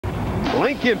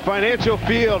Lincoln Financial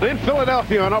Field in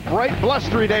Philadelphia on a bright,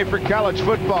 blustery day for college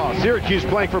football. Syracuse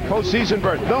playing for postseason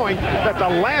berth, knowing that the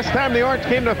last time the Orange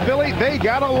came to Philly, they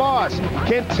got a loss.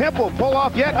 Can Temple pull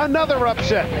off yet another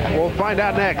upset? We'll find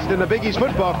out next in the Big East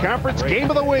Football Conference Game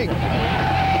of the Week.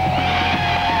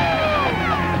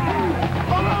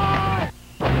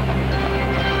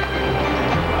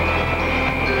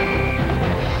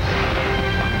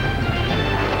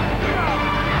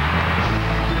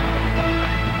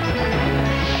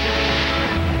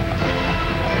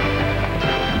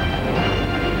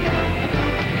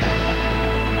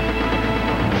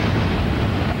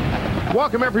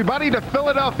 Welcome, everybody, to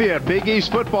Philadelphia. Big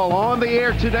East football on the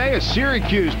air today as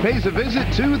Syracuse pays a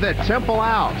visit to the Temple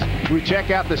Owls. We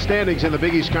check out the standings in the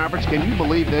Big East Conference. Can you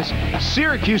believe this?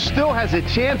 Syracuse still has a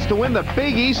chance to win the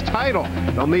Big East title.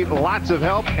 They'll need lots of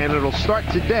help, and it'll start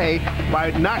today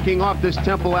by knocking off this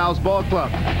Temple Owls ball club.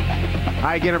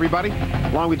 Hi again, everybody.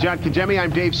 Along with John Kajemi, I'm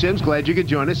Dave Sims. Glad you could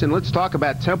join us. And let's talk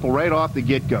about Temple right off the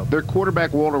get-go. Their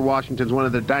quarterback, Walter Washington, is one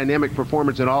of the dynamic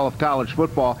performers in all of college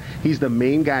football. He's the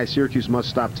main guy Syracuse must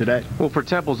stop today. Well, for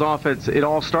Temple's offense, it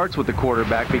all starts with the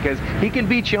quarterback because he can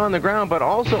beat you on the ground, but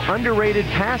also underrated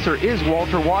passer is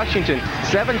Walter Washington.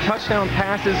 7 touchdown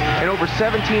passes and over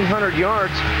 1,700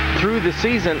 yards through the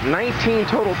season. 19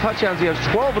 total touchdowns. He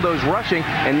has 12 of those rushing,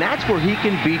 and that's where he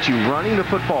can beat you, running the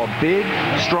football. Big,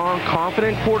 strong,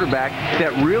 confident quarterback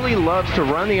that really loves to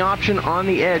run the option on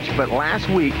the edge. But last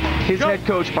week, his head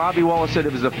coach, Bobby Wallace, said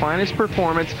it was the finest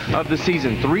performance of the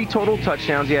season. 3 total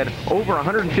touchdowns. He had over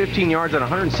 115 yards and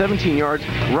 117 yards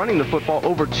running the football,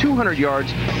 over 200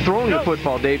 yards throwing the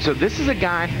football, Dave. So this is a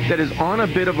guy that is on a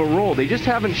bit of a roll. They just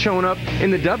haven't shown up in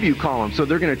the W column. So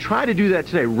they're going to try to do that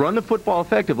today, run the football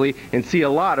effectively, and see a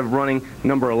lot of running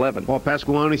number 11. Well,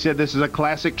 Pasqualoni said this is a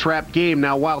classic trap game.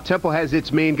 Now, while Temple has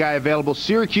its main guy available,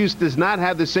 Syracuse does not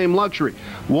have the same luxury.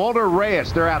 Walter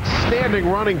Reyes, their outstanding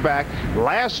running back,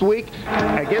 last week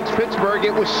against Pittsburgh,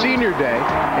 it was senior day,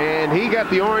 and he got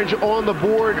the Orange on the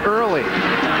board early.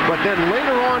 But then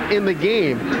later on in the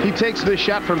game, he takes the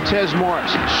shot from Tez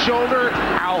Morris. Shoulder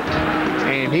out,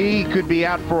 and he could be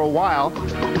out for a while,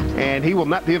 and he will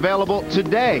not be available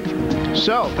today.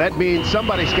 So that means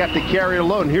somebody's got to carry a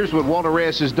load. And here's what Walter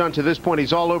Reyes has done to this point.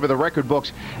 He's all over the record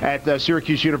books at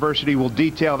Syracuse University. We'll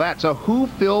detail that. So who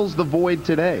fills the void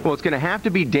today? Well, it's going to have to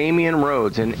be Damian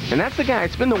Rhodes. And that's the guy.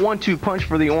 It's been the 1-2 punch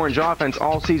for the Orange offense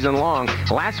all season long.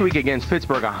 Last week against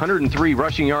Pittsburgh, 103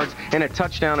 rushing yards and a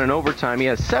touchdown in overtime. He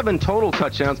has 7 total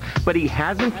touchdowns, but he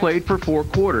hasn't played for 4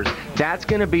 quarters. That's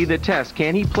going to be the test.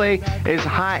 Can he play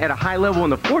at a high level in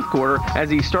the 4th quarter as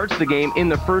he starts the game in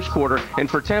the 1st quarter? And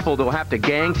for Temple, they'll have to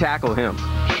gang tackle him.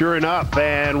 Sure enough,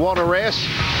 and Walter Reyes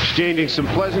exchanging some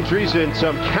pleasantries and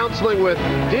some counseling with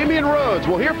Damian Rhodes.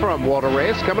 We'll hear from Walter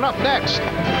Reyes coming up next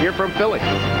here from Philly.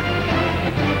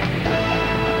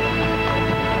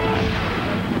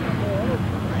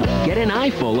 Get an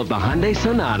eyeful of the Hyundai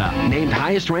Sonata, named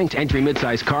highest-ranked entry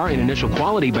midsize car in initial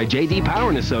quality by J.D. Power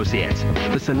and Associates.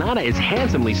 The Sonata is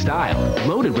handsomely styled,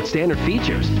 loaded with standard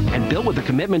features, and built with a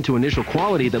commitment to initial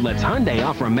quality that lets Hyundai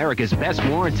offer America's best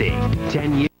warranty.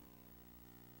 10 years.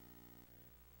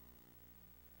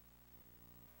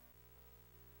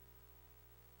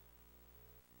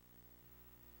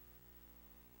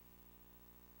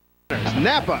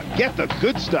 Napa, get the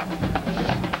good stuff.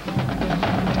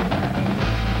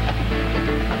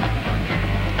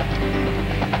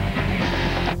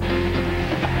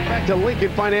 Back to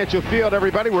Lincoln Financial Field,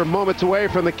 everybody. We're moments away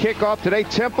from the kickoff today.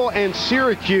 Temple and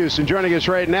Syracuse. And joining us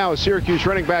right now is Syracuse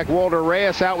running back Walter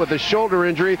Reyes, out with a shoulder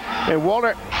injury. And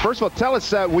Walter, first of all, tell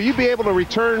us, will you be able to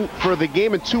return for the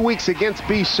game in 2 weeks against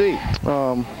BC?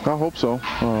 I hope so.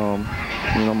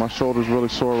 You know, my shoulder's really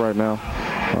sore right now.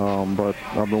 But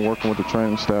I've been working with the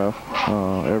training staff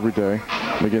every day.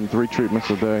 We're getting 3 treatments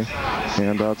a day,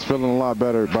 and it's feeling a lot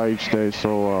better by each day.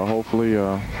 So hopefully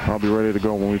I'll be ready to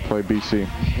go when we play BC.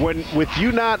 With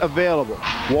you not available,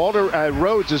 Walter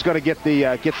Rhodes is going to get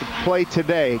the play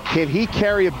today. Can he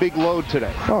carry a big load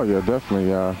today? Oh yeah, definitely.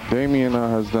 Damian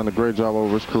has done a great job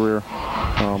over his career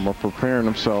of preparing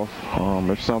himself.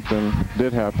 If something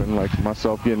did happen, like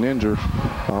myself getting injured,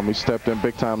 he stepped in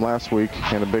big time last week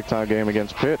in a big time game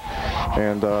against Pitt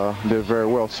and did very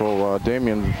well. So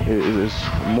Damian is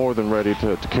more than ready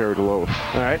to carry the load.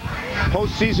 All right.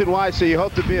 Postseason wise, so you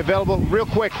hope to be available. Real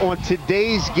quick, on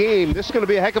today's game, this is going to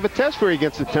be a heck of a test for you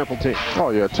against the Temple team. Oh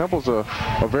yeah, Temple's a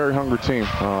very hungry team.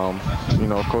 You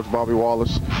know, Coach Bobby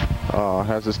Wallace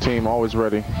has his team always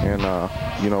ready, and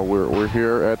you know, we're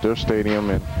here at their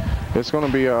stadium, and it's going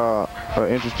to be a an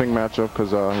interesting matchup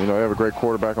because you know, they have a great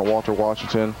quarterback in Walter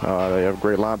Washington. They have a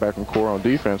great linebacking core on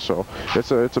defense, so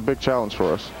it's a big challenge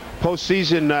for us.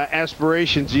 Postseason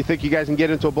aspirations, do you think you guys can get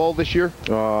into a bowl this year?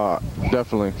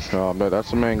 Definitely.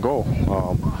 That's the main goal.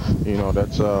 You know,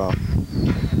 that's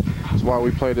why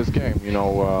we play this game, you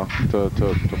know, to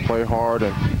play hard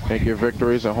and get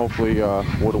victories, and hopefully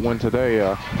with a win today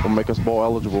will make us bowl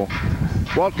eligible.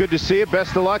 Well, good to see you.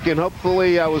 Best of luck, and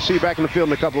hopefully we'll see you back in the field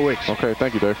in a couple of weeks. Okay,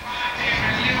 thank you, Dave.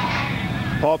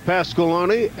 Paul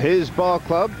Pasqualoni, his ball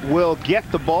club, will get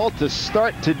the ball to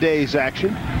start today's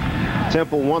action.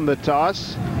 Temple won the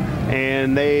toss,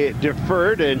 and they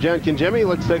deferred. And John Kinjemi,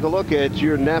 let's take a look at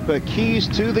your Napa keys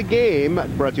to the game,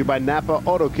 brought to you by Napa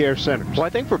Auto Care Centers. Well, I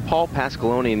think for Paul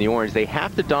Pasqualoni and the Orange, they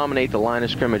have to dominate the line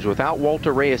of scrimmage. Without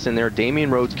Walter Reyes in there,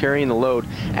 Damian Rhodes carrying the load,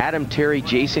 Adam Terry,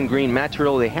 Jason Green, Matt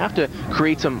Turillo, they have to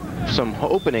create some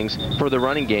openings for the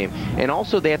running game. And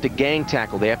also they have to gang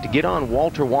tackle. They have to get on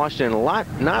Walter Washington a lot,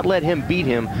 not let him beat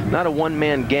him, not a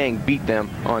one-man gang beat them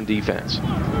on defense.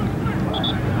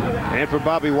 And for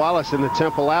Bobby Wallace and the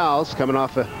Temple Owls, coming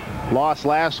off a loss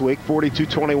last week,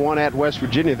 42-21 at West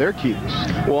Virginia, their keys.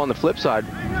 Well, on the flip side,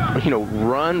 you know,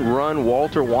 run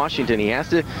Walter Washington. He has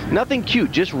to, nothing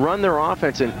cute, just run their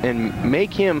offense and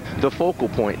make him the focal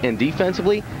point. And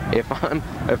defensively,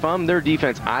 if I'm their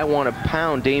defense, I want to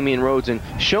pound Damian Rhodes and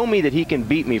show me that he can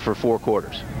beat me for 4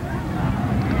 quarters.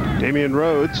 Damian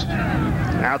Rhodes,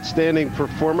 outstanding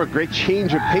performer, great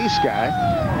change of pace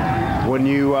guy when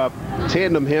you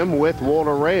tandem him with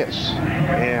Walter Reyes.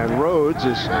 And Rhodes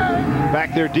is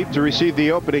back there deep to receive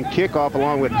the opening kickoff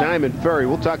along with Diamond Ferry.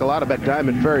 We'll talk a lot about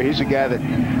Diamond Ferry. He's a guy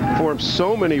that forms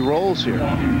so many roles here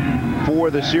for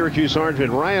the Syracuse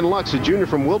Orangemen. Ryan Lux, a junior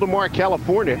from Wildomar,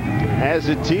 California, has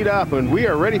it teed up, and we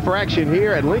are ready for action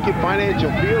here at Lincoln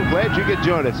Financial Field. Glad you could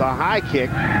join us. A high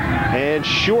kick and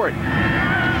short.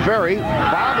 Ferry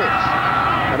bobbles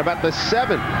at about the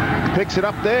 7, picks it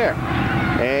up there,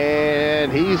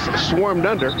 and he's swarmed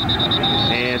under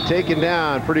and taken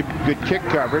down. Pretty good kick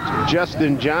coverage.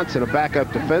 Justin Johnson, a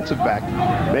backup defensive back,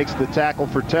 makes the tackle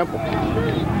for Temple.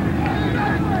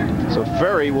 So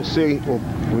Ferry, we'll see,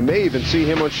 we may even see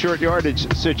him on short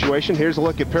yardage situation. Here's a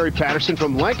look at Perry Patterson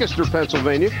from Lancaster,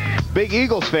 Pennsylvania. Big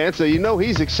Eagles fan, so you know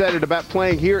he's excited about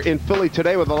playing here in Philly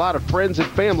today with a lot of friends and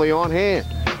family on hand.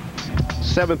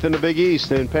 7th in the Big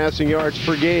East in passing yards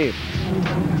per game.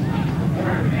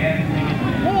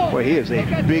 Boy, he is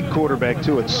a big quarterback,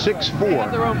 too, at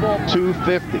 6'4",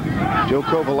 250. Joe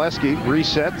Kovaleski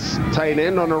resets, tight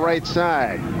end on the right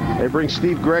side. They bring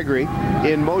Steve Gregory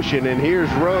in motion, and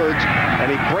here's Rhodes,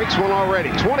 and he breaks one already.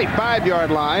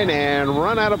 25-yard line and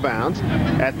run out of bounds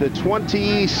at the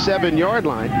 27-yard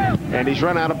line, and he's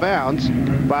run out of bounds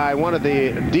by one of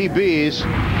the DBs.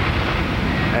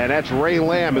 And that's Ray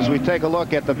Lamb. As we take a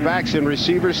look at the backs and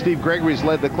receivers, Steve Gregory's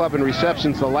led the club in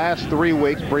receptions the last 3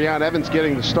 weeks. Breon Evans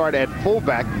getting the start at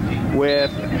fullback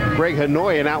with Greg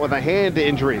Hanoyan out with a hand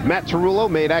injury. Matt Turillo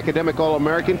made academic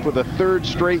All-American for the 3rd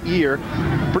straight year.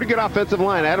 Pretty good offensive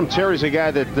line. Adam Terry's a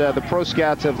guy that the pro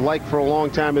scouts have liked for a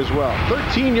long time as well.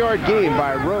 13-yard gain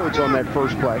by Rhodes on that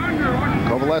first play.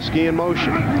 Kovaleski in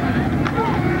motion.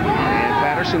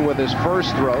 Patterson with his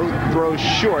first throws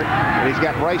short, and he's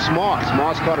got Bryce Moss.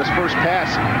 Moss caught his first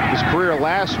pass his career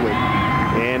last week,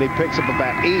 and he picks up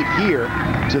about 8 here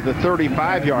to the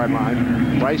 35-yard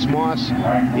line. Bryce Moss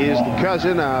is the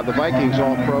cousin of the Vikings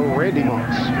All-Pro Randy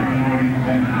Moss.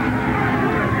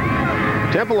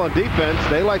 Temple on defense,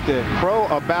 they like to crow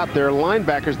about their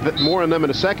linebackers. More on them in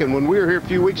a second. When we were here a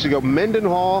few weeks ago,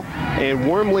 Mendenhall and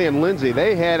Wormley and Lindsay,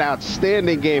 they had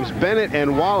outstanding games. Bennett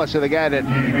and Wallace are the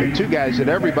two guys that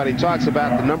everybody talks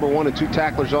about, the number 1 and 2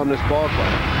 tacklers on this ball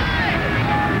club.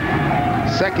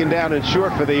 2nd down and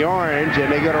short for the Orange, and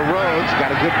they go to Rhodes.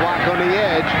 Got a good block on the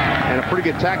edge, and a pretty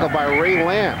good tackle by Ray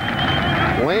Lamb.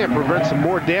 Lamb prevents some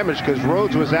more damage because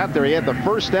Rhodes was out there. He had the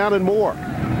first down and more.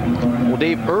 Well,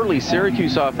 Dave, early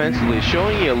Syracuse offensively is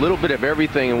showing you a little bit of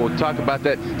everything, and we'll talk about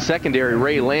that secondary,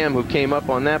 Ray Lamb, who came up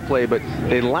on that play, but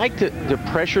they like to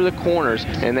pressure the corners,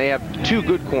 and they have 2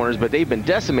 good corners, but they've been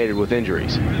decimated with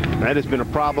injuries. That has been a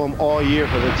problem all year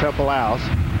for the Temple Owls.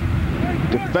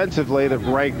 Defensively, they've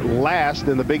ranked last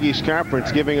in the Big East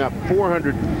Conference, giving up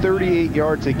 438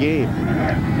 yards a game.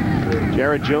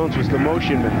 Jared Jones was the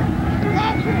motion man.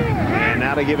 And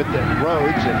now they give it to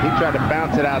Rhodes, and he tried to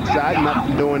bounce it outside.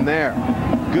 Nothing doing there.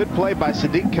 Good play by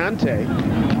Sadiq Kante,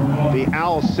 the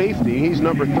Owl safety. He's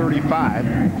number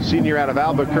 35, senior out of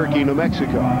Albuquerque, New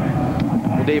Mexico.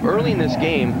 Well, Dave, early in this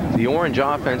game, the Orange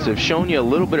offense have shown you a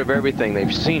little bit of everything.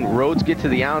 They've seen Rhodes get to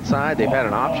the outside. They've had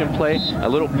an option play, a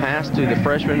little pass to the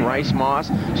freshman, Rice Moss.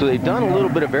 So they've done a little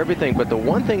bit of everything. But the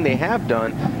one thing they have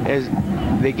done is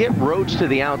they get Rhodes to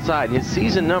the outside. His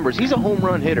season numbers, he's a home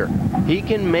run hitter. He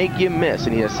can make you miss,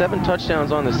 and he has 7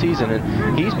 touchdowns on the season,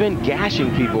 and he's been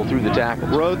gashing people through the tackle.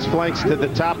 Rhodes flanks to the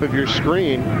top of your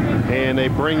screen, and they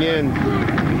bring in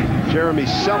Jeremy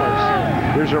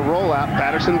Sellers. Here's a rollout.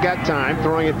 Patterson got time,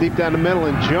 throwing it deep down the middle,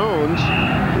 and Jones,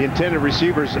 the intended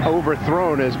receiver's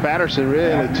overthrown as Patterson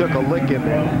really took a lick in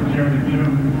there.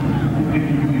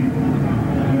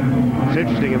 It's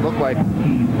interesting. It looked like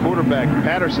quarterback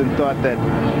Patterson thought that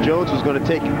Jones was going to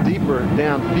take it deeper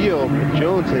downfield, but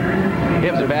Jones had...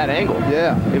 It was a bad angle.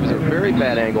 Yeah. It was a very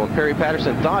bad angle, and Perry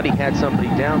Patterson thought he had somebody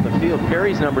down the field.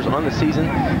 Perry's numbers on the season,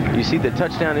 you see the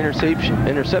touchdown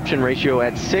interception ratio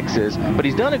at 6s, but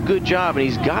he's done a good job, and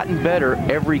he's gotten better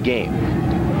every game.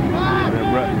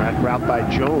 That route by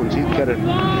Jones, he could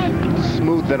have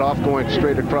smoothed that off going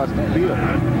straight across the field.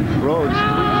 Rhodes, 3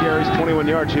 carries, 21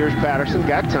 yards. Here's Patterson,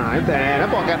 got time, and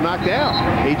that ball got knocked out.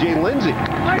 A.J. Lindsey,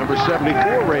 number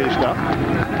 74, raised up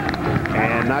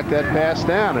and knocked that pass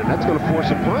down, and that's going to force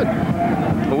a punt.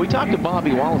 Well, we talked to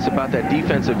Bobby Wallace about that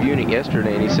defensive unit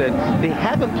yesterday, and he said they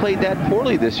haven't played that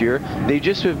poorly this year. They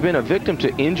just have been a victim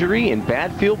to injury and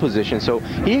bad field position, so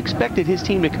he expected his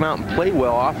team to come out and play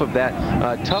well off of that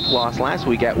tough loss last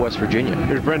week at West Virginia.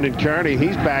 Here's Brendan Carney.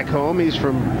 He's back home. He's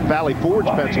from Valley Forge,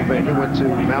 Pennsylvania. Went to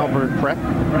Malvern Prep.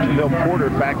 Jamil Porter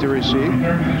back to receive.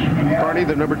 Carney,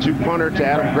 the number 2 punter to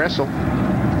Adam Gressel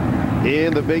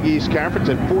in the Big East Conference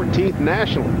and 14th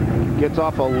nationally. Gets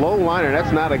off a low liner.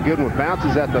 That's not a good one.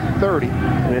 Bounces at the 30,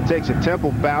 and it takes a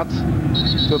Temple bounce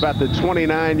to about the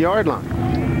 29-yard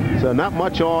line. So not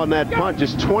much on that punt,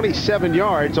 just 27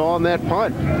 yards on that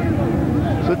punt.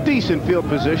 So decent field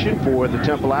position for the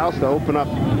Temple Owls to open up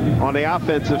on the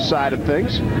offensive side of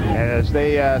things as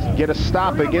they get a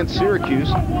stop against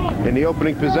Syracuse in the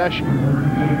opening possession.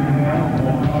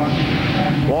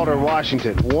 Walter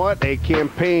Washington, what a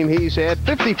campaign he's had.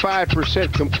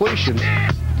 55% completion.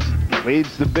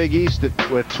 Leads the Big East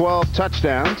with 12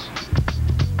 touchdowns.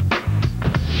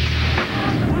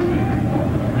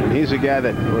 And he's a guy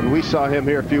that, when we saw him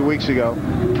here a few weeks ago,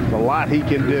 a lot he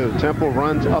can do. Temple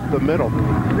runs up the middle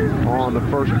on the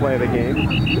first play of the game.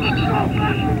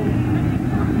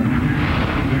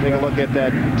 Take a look at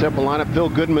that Temple lineup. Phil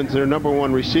Goodman's their number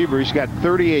 1 receiver. He's got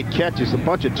 38 catches. A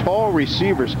bunch of tall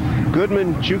receivers.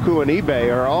 Goodman, Chukwu, and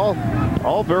Ibe are all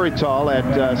very tall at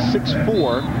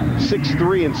 6'4",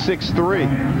 6'3", and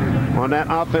 6'3". On that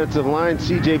offensive line,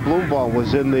 C.J. Bloombaugh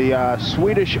was in the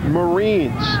Swedish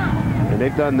Marines.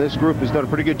 And this group has done a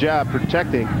pretty good job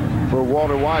protecting for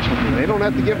Walter Washington. They don't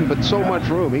have to give him but so much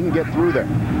room. He can get through there.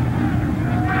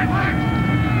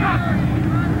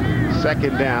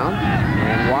 Second down,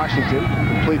 and Washington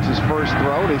completes his first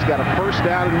throw, and he's got a first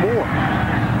down and more.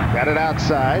 Got it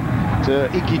outside to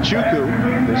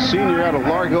Ikechukwu, the senior out of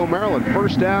Largo, Maryland.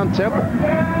 First down, Temple.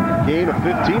 Gain of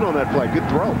 15 on that play. Good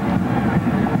throw.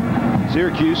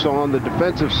 Syracuse on the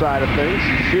defensive side of things.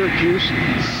 Syracuse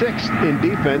 6th in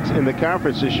defense in the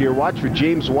conference this year. Watch for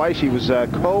James Weiss. He was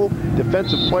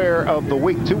co-defensive player of the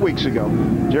week 2 weeks ago.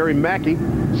 Jerry Mackey,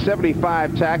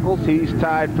 75 tackles. He's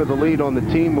tied for the lead on the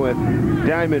team with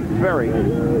Diamond Ferry.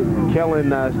 Kelvin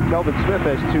Smith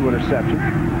has 2 interceptions.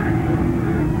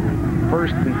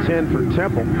 First and 10 for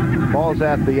Temple. Ball's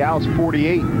at the Owls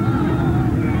 48.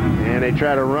 And they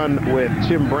try to run with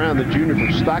Tim Brown, the junior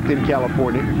from Stockton,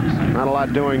 California. Not a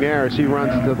lot doing there as he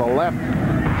runs to the left.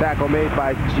 Tackle made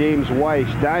by James Weiss.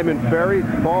 Diamond Ferry,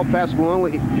 Paul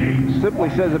Pasqualone simply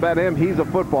says about him, he's a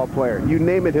football player. You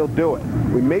name it, he'll do it.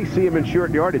 We may see him in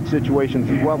short yardage situations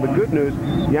as well. The good news,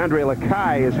 DeAndre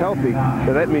Lakai is healthy,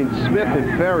 so that means Smith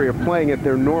and Ferry are playing at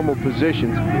their normal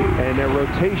positions, and their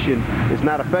rotation is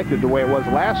not affected the way it was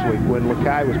last week when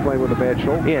Lakai was playing with a bad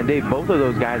shoulder. Yeah, and Dave, both of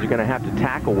those guys are going to have to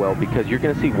tackle well because you're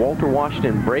going to see Walter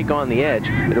Washington break on the edge.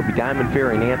 It'll be Diamond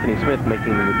Ferry and Anthony Smith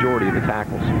making the majority of the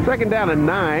tackles. Second down and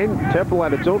 9. Temple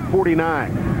at its own 49.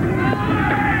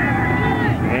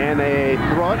 And they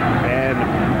throw it, and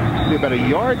about a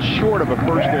yard short of a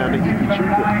first down to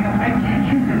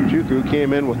Ikechukwu. Chukwu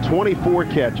came in with 24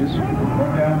 catches,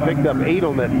 picked up 8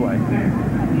 on that play.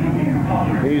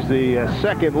 He's the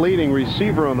second leading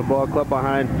receiver on the ball club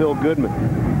behind Phil Goodman.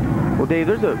 Well, Dave,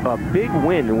 there's a big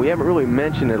wind, and we haven't really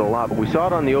mentioned it a lot, but we saw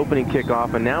it on the opening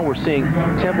kickoff, and now we're seeing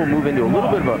Temple move into a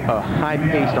little bit of a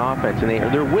high-paced offense, and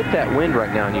they're with that wind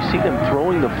right now, and you see them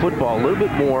throwing the football a little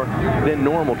bit more than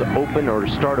normal to open or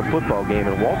to start a football game.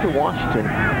 And Walter Washington,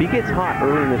 if he gets hot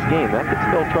early in this game, that could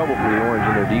spell trouble for the Orange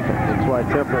in their defense. That's why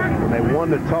Temple, when they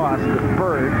won the toss,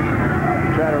 deferred,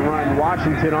 try to run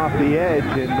Washington off the edge,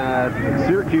 and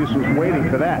Syracuse was waiting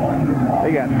for that.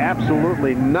 They got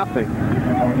absolutely nothing.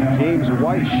 James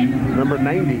Weish, number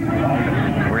 90,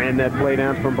 ran that play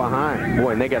down from behind.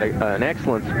 Boy, and they got an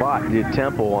excellent spot, did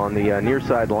Temple, on the near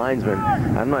side linesman.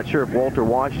 I'm not sure if Walter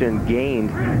Washington gained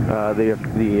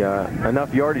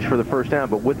enough yardage for the first down,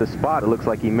 but with the spot, it looks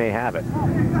like he may have it.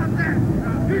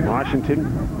 Washington,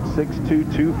 6'2",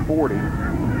 240.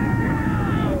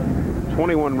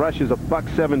 21 rushes,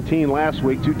 $117 last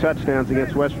week, 2 touchdowns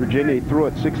against West Virginia. He threw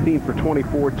it 16 for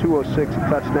 24, 206, a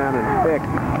touchdown and a pick,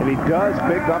 and he does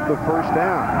pick up the first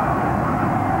down.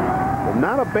 Well,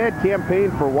 not a bad campaign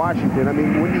for Washington. I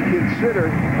mean, when you consider,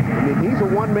 he's a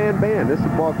one-man band. This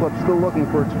ball club's still looking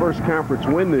for its first conference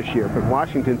win this year, but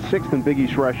Washington's 6th in Big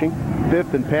East rushing,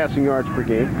 5th in passing yards per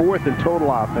game, 4th in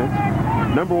total offense,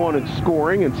 number 1 in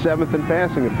scoring, and 7th in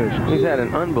passing efficiency. He's had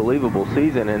an unbelievable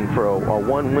season, and for a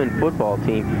one-win football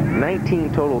team,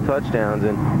 19 total touchdowns,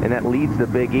 and that leads the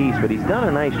Big East. But he's done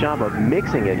a nice job of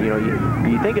mixing it. You know,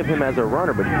 you think of him as a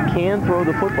runner, but he can throw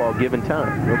the football given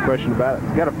time. No question about it.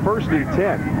 He's got a 1st and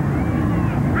 10.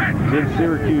 He's in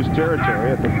Syracuse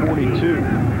territory at the 42.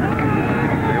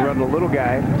 They run the little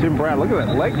guy, Tim Brown. Look at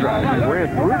that leg drive. He ran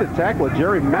through the tackle of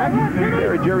Jerry Mackey.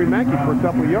 Jerry Mackey for a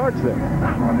couple of yards there.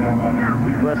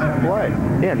 Impressive play.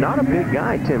 Yeah, not a big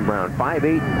guy, Tim Brown.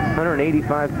 5'8",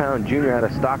 185-pound junior out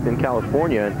of Stockton,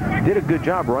 California, and did a good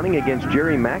job running against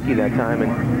Jerry Mackey that time.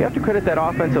 And you have to credit that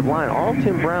offensive line. All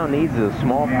Tim Brown needs is a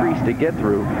small crease to get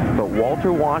through, but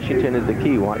Walter Washington is the key.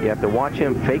 You have to watch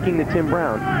him faking the Tim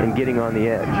Brown and getting on the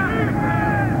edge.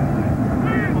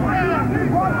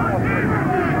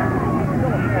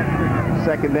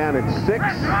 Second down at 6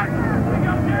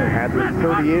 at the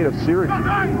 38 of Syracuse.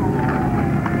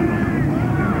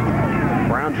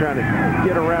 Brown trying to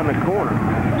get around the corner.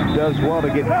 Does well to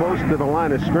get close to the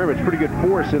line of scrimmage. Pretty good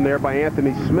force in there by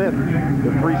Anthony Smith,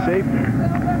 the free safety.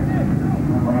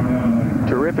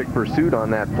 Terrific pursuit on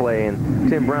that play, and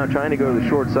Tim Brown trying to go to the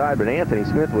short side, but Anthony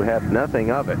Smith would have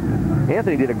nothing of it.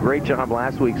 Anthony did a great job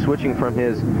last week switching from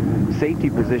his safety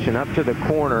position up to the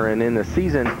corner, and in the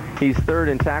season he's 3rd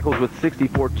in tackles with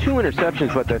 64, 2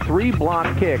 interceptions, but the 3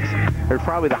 block kicks are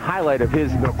probably the highlight of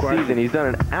his season. He's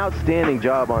done an outstanding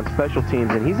job on special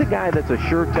teams, and he's a guy that's a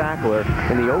sure tackler.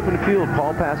 In the open field,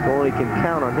 Paul Pasqualoni can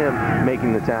count on him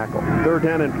making the tackle. 3rd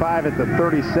down and 5 at the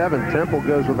 37. Temple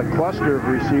goes with a cluster of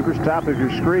receivers, top of your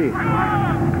screen.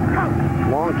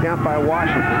 Long count by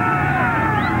Washington.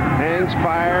 Hands,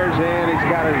 fires, and he's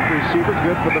got a receiver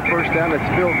good for the first down. It's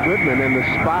Phil Goodman, and the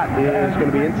spot is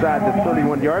going to be inside the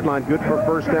 31-yard line. Good for a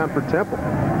first down for Temple.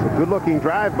 It's a good-looking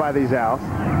drive by these Owls.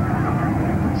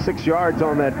 6 yards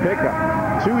on that pickup.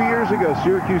 2 years ago,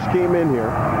 Syracuse came in here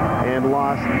and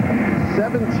lost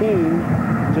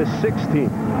 17-16.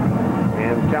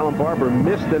 And Callum Barber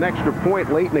missed an extra point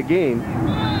late in the game.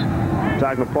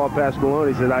 Talking to Paul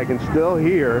Pasqualoni, said, I can still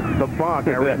hear the bonk.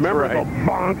 I remember the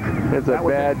bonk. It's a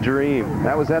bad dream.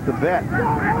 That was at the vet.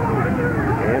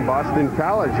 And Boston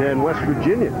College and West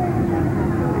Virginia.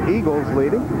 Eagles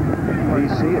leading.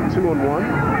 BC at 2-1.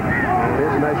 And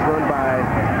there's a nice run by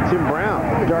Tim Brown,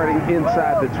 starting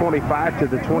inside the 25 to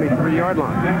the 23-yard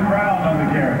line.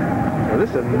 So this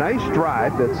is a nice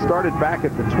drive that started back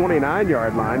at the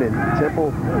 29-yard line, and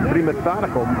Temple pretty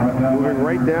methodical, moving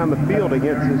right down the field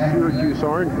against the Syracuse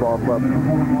Orange Ball Club.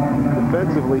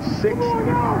 Defensively,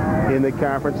 6th in the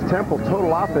conference. Temple,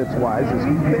 total offense-wise, is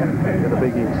 5th in the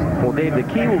Big East. Well, Dave, the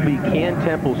key will be, can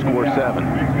Temple score 7?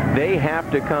 They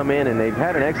have to come in, and they've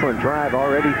had an excellent drive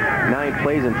already, 9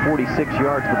 plays and 46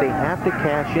 yards, but they have to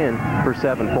cash in for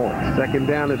 7 points. Second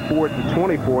down at 4 at the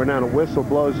 24. Now the whistle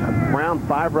blows. Brown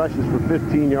 5 rushes for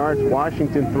 15 yards.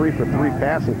 Washington 3 for 3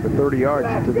 passing for 30 yards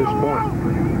to this point.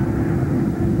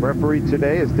 Referee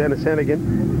today is Dennis Hennigan.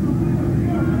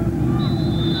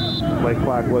 Play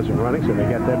clock wasn't running, so they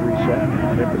got that reset.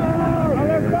 And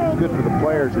it's good for the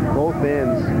players at both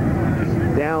ends.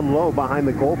 Down low behind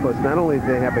the goalpost. Not only do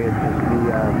they have the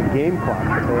game clock,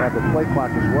 but they have the play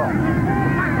clock as well.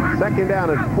 Second down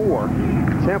at 4.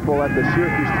 Temple at the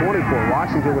Syracuse 24.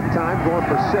 Washington with time, going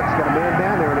for 6. Got a man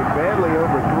down there, and he badly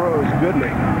overthrows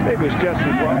Goodman. It was just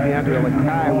as well. DeAndre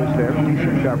Lakai was there.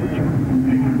 Decent coverage.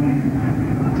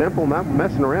 Temple not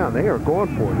messing around. They are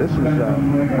going for it. This is,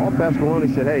 Paul Pasqualoni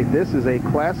said, hey, this is a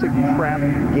classic trap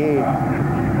game.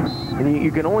 And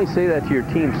you can only say that to your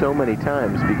team so many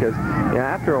times because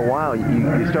after a while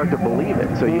you start to believe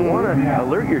it. So you want to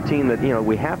alert your team that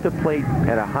we have to play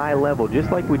at a high level, just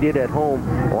like we did at home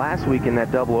last week in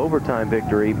that double overtime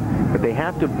victory. But they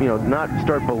have to not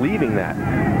start believing that.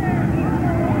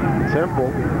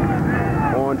 Temple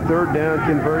on third down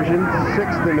conversion,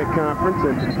 6th in the conference,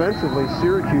 and defensively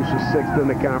Syracuse is 6th in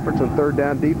the conference on third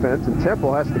down defense, and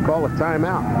Temple has to call a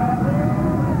timeout.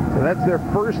 So that's their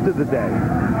first of the day.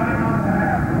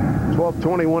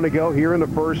 12:21 to go here in the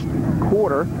first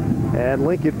quarter at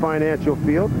Lincoln Financial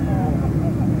Field.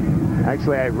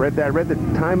 Actually, I read the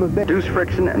time of day. Reduce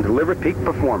friction and deliver peak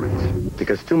performance.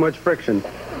 Because too much friction,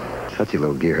 such a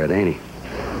little gearhead, ain't he?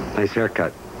 Nice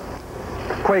haircut.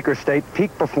 Quaker State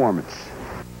Peak Performance.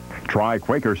 Try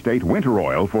Quaker State Winter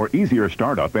Oil for easier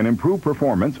startup and improved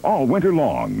performance all winter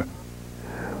long.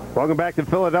 Welcome back to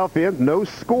Philadelphia. No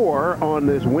score on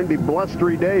this windy,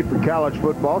 blustery day for college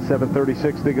football.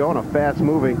 7:36 to go on a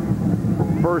fast-moving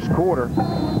first quarter.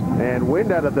 And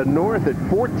wind out of the north at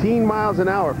 14 miles an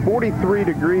hour, 43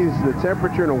 degrees the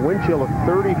temperature, and a wind chill of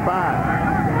 35.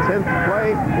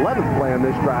 11th play on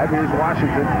this drive. Here's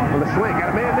Washington on the slant. Got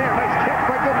a man there. Nice catch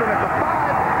by Goodman at the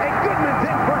 5. And Goodman's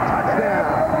in for a touchdown.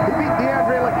 He beat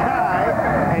DeAndre Lakai,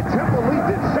 and Temple leads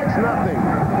at 6-0.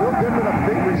 Will Goodman, a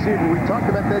big receiver. We talked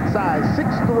about that size.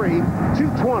 6'3",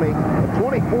 220, a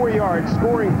 24-yard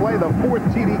scoring play. The 4th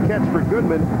TD catch for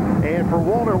Goodman. And for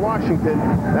Walter Washington,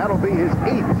 that'll be his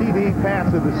 8th TD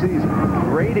pass of the season.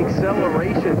 Great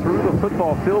acceleration through the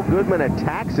football. Phil Goodman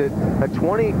attacks it. A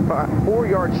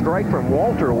 24-yard strike from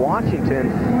Walter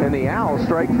Washington, and the Owls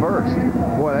strike first.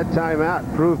 Boy, that timeout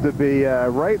proved to be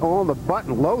right on the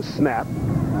button. Low snap,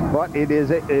 but it is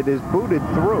booted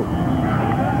through.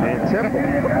 And Temple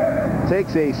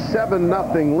takes a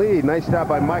 7-0 lead. Nice job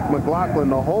by Mike McLaughlin,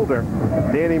 the holder.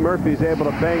 Danny Murphy's able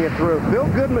to bang it through. Phil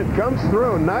Goodman comes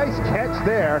through. Nice catch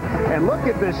there. And look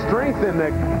at the strength in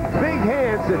the big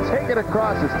hands to take it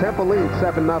across as Temple leads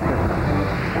 7-0.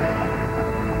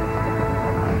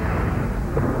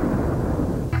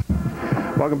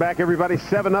 Welcome back, everybody.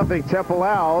 7-0 Temple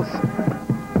Owls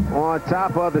on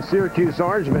top of the Syracuse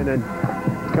Orangemen. And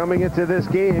coming into this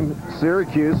game,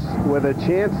 Syracuse with a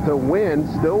chance to win,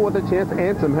 still with a chance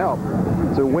and some help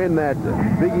to win that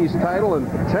Big East title. And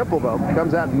Temple, though,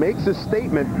 comes out and makes a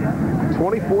statement.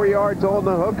 24 yards on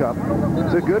the hookup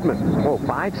to Goodman. Well,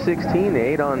 5:16,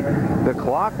 8 on the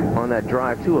clock on that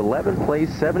drive, too. 11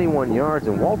 plays, 71 yards.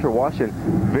 And Walter Washington,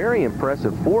 very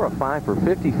impressive, 4 of 5 for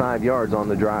 55 yards on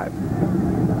the drive.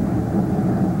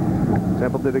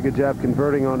 Temple did a good job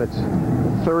converting on its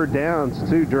third downs,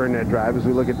 too, during that drive as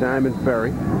we look at Diamond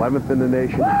Ferry, 11th in the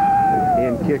nation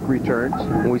in kick returns.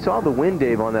 When we saw the wind,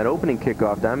 Dave, on that opening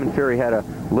kickoff, Diamond Ferry had a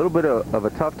little bit of a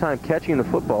tough time catching the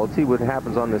football. Let's see what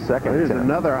happens on the second There's attempt.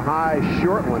 Another high,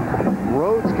 short one.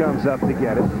 Rhodes comes up to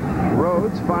get it.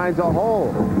 Rhodes finds a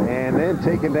hole and then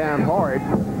taken down hard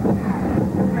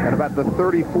at about the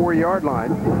 34-yard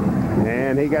line.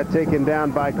 And he got taken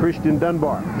down by Christian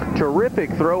Dunbar. Terrific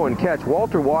throw and catch.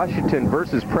 Walter Washington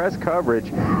versus press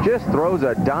coverage just throws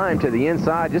a dime to the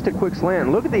inside. Just a quick slant.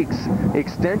 Look at the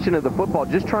extension of the football.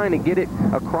 Just trying to get it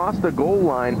across the goal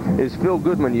line is Phil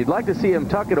Goodman. You'd like to see him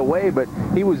tuck it away, but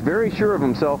he was very sure of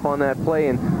himself on that play,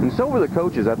 and so were the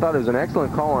coaches. I thought it was an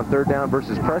excellent call on third down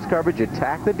versus press coverage.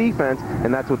 Attack the defense,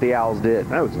 and that's what the Owls did.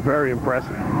 That was very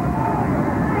impressive.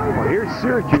 Well, here's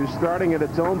Syracuse starting at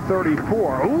its own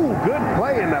 34. Ooh, good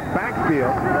play in the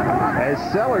backfield as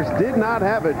Sellers did not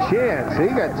have a chance. He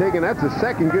got taken. That's the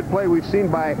second good play we've seen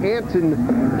by Anton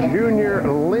Jr.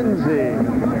 Lindsay.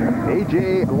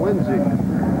 A.J. Lindsay.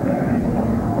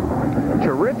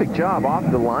 Terrific job off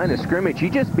the line of scrimmage. He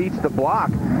just beats the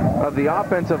block of the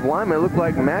offensive lineman. It looked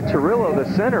like Matt Cirillo,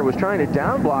 the center, was trying to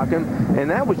down block him, and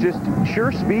that was just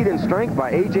sure speed and strength by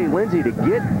A.J. Lindsay to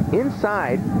get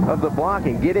inside of the block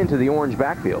and get into the orange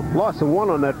backfield. Loss of 1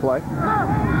 on that play.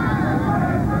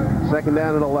 Second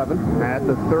down and 11 at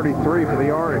the 33 for the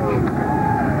Orange.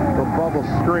 The bubble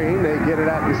screen. They get it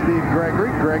out to Steve Gregory.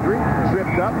 Gregory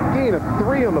tripped up. Gain of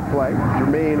 3 on the play.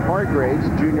 Jermaine Hargraves,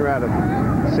 junior out of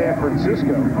San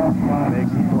Francisco,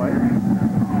 makes the play.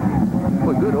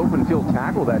 A good open field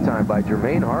tackle that time by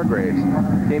Jermaine Hargraves.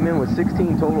 Came in with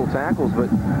 16 total tackles,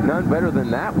 but none better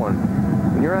than that one.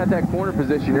 When you're at that corner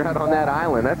position, you're out on that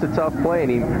island. That's a tough play,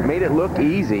 and he made it look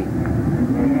easy.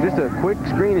 Just a quick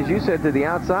screen, as you said, to the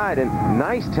outside, and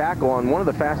nice tackle on one of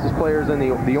the fastest players in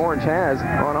the Orange has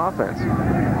on offense.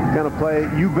 Kind of play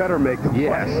you better make the play.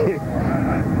 Yes.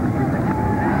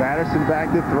 Batted Patterson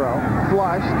back to throw.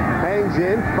 Flushed, hangs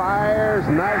in, fires,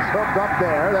 nice hook up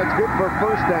there. That's good for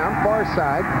first down, far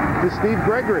side to Steve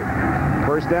Gregory.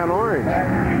 First down, Orange.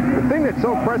 The thing that's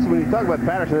so impressive when you talk about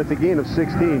Patterson, that's a gain of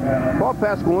 16. Paul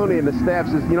Pasqualoni and the staff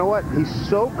says, you know what? He's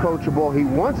so coachable. He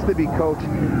wants to be coached,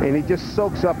 and he just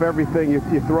soaks up everything you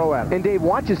throw at him. And Dave,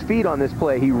 watch his feet on this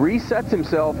play. He resets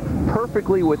himself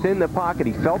perfectly within the pocket.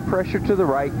 He felt pressure to the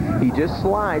right. He just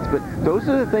slides, but those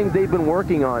are the things they've been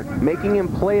working on, making him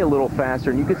play a little faster,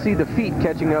 and you can see the feet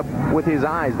catching up with his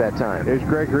eyes that time. There's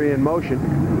Gregory in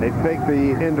motion. They fake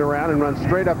the end around and run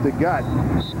straight up the gut.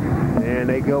 And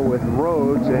they go with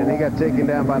Rhodes, and he got taken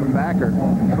down by the backer,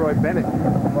 Troy Bennett.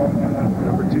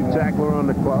 Number 2 tackler on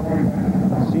the club.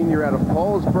 Senior out of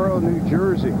Paulsboro, New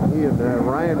Jersey. He and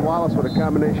Ryan Wallace, what a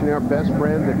combination. They are best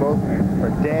friends. They both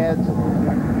are dads.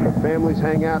 Their families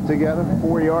hang out together.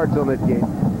 4 yards on that game.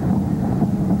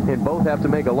 And both have to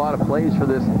make a lot of plays for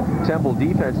this Temple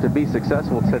defense to be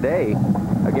successful today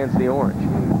against the Orange.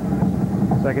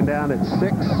 Second down at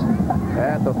 6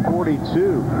 at the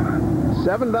 42.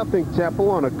 7-0 Temple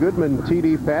on a Goodman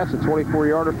TD pass, a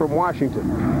 24-yarder from Washington.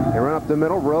 They run up the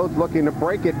middle. Rhodes looking to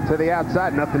break it to the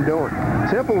outside. Nothing doing.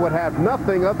 Temple would have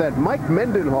nothing of that. Mike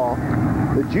Mendenhall,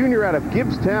 the junior out of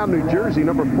Gibbstown, New Jersey,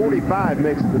 number 45,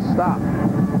 makes the stop.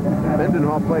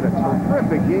 Mendenhall played a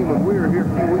terrific game when we were here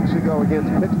a few weeks ago against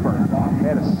Pittsburgh.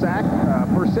 Had a sack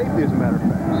for safety, as a matter of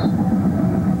fact.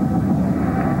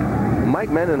 Mike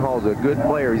Mendenhall's a good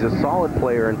player. He's a solid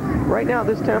player. And right now,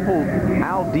 this Temple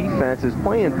Owl defense is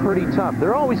playing pretty tough.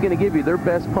 They're always going to give you their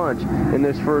best punch in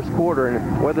this first quarter.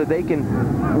 And whether they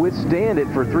can withstand it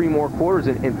for 3 more quarters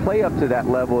and play up to that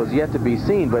level is yet to be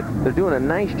seen. But they're doing a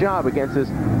nice job against this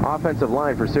offensive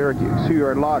line for Syracuse.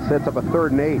 2-yard loss sets up a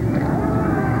 3rd and 8.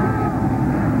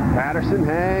 Patterson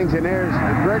hangs, and there's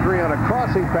Gregory on a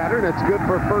crossing pattern. That's good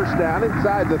for first down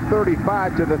inside the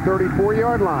 35 to the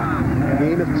 34-yard line.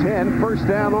 Gain of 10, first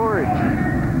down Orange.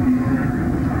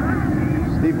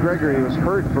 Steve Gregory was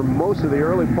hurt for most of the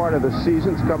early part of the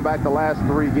season. He's come back the last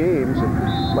 3 games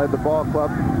and led the ball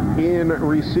club in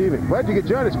receiving. Glad you could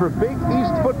join us for Big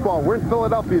East football. We're in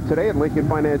Philadelphia today at Lincoln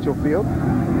Financial Field.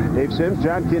 Dave Sims,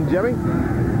 John Kinjemi.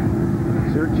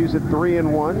 Syracuse at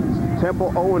 3-1.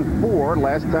 Temple 0-4.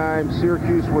 Last time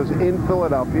Syracuse was in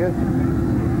Philadelphia.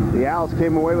 The Owls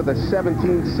came away with a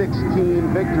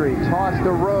 17-16 victory. Toss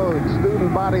to Rhodes.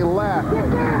 Student body left.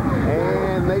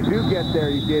 And they do get there.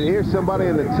 You can hear somebody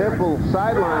in the Temple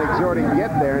sideline exhorting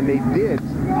get there, and they did.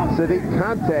 Sadiq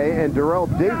Kante and Darrell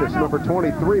Davis, number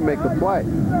 23, make the play.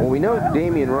 Well, we know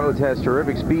Damian Rhodes has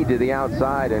terrific speed to the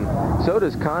outside, and so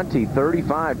does Conti,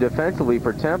 35 defensively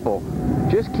for Temple.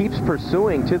 Just keeps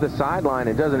pursuing to the sideline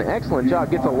and does an excellent job.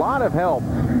 Gets a lot of help.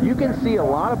 You can see a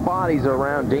lot of bodies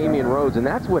around Damian Rhodes, and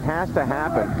that's what has to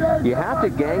happen. You have to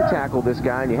gang tackle this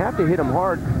guy, and you have to hit him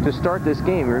hard to start this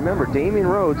game. Remember, Damian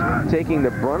Rhodes taking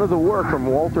the brunt of the work from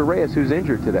Walter Reyes, who's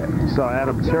injured today. So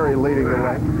Adam Terry leading the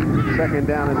way. Second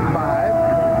down and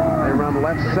 5. They run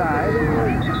left side.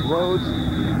 Rhodes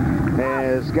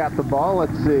has got the ball.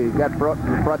 Let's see. Got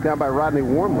brought down by Rodney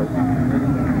Wormley.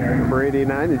 Number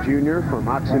 89, the junior from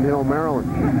Oxon Hill, Maryland.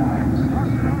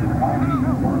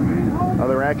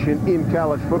 Other action in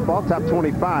college football. Top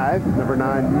 25, number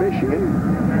 9,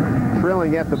 Michigan.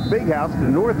 Trailing at the Big House to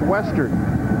Northwestern.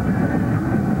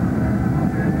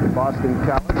 Boston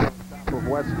College on top of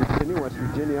West Virginia. West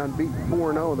Virginia unbeaten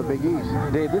 4-0 in the Big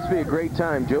East. Dave, this would be a great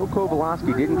time. Joe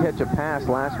Kowalski didn't catch a pass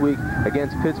last week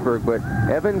against Pittsburgh, but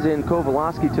Evans and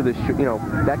Kowalski to the,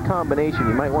 that combination,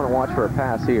 you might want to watch for a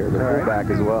pass here, the fullback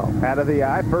as well. Out of the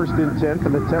eye, 1st and 10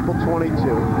 from the Temple 22.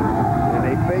 And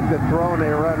they fake the throw, and they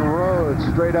run Rhodes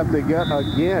straight up the gut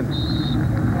again.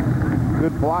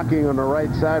 Good blocking on the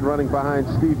right side, running behind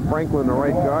Steve Franklin, the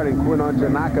right guard, and Quinn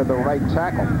Onjanaka, the right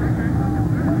tackle.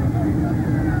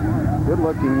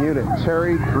 Good-looking unit.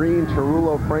 Terry, Green,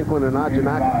 Tarullo, Franklin, and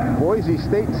Onjanaka. Boise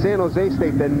State, San Jose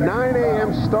State, the 9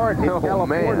 a.m. start in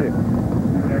California.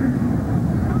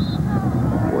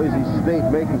 Boise State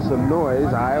making some noise.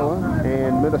 Iowa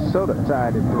and Minnesota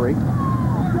tied at 3.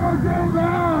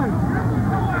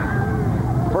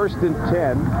 1st and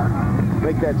 10.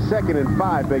 Make that 2nd and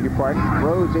 5, beg your pardon.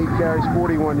 Rhodes, 8 carries,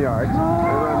 41 yards. They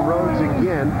run Rhodes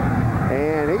again,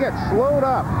 and he got slowed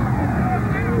up.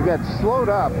 He got slowed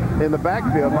up in the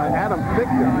backfield by Adam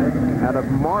Fichter out of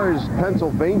Mars,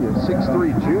 Pennsylvania,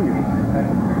 6'3" junior.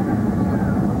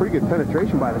 Pretty good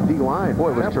penetration by the D-line.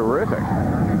 Boy, it was terrific.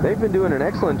 they've been doing an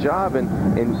excellent job in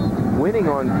winning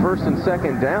on first and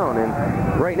second down.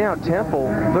 And right now, Temple,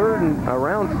 third and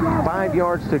around 5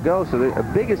 yards to go. So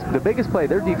the biggest play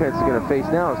their defense is going to face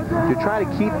now is to try to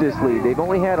keep this lead. They've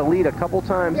only had a lead a couple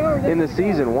times in the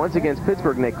season, once against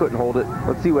Pittsburgh, and they couldn't hold it.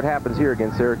 Let's see what happens here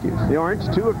against Syracuse. The Orange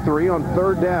 2 of 3 on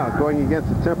third down, going against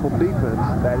the Temple defense.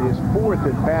 That is fourth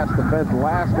in pass defense,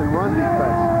 last in run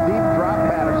defense. Deep drop,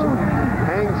 Patterson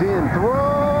hangs in,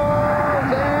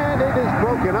 throws, and it is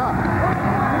broken up.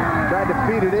 Tried to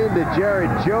feed it into Jared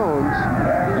Jones,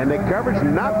 and the coverage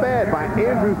not bad by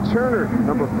Andrew Turner,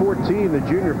 number 14, the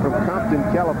junior from Compton,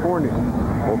 California.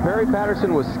 Well, Perry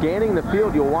Patterson was scanning the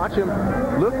field. You'll watch him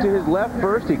look to his left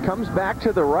first. He comes back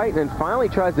to the right and then finally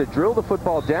tries to drill the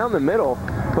football down the middle.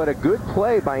 But a good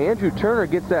play by Andrew Turner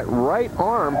gets that right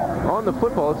arm on the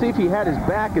football. Let's see if he had his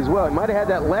back as well. He might have had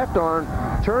that left arm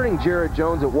turning Jared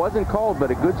Jones. It wasn't called, but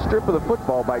a good strip of the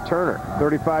football by Turner.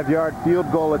 35-yard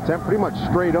field goal attempt, pretty much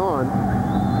straight on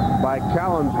by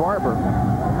Colin Barber,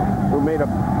 who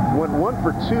went 1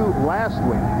 for 2 last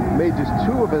week. Made just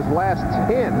 2 of his last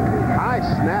 10. High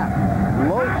snap,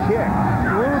 low kick,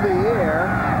 through the air,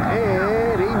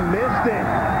 and he missed it.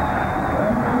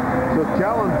 So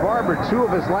Colin Barber, 2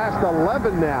 of his last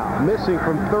 11 now, missing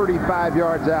from 35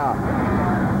 yards out.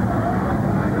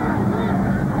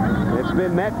 It's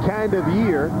been that kind of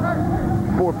year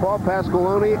for Paul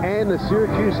Pasqualoni and the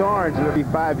Syracuse Orange. A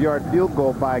 35-yard field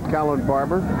goal by Colin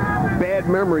Barber. Bad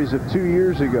memories of 2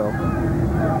 years ago.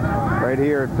 Right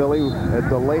here at Philly at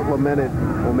the late lamented,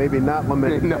 well, maybe not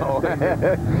lamented. No.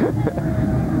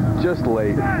 Just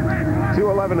late.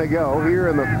 2:11 to go here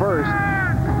in the first.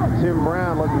 Tim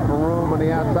Brown looking for room on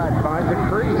the outside, finds a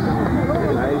crease.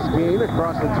 Nice gain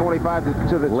across the 25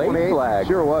 to the 28. Late flag.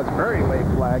 Sure was, very late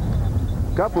flag.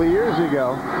 A couple of years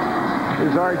ago,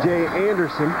 here's R.J.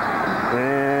 Anderson,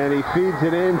 and he feeds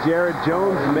it in. Jared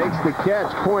Jones makes the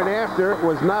catch. Point after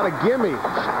was not a gimme.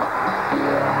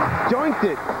 Joinked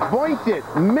it, boinked it,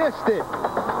 missed it.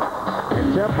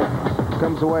 And Temple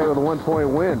comes away with a 1-point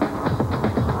win.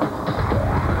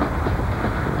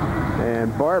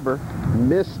 And Barber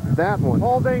missed that one.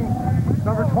 Holding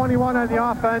number 21 on the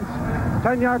offense.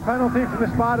 10-yard penalty from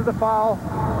the spot of the foul.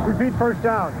 Repeat first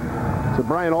down. So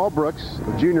Brian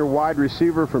Allbrooks, a junior wide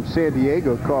receiver from San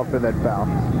Diego, called for that foul.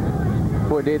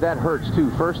 Boy, Dave, that hurts too.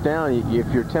 First down, if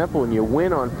you're Temple and you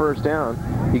win on first down,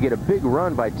 you get a big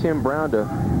run by Tim Brown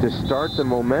to start the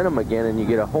momentum again, and you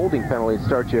get a holding penalty and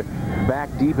start you back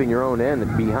deep in your own end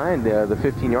behind the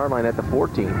 15-yard line at the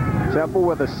 14. Temple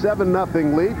with a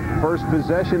 7-0 lead. First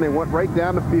possession, they went right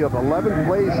down the field. 11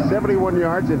 plays, 71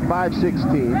 yards, and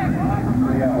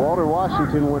 5:16. Walter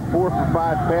Washington went 4 for 5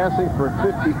 passing for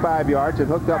 55 yards and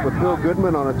hooked up with Phil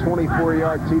Goodman on a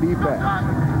 24-yard TD pass.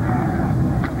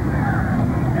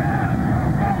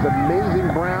 It's amazing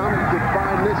Brown could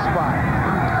find this spot.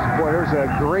 Boy, there's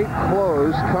a great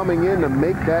close coming in to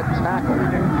make that tackle.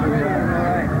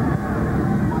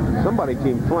 Somebody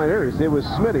came flying there. It was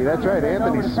Smitty. That's right,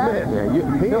 Anthony Smith.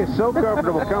 Yeah, he is so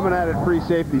comfortable coming at it free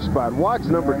safety spot. Watch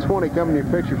number 20 coming in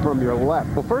your picture from your left.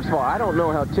 Well, first of all, I don't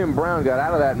know how Tim Brown got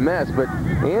out of that mess, but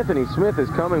Anthony Smith is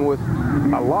coming with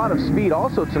a lot of speed.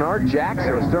 Also, Tenard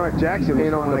Jackson. Tenard Jackson was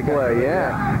in on the play,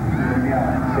 yeah.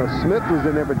 So Smith was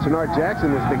in there, but Tenard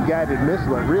Jackson was the guy that missed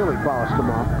it. Really polished him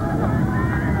off.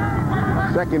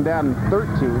 Second down and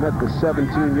 13 at the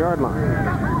 17-yard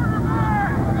line.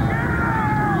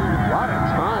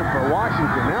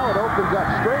 Washington. Now it opens up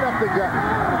straight up the gut.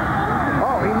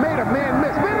 Oh, he made a man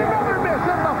miss. Made another miss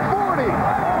at the 40.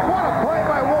 What a play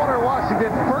by Walter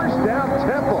Washington. First down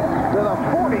Temple to the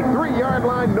 43-yard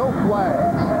line. No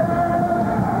flags.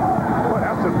 Boy,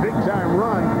 that's a big-time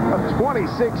run of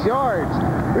 26 yards.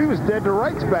 He was dead to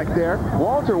rights back there.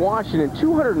 Walter Washington,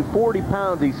 240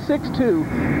 pounds. He's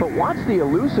 6'2", but watch the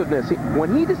elusiveness.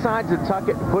 When he decides to tuck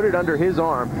it and put it under his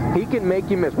arm, he can make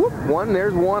you miss. Whoop,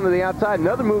 there's one to the outside,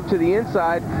 another move to the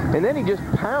inside, and then he just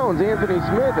pounds Anthony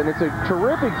Smith, and it's a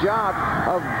terrific job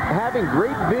of having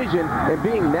great vision and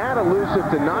being that elusive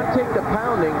to not take the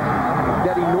pounding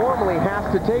that he normally has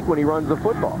to take when he runs the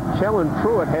football. Kellen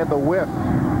Pruitt had the whiff.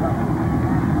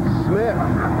 Smith,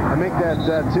 I think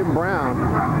that's Tim Brown,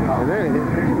 and then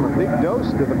hit him a big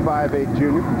dose to the 5'8"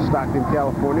 junior from Stockton,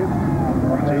 California.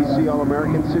 JC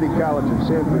All-American, City College of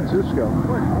San Francisco.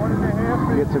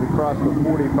 Gets it across the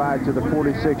 45 to the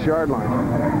 46-yard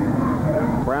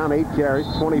line. Brown, 8 carries,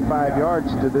 25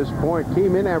 yards to this point.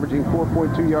 Came in averaging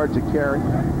 4.2 yards a carry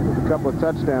with a couple of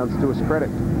touchdowns to his credit.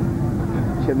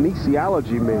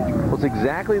 Kinesiology major. Well, it's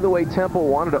exactly the way Temple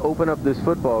wanted to open up this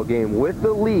football game, with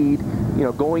the lead,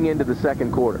 going into the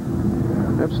second quarter.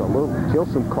 Absolutely. Kill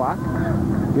some clock,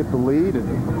 get the lead,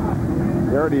 and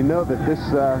You already know that this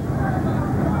is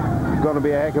going to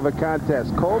be a heck of a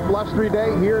contest. Cold, blustery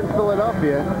day here in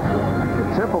Philadelphia.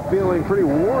 Temple feeling pretty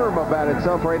warm about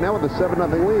itself right now with a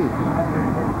 7-0 lead.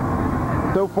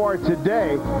 So far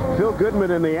today, Phil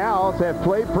Goodman and the Owls have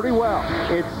played pretty well.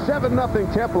 It's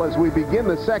 7-0 Temple as we begin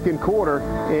the second quarter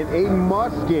in a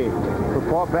must game for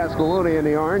Paul Pasqualoni and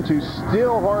the Orange, who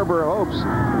still harbor hopes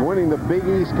of winning the Big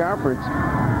East Conference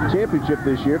Championship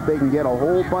this year if they can get a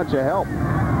whole bunch of help.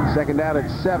 Second down at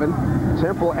 7.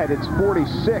 Temple at its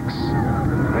 46.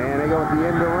 And they go at the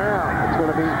end around. It's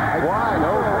going to be wide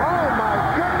open. Oh my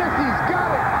goodness, he's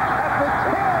got it at the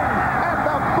 10, at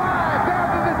the 5, down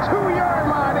to the 2-yard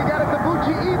line. He got it to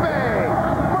Bucci Ibe.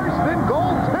 First and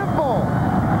goal, Temple.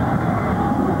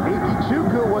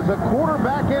 Ikichuku was a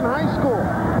quarterback in high school.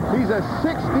 He's a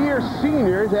 6th-year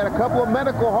senior. He's had a couple of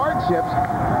medical hardships.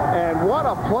 And what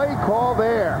a play call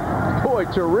there. Boy,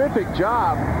 terrific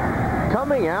job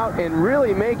coming out and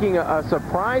really making a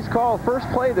surprise call. First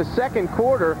play of the second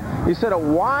quarter, he said a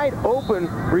wide open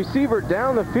receiver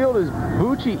down the field is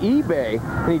Bucci Ibe,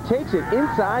 and he takes it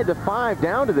inside the 5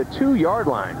 down to the 2-yard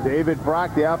line. David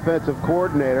Brock, the offensive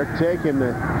coordinator, taking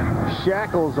the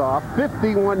shackles off.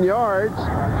 51 yards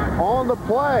on the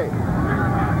play.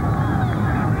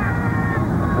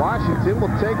 Washington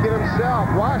will take it himself.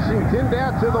 Washington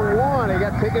down to the 1. He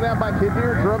got taken out by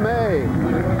Kadir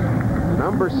Dramé.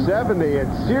 Number 70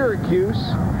 at Syracuse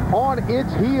on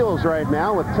its heels right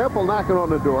now with Temple knocking on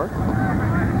the door.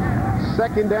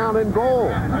 Second down and goal.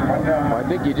 Well, I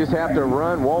think you just have to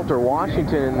run Walter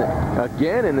Washington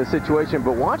again in this situation,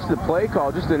 but watch the play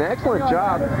call. Just an excellent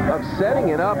job of setting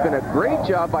it up and a great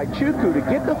job by Chuku to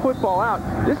get the football out.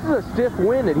 This is a stiff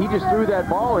wind that he just threw that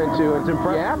ball into, and you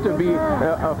have to be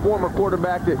a former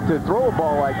quarterback to throw a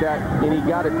ball like that, and he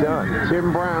got it done.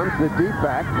 Tim Brown's the deep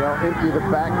back. They'll empty the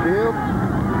backfield.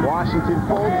 Washington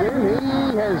folds in.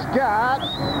 He has got...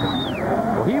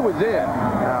 Well, he was in.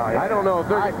 I don't know if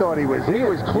I thought he was in. He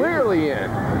was clearly in.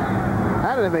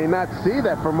 How did they not see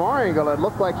that from our angle? It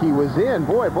looked like he was in.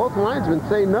 Boy, both linesmen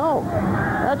say no.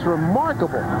 That's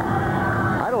remarkable.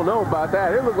 I don't know about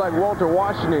that. It looked like Walter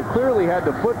Washington clearly had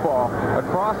the football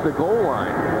across the goal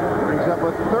line. Brings up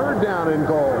a third down and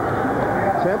goal.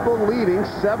 Temple leading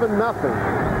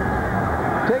 7-0.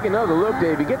 Take another look,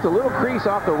 Dave. He gets a little crease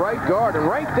off the right guard, and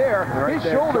right there, his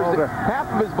shoulder, half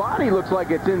of his body looks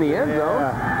like it's in the end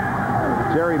zone.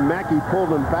 Jerry Mackey pulled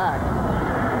him back.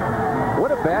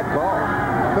 What a bad call.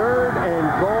 Third and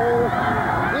goal,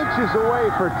 inches away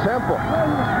for Temple.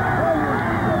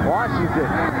 Washington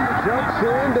jumps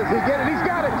in. Does he get it? He's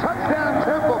got it. Touchdown,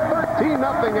 Temple.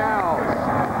 13-0 Owls.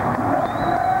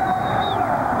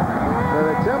 So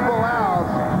the Temple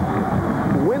Owls,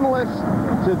 winless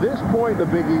to this point in the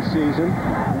Big East season,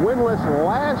 winless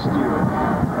last year.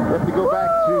 We have to go back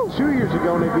to 2 years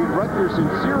ago when they beat Rutgers in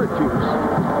Syracuse.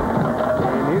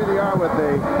 And here they are with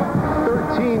a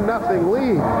 13-0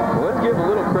 lead. Well, let's give a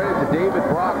little credit to David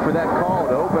Brock for that call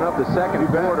to open up the second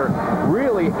quarter.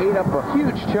 Really ate up a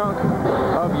huge chunk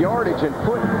of yardage and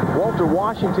put Walter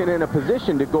Washington in a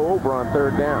position to go over on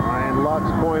third down. Ryan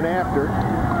Luck's point after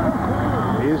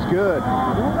is good.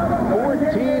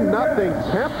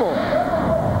 14-0 Temple.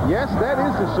 Yes, that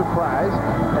is a surprise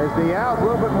as the Owls, a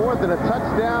little bit more than a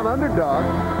touchdown underdog,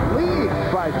 lead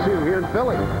by 2 here in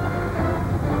Philly.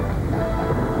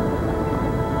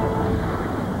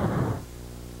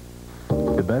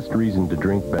 The best reason to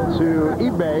drink better. To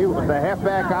eBay with the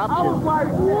halfback option.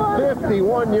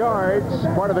 51 yards,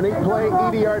 part of an 8-play,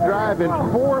 80-yard drive in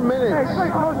 4 minutes.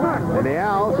 And the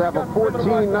Owls have a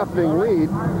 14-0 lead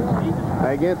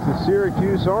against the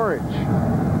Syracuse Orange.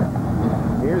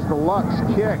 Here's the Lux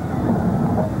kick.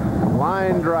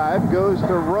 Line drive goes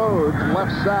to Rhodes,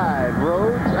 left side.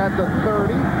 Rhodes at the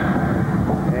 30.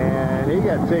 And he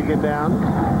got taken down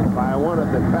by one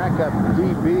of the backup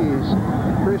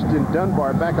DBs, Christian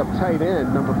Dunbar, backup tight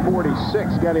end, number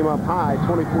 46. Got him up high,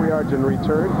 24 yards in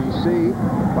return. BC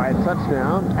by a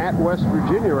touchdown at West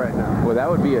Virginia right now. Well, that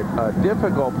would be a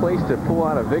difficult place to pull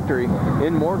out a victory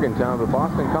in Morgantown, but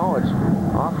Boston College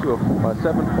off to a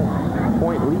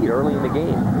 7-point lead early in the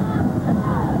game.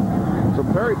 So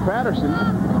Perry Patterson,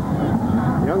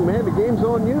 young man, the game's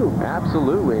on you.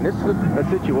 Absolutely, and this is a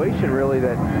situation really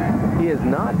that he has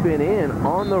not been in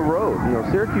on the road. You know,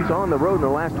 Syracuse on the road in the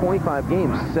last 25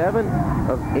 games, 7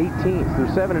 of 18.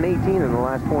 They're 7 and 18 in the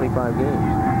last 25 games.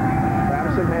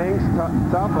 Patterson hangs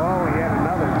tough. Oh, he had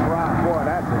another drop. Boy,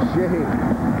 that's a shame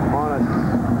on a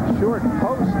short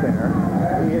post there.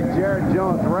 He hit Jared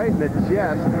Jones right in the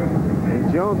chest.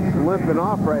 And Jones limping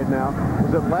off right now.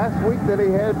 Was it last week that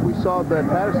we saw that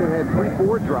Patterson had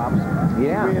 3-4 drops?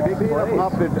 Yeah, We had big seen him plays.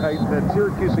 up at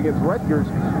Syracuse against Rutgers.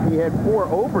 He had 4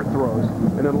 overthrows.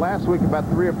 And then last week about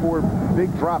 3 or 4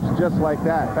 big drops just like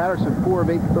that. Patterson 4 of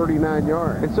 8, 39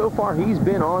 yards. And so far, he's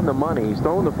been on the money. He's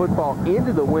thrown the football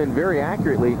into the wind very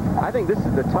accurately. I think this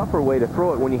is the tougher way to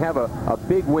throw it when you have a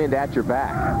big wind at your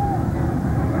back.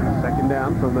 Second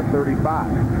down from the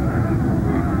 35. Give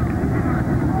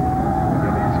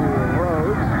it to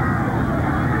Rhodes.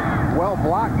 Well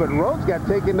blocked, but Rhodes got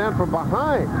taken down from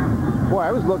behind. Boy,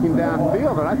 I was looking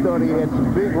downfield, and I thought he had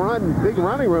some big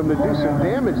running room to do some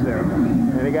damage there.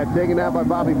 And he got taken out by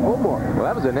Bobby Fulmore. Well,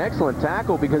 that was an excellent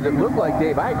tackle because it looked like,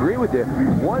 Dave, I agree with you.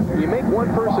 You make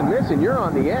one person miss, and you're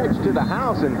on the edge to the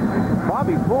house, and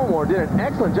Bobby Fulmore did an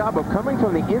excellent job of coming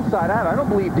from the inside out. I don't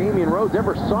believe Damian Rhodes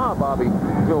ever saw Bobby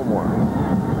Fulmore.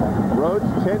 Rhodes,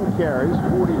 10 carries,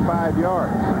 45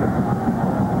 yards.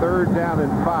 Third down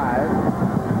and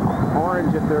 5.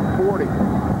 Orange at their 40.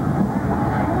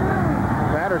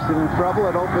 Patterson in trouble.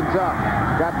 It opens up.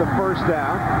 Got the first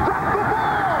down. Dropped the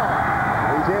ball!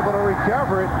 He's able to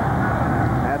recover it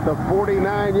at the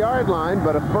 49-yard line,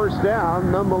 but a first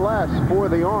down nonetheless for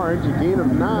the Orange, a gain of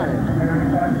 9.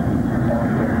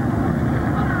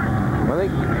 I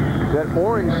think that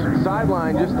Orange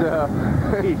sideline just a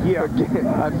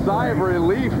sigh of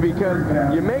relief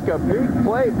because you make a big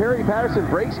play. Perry Patterson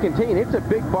breaks contain. It's a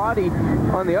big body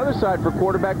on the other side for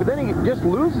quarterback, but then he just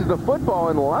loses the football,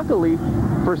 and luckily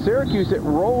for Syracuse, it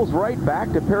rolls right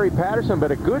back to Perry Patterson,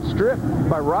 but a good strip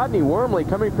by Rodney Wormley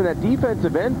coming from that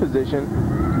defensive end position.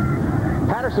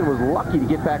 Patterson was lucky to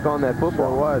get back on that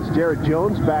football. Sure was. Jared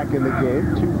Jones back in the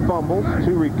game. 2 fumbles,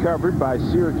 2 recovered by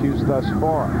Syracuse thus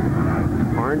far.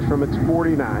 Orange from its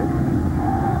 49.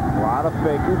 A lot of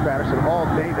faking. Patterson all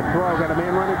day to throw. Got a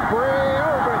man running free.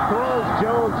 Overthrows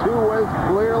Jones, who was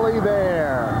clearly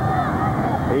there.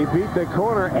 He beat the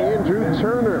corner, Andrew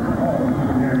Turner.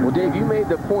 Well, Dave, you made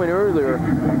the point earlier.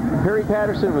 Perry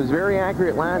Patterson was very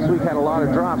accurate last week, had a lot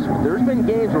of drops. But there's been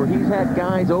games where he's had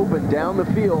guys open down the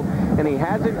field, and he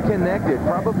hasn't connected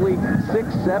probably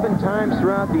 6-7 times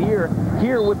throughout the year.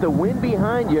 Here, with the wind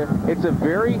behind you, it's a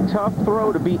very tough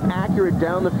throw to be accurate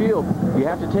down the field. You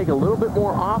have to take a little bit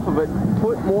more off of it,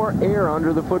 put more air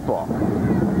under the football.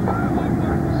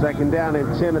 Second down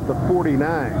and 10 at the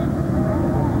 49.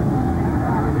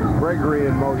 Gregory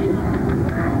in motion.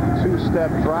 2-step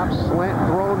drop, slant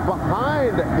thrown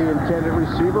behind the intended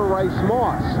receiver, Rice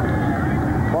Moss.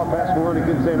 Paul Pasqualoni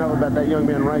couldn't say enough about that young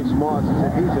man, Rice Moss.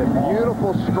 He said he's a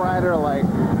beautiful strider like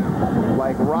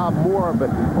Rob Moore, but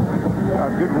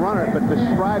a good runner, but the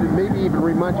stride maybe even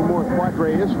reminds you more of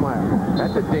Quadre Ismail.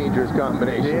 That's a dangerous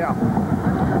combination. Yeah.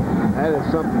 That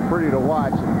is something pretty to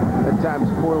watch. At times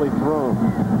poorly thrown.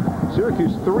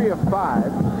 Syracuse 3 of 5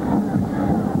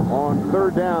 on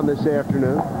third down this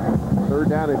afternoon. Third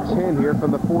down and 10 here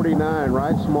from the 49.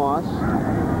 Rice Moss.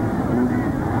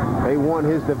 They want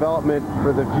his development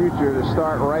for the future to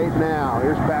start right now.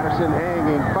 Here's Patterson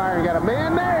hanging, firing. Got a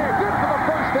man there. Good for the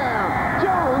first down.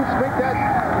 Jones make that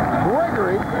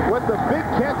Gregory with the big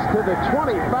catch to the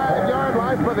 25-yard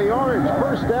line for the Orange.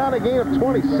 First down, a gain of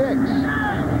 26.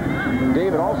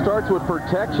 Dave, it all starts with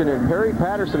protection, and Perry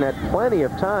Patterson had plenty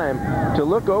of time to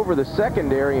look over the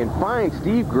secondary and find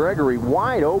Steve Gregory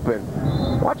wide open.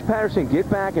 Watch Patterson get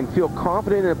back and feel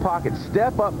confident in the pocket,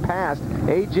 step up past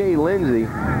A.J. Lindsey,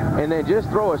 and then just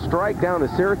throw a strike down the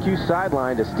Syracuse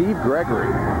sideline to Steve Gregory.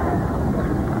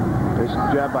 Nice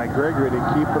job by Gregory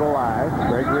to keep it alive.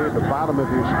 Gregory at the bottom of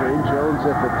your screen. Jones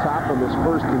at the top on this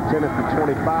 1st and 10 at the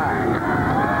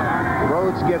 25.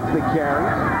 Rhodes gets the carry.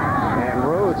 And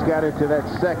Rhodes got into that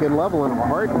second level in a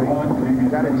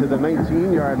heartbeat. Got into the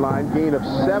 19-yard line, gain of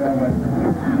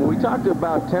 7. Well, we talked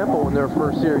about Temple in their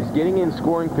first series, getting in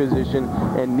scoring position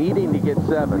and needing to get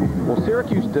 7. Well,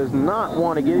 Syracuse does not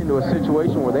want to get into a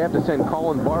situation where they have to send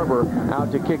Colin Barber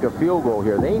out to kick a field goal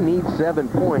here. They need 7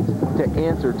 points to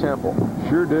answer Temple.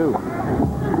 Sure do.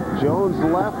 Jones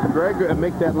left. Gregory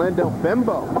make that Lendell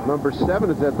Bembo. Number 7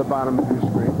 is at the bottom of your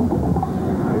screen.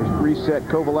 Reset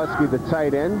Kovaleski, the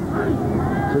tight end,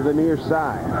 to the near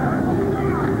side.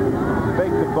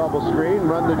 Fake the bubble screen,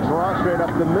 run the draw straight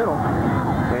up the middle.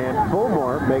 And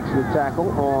Fulmore makes the tackle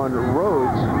on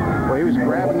Rhodes. Well, he was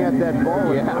grabbing at that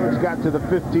ball, and Rhodes got to the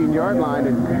 15-yard line,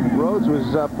 and Rhodes was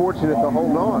fortunate to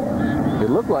hold on. It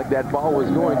looked like that ball was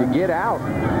going to get out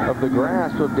of the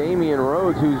grasp of Damian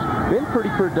Rhodes, who's been pretty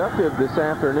productive this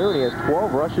afternoon. He has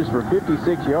 12 rushes for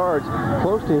 56 yards,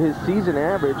 close to his season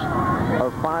average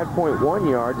of 5.1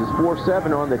 yards. It's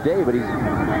 4.7 on the day, but he's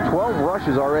 12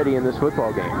 rushes already in this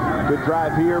football game. Good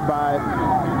drive here by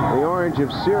the Orange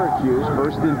of Syracuse.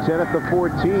 First and 10 at the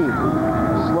 14.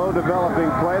 Slow developing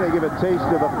play. They give a taste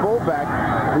to the fullback,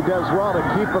 who does well to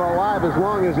keep it alive as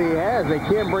long as he has. They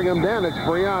can't bring him down. It's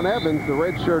Breon Evans, the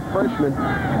redshirt freshman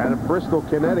out of Bristol,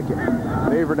 Connecticut.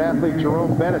 Favorite athlete,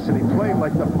 Jerome Bettis, and he played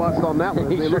like the bust on that one.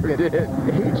 He sure did.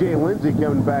 A.J. Lindsey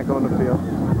coming back on the field.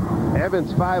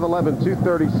 Evans, 5'11",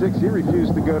 236. He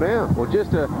refused to go down. Well,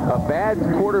 just a bad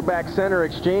quarterback-center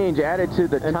exchange added to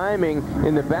the timing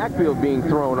in the backfield being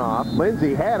thrown off.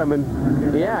 Lindsey had him,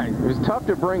 and yeah, it was tough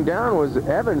to bring down. Was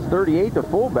Evans, 38, the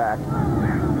fullback.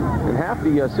 And half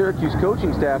the Syracuse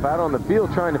coaching staff out on the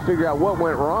field trying to figure out what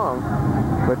went wrong.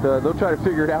 But they'll try to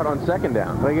figure it out on second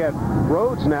down. They got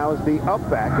Rhodes now as the up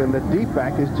back, and the deep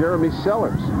back is Jeremy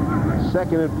Sellers.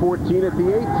 Second and 14 at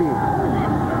the 18.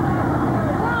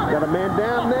 Got a man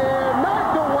down there,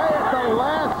 knocked away at the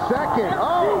last second.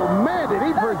 Oh, man, did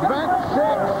he prevent 6?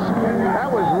 That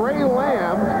was Ray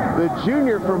Lamb, the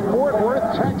junior from Fort Worth,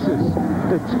 Texas.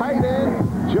 The tight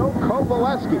end, Joe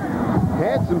Kovaleski.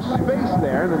 Had some space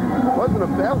there, and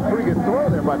that was a pretty good throw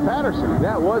there by Patterson.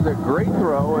 That was a great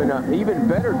throw, and an even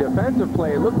better defensive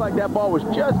play. It looked like that ball was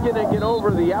just going to get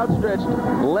over the outstretched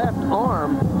left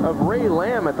arm of Ray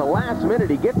Lamb at the last minute.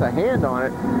 He gets a hand on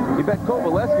it. You bet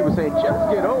Kovaleski was saying,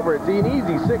 just get over it. It's an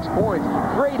easy 6 points.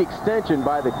 Great extension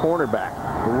by the cornerback.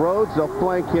 Rhodes, they'll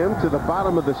flank him to the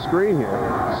bottom of the screen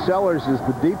here. Sellers is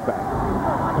the deep back.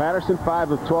 Patterson,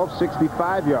 5 of 12,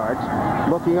 65 yards.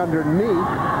 Looking underneath.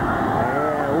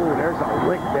 There's a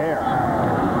lick there.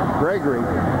 Gregory,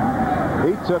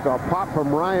 he took a pop from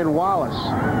Ryan Wallace.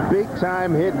 Big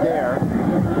time hit there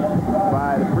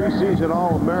by the preseason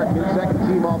All-American, second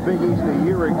team All-Big East a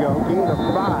year ago. Gain of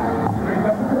 5.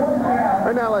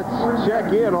 Right now let's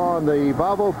check in on the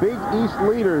Volvo Big East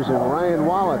leaders and Ryan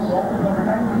Wallace,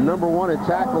 #1 in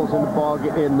tackles in the ball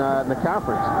in the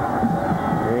conference.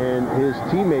 And his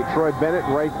teammate Troy Bennett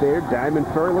right there, Diamond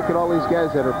Ferry. Look at all these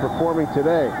guys that are performing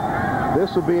today.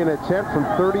 This will be an attempt from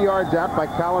 30 yards out by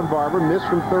Colin Barber. Missed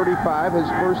from 35, his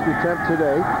first attempt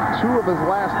today. 2 of his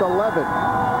last 11.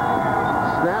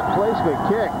 Snap placement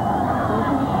kick.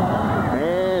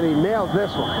 And he nails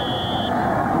this one.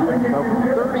 So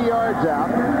 30 yards out.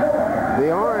 The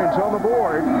Orange on the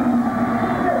board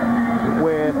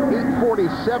with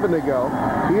 8:47 to go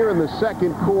here in the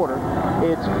second quarter.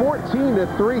 It's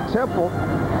 14-3 Temple.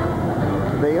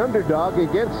 The underdog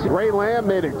against Ray Lamb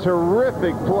made a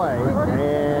terrific play,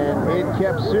 and it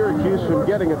kept Syracuse from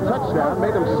getting a touchdown,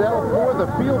 made them settle for the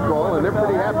field goal, and they're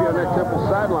pretty happy on that Temple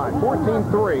sideline.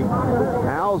 14-3.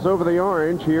 Owls over the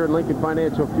Orange here in Lincoln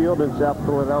Financial Field in South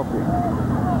Philadelphia.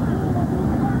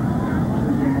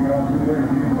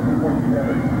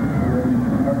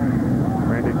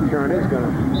 Brandon Kearney's going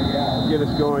to get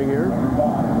us going here.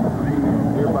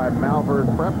 Here by Malvern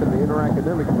Prep and the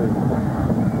Inter-Academic League.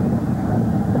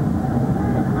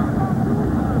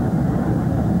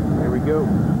 Go.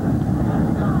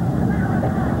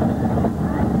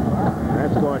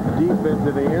 That's going deep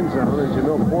into the end zone, and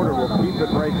Jamil Porter will keep it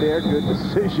right there. Good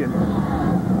decision.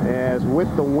 As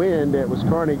with the wind, it was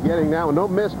Kearney getting now. No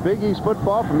miss Big East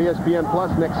football from ESPN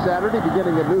Plus next Saturday,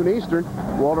 beginning at noon Eastern.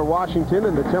 Walter Washington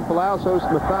and the Temple Owls host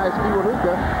Matthias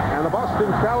Kiwanuka and the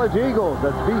Boston College Eagles.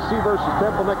 That's BC versus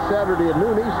Temple next Saturday at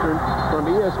noon Eastern from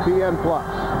ESPN Plus.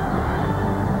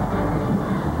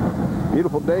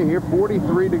 Beautiful day here,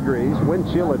 43 degrees, wind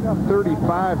chill at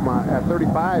 35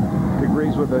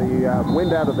 degrees with a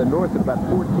wind out of the north at about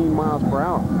 14 miles per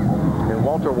hour. And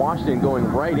Walter Washington going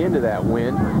right into that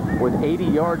wind with 80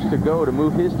 yards to go to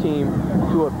move his team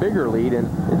to a bigger lead. And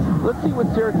let's see what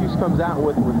Syracuse comes out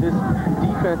with this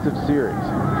defensive series.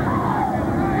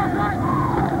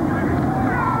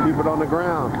 Keep it on the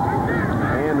ground.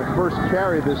 And the first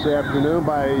carry this afternoon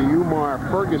by Umar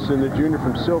Ferguson, the junior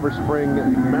from Silver Spring,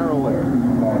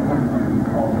 Maryland.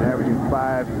 Averaging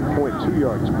 5.2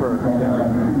 yards per carry.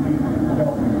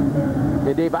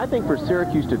 And Dave, I think for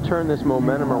Syracuse to turn this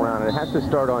momentum around, it has to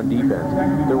start on defense.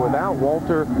 They're without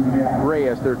Walter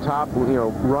Reyes, their top,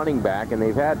 running back, and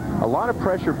they've had a lot of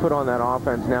pressure put on that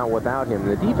offense now without him.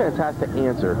 The defense has to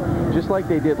answer, just like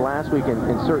they did last week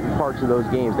in certain parts of those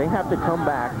games. They have to come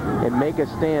back and make a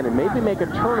stand and maybe make a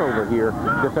turnover here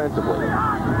defensively.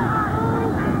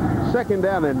 Second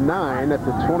down and 9 at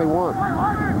the 21.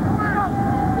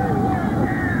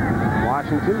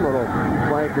 Washington, little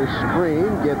flanker screen,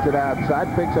 gets it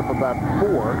outside, picks up about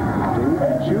 4.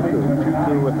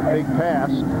 Chuku with the big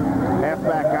pass,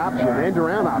 halfback option,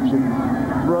 end-around option,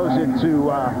 throws it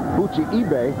to Buchi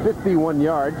Ibe, 51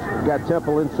 yards, got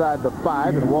Temple inside the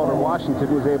 5, and Walter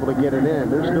Washington was able to get it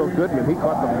in. There's Phil Goodman. He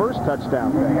caught the first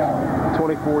touchdown pass,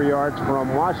 24 yards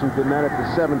from Washington, then at the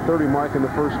 7:30 mark in the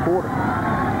first quarter.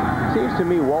 Seems to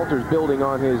me Walter's building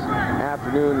on his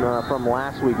afternoon from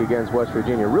last week against West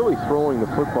Virginia, really throwing the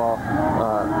football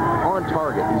on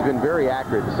target. He's been very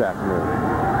accurate this afternoon.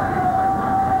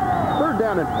 Third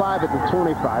down and 5 at the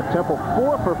 25. Temple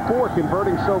 4 for 4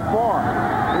 converting so far.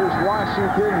 Here's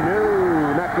Washington.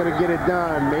 No, not going to get it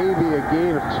done. Maybe a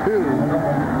gain of 2.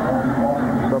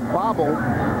 The bobble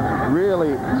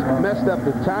really messed up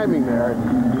the timing there.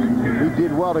 He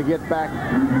did well to get back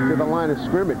to the line of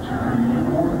scrimmage.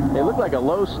 It looked like a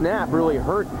low snap really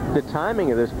hurt the timing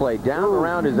of this play. Down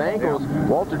around his ankles,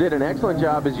 Walter did an excellent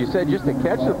job, as you said, just to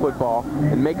catch the football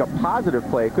and make a positive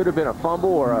play. It could have been a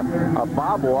fumble or a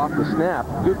bobble off the snap.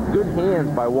 Good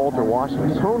hands by Walter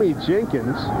Washington. Tony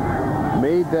Jenkins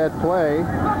made that play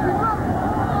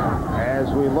as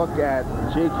we look at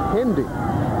Jake Hendy,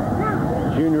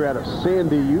 junior out of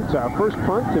Sandy, Utah. First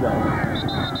punt today.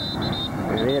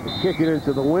 And he had to kick it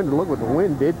into the wind. Look what the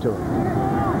wind did to him.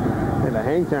 And a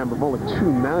hang time of only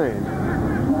 2.9.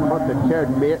 Punt that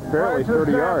carried barely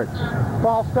 30 yards.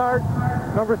 Ball start.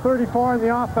 Number 34 in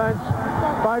the offense.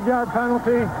 5-yard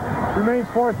penalty. Remains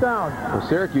 4th down. Well,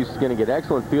 Syracuse is going to get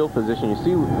excellent field position. You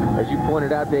see, as you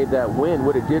pointed out, Dave, that wind,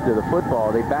 what it did to the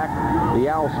football. They backed the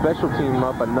Owls special team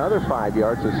up another 5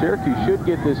 yards, so Syracuse should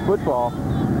get this football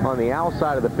on the Owl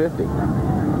side of the 50.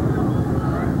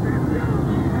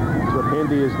 That's what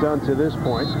Hendy has done to this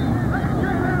point.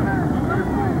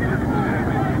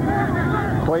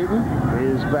 Clayton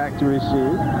is back to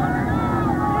receive.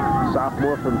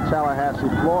 Sophomore from Tallahassee,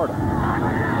 Florida.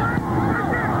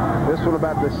 This one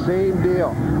about the same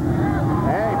deal.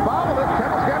 Hey, bobbled it.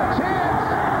 Temple's got a chance.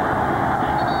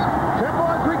 Temple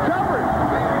has recovered.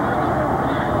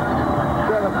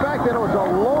 So the fact that it was a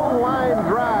low line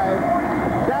drive,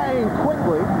 dying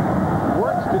quickly,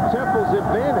 works to Temple's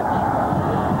advantage.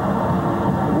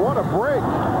 What a break.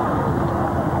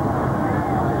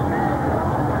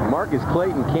 Marcus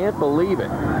Clayton can't believe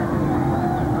it.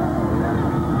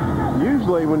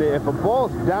 Usually, if a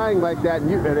ball's dying like that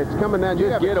and it's coming down, you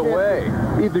just get away.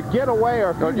 Either get away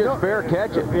or just fair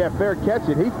catch it. Yeah, fair catch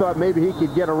it. He thought maybe he could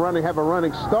have a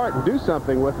running start and do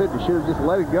something with it. You should have just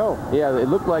let it go. Yeah, it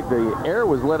looked like the air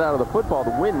was let out of the football,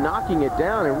 the wind knocking it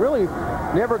down, and really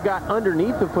never got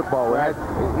underneath the football. Right.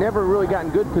 It never really got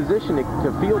in good position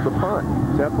to field the punt.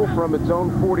 Temple from its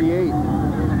own 48.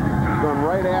 Going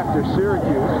right after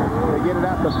Syracuse. They get it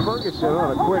out to Ferguson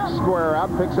on a quick square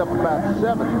out. Picks up about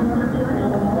 7.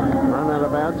 Run out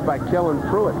of bounds by Kellen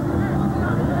Pruitt.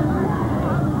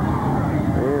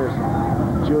 There's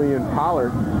Julian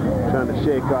Pollard trying to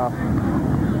shake off.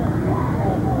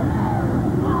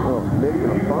 Oh, maybe a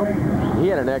bump. He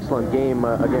had an excellent game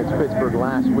against Pittsburgh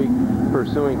last week,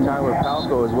 pursuing Tyler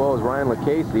Palco as well as Ryan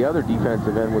LaCase, the other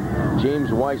defensive end, with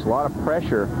James Weiss. A lot of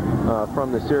pressure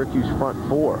from the Syracuse front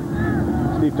 4.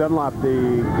 Steve Dunlop,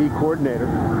 the D coordinator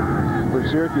for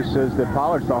Syracuse, says that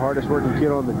Pollard's the hardest working kid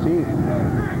on the team.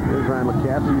 There's Ryan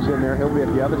LaCase. He's in there. He'll be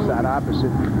at the other side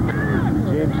opposite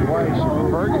James Weiss.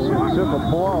 Ferguson took a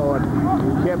ball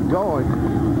and kept going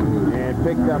and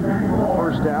picked up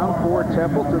first down for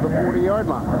Temple to the 40-yard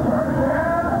line.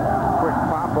 Quick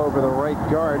pop over the right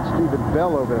guard. Stephen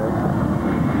Bell over there.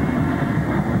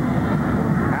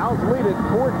 Owls lead it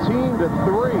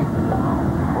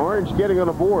 14-3. Orange getting on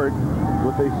the board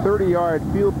with a 30-yard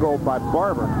field goal by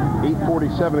Barber.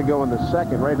 8:47 to go in the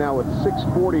second. Right now with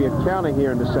 6:40 and counting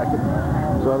here in the second.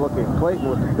 So I look at Clayton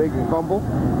with the big fumble,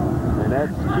 and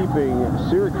that's keeping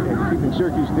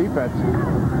Syracuse defense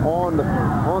on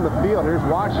the field. Here's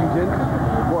Washington.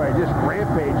 Boy, just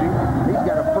rampaging. He's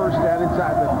got a first down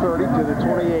inside the 30 to the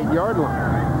 28-yard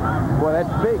line. Boy,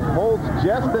 that's big. Holds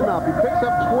just enough. He picks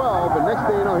up 12, and next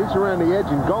thing you know, he's around the edge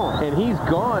and gone. And he's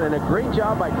gone, and a great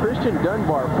job by Christian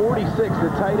Dunbar, 46, the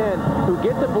tight end, who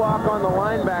gets the block on the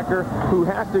linebacker, who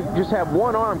has to just have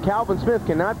one arm. Calvin Smith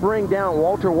cannot bring down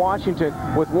Walter Washington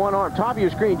with one arm. Top of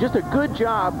your screen, just a good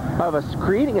job of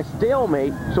creating a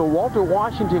stalemate so Walter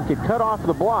Washington could cut off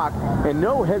the block, and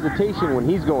no hesitation when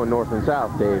he's going north and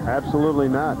south, Dave. Absolutely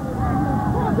not.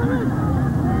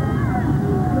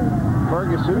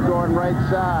 Ferguson going right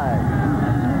side.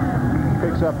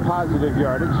 Picks up positive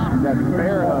yardage. Got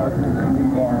bear hug.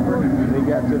 He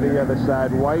got to the other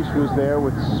side. Weiss was there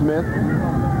with Smith.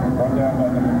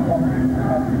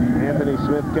 Anthony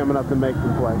Smith coming up to make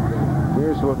the play.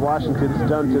 Here's what Washington's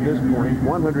done to this point.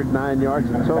 109 yards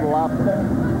in total offense.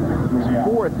 He's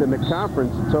fourth in the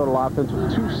conference in total offense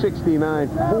with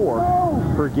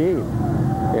 269.4 per game.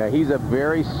 Yeah, he's a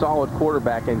very solid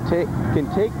quarterback and can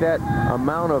take that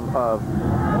amount of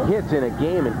hits in a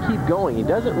game and keep going. He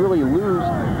doesn't really lose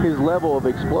his level of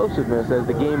explosiveness as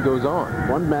the game goes on.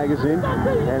 One magazine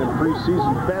and in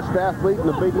preseason best athlete in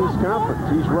the Big East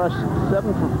Conference. He's rushed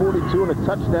 7 for 42 and a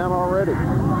touchdown already.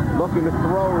 Looking to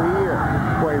throw here.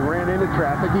 Boy, he ran into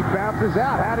traffic. He bounces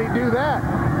out. How'd he do that?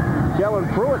 Kellen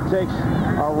Pruitt takes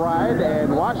a ride,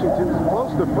 and Washington's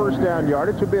close to first down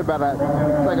yardage. Should be about a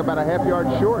half yard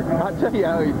short. I'll tell you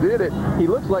how he did it. He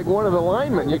looks like one of the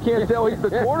linemen. You can't tell he's the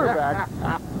quarterback.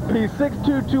 He's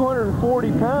 6'2",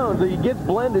 240 pounds. He gets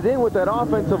blended in with that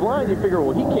offensive line. You figure,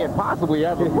 well, he can't possibly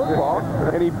have the football.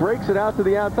 And he breaks it out to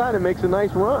the outside and makes a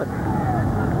nice run.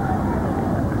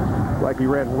 Like he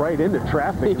ran right into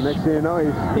traffic. And next thing you know,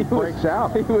 he breaks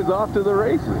out. He was off to the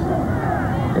races.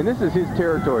 And this is his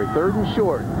territory, 3rd and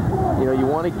short. You know, you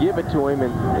want to give it to him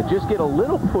and just get a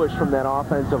little push from that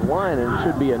offensive line, and it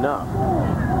should be enough.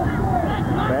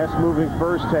 Fast-moving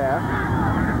first half.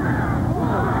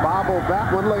 Bobbled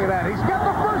that one. Look at that. He's got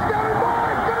the first down and more.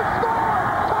 He's going to score.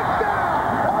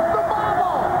 Touchdown off the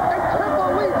bobble. And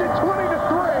Temple leads it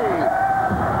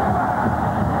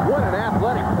 20-3. What an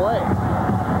athletic play.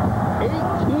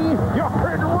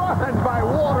 18-yard run by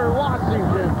Walter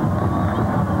Washington.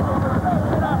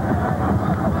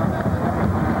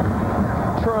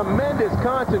 Tremendous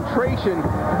concentration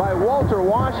by Walter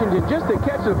Washington just to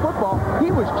catch the football.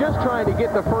 He was just trying to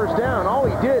get the first down. All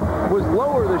he did was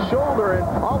lower the shoulder, and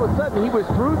all of a sudden he was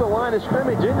through the line of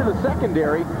scrimmage into the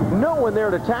secondary. No one there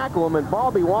to tackle him, and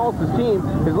Bobby Wallace's team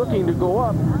is looking to go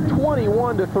up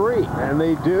 21-3. And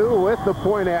they do with the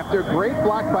point after. Great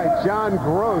block by John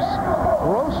Gross.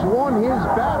 Gross won his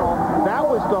battle. That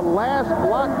was the last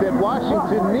block that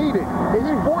Washington needed. His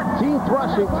 14th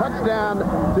rushing touchdown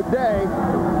today.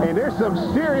 And there's some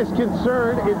serious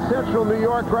concern in central New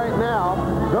York right now.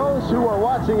 Those who are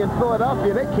watching in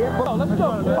Philadelphia, they can't believe. Let's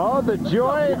go. Oh, the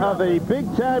joy of a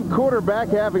big-time quarterback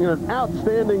having an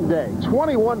outstanding day.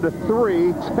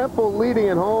 21-3, Temple leading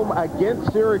at home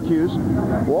against Syracuse.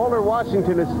 Walter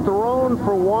Washington has thrown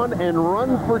for 1 and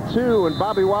run for 2, and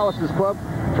Bobby Wallace's club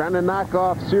trying to knock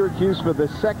off Syracuse for the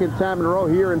 2nd time in a row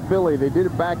here in Philly. They did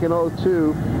it back in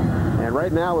 02, and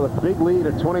right now with a big lead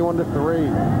at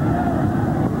 21-3.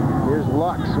 Here's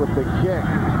Lux with the kick.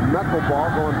 Knuckleball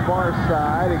going far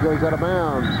side. It goes out of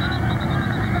bounds.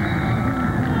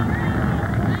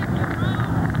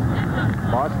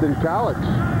 Boston College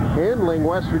handling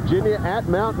West Virginia at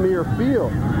Mountaineer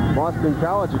Field. Boston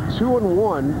College at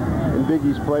 2-1 in Big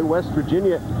East play. West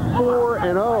Virginia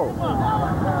 4-0.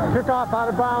 Kickoff out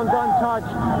of bounds,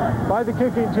 untouched by the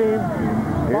kicking team.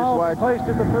 Ball placed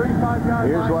at the 35-yard line.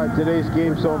 Here's why today's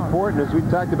game is so important. As we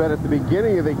talked about at the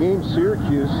beginning of the game,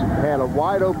 Syracuse had a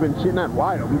wide open, not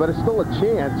wide open, but it's still a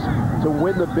chance to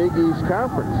win the Big East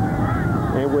Conference.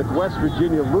 And with West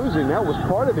Virginia losing, that was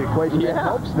part of the equation that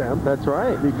helps them. That's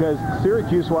right. Because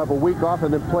Syracuse will have a week off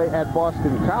and then play at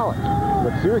Boston College.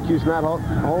 But Syracuse not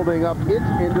holding up its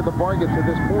end of the bargain to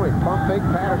this point. Pump fake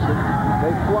Patterson.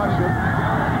 They flush him.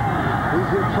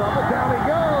 He's in trouble. Down he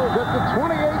goes at the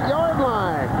 28-yard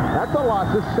line. That's a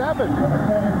loss of 7.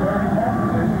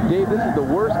 Dave, this is the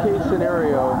worst-case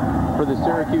scenario for the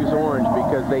Syracuse Orange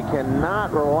because they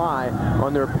cannot rely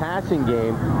on their passing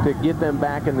game to get them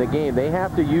back in the game. They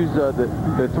have to use the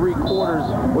 3 quarters,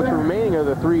 what's remaining of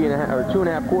the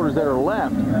 2.5 quarters that are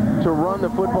left, to run the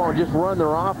football and just run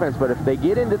their offense. But if they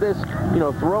get into this,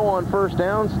 throw on first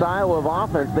down style of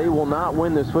offense, they will not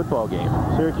win this football game.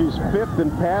 Syracuse 5th in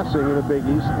passing in the Big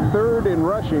East, 3rd in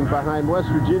rushing behind West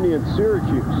Virginia and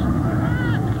Syracuse.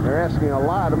 They're asking a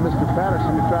lot of Mr.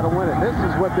 Patterson to try to win it. This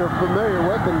is what they're familiar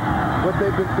with and what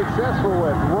they've been successful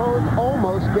with. Rhodes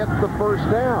almost gets the first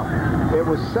down. It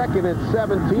was 2nd and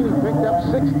 17. He picked up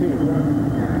 16.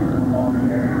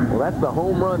 Well, that's the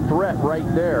home run threat right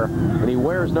there. And he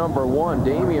wears number 1,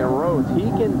 Damian Rhodes. He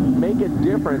can make a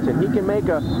difference, and he can make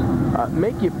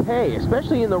you pay,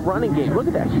 especially in the running game. Look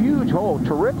at that huge hole.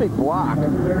 Terrific block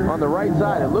on the right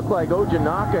side. It looked like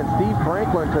Ojanaka and Steve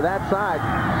Franklin to that side.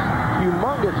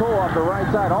 Humongous hole off the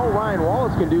right side. All Ryan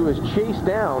Wallace can do is chase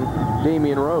down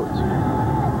Damian Rhodes.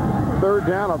 3rd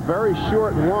down, a very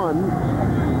short one.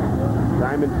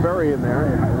 Diamond Ferry in there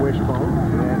at the wishbone.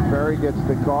 And Ferry gets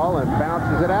the call and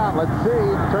bounces it out. Let's see.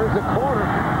 Turns the corner.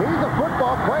 He's a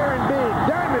football player indeed.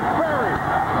 Diamond Ferry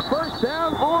First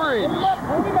down, Orange.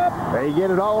 They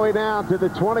get it all the way down to the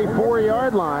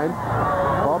 24-yard line.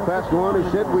 Paul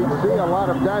Pasqualoni said we'd see a lot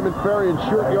of Diamond Ferry in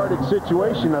short yardage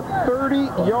situation. A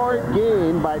 30-yard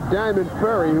gain by Diamond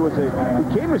Ferry, who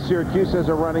came to Syracuse as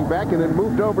a running back and then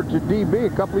moved over to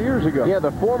DB a couple of years ago. Yeah,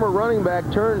 the former running back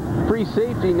turned free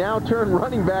safety, now turned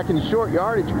running back in short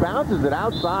yardage, bounces it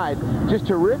outside. Just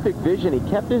terrific vision. He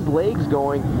kept his legs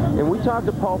going, and we talked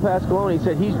to Paul Pasqualoni. He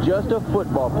said he's just a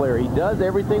football player. He does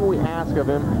everything we ask of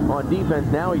him on defense.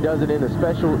 Now he does it in a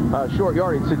special short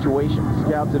yardage situation.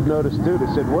 Scouts have noticed too. They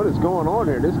said, what is going on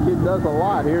here? This kid does a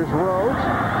lot. Here's Rhodes,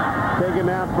 taken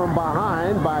out from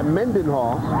behind by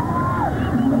Mendenhall.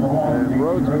 And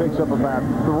Rhodes picks up about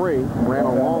 3. Ran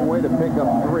a long way to pick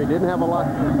up 3. Didn't have a lot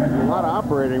of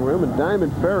operating room, and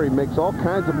Diamond Ferry makes all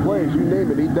kinds of plays. You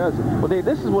name it, he does it. Well, Dave,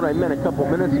 this is what I meant a couple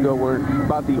minutes ago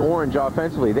about the Orange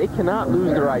offensively. They cannot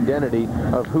lose their identity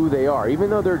of who they are. Even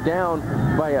though they're down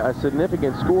by a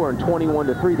significant score in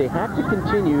 21-3, they have to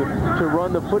continue to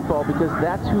run the football because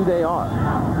that's who they are.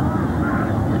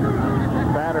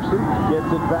 Patterson gets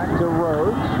it back to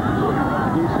Rhodes.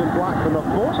 Decent block from the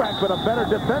fullback, but a better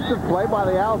defensive play by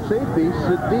the Owl safety,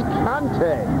 Sadiq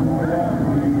Kante.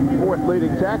 4th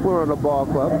leading tackler on the ball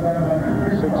club.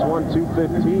 6'1",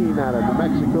 215 out of New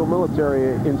Mexico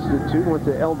Military Institute. Went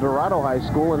to El Dorado High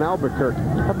School in Albuquerque.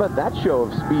 How about that show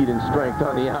of speed and strength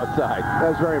on the outside? That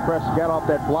was very impressive. Got off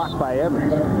that block by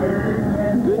Evans.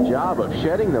 Good job of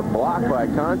shedding the block by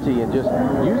Conti and just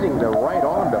using the right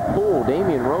arm to pull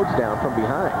Damian Rhodes down from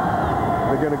behind.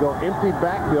 They're going to go empty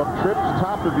backfield, trips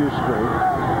top of your screen.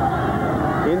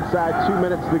 Inside 2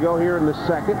 minutes to go here in the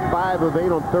second. 5 of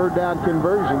 8 on 3rd down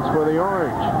conversions for the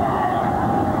Orange.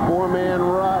 4-man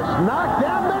rush. Knocked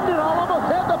down Mendenhall, almost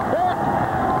had the pick.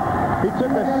 He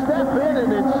took a step in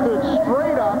and then stood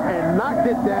straight up and knocked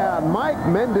it down. Mike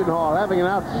Mendenhall having an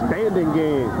outstanding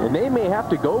game. And they may have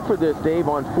to go for this, Dave,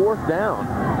 on 4th down.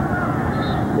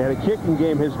 Yeah, the kicking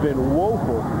game has been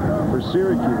woeful for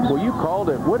Syracuse. Well, you called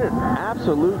it. What an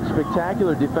absolute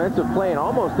spectacular defensive play and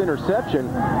almost interception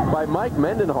by Mike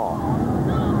Mendenhall.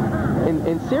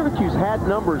 And Syracuse had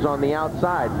numbers on the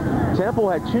outside. Temple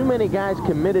had too many guys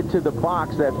committed to the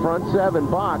box, that front 7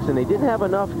 box, and they didn't have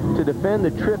enough to defend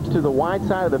the trips to the wide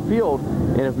side of the field.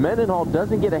 And if Mendenhall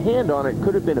doesn't get a hand on it,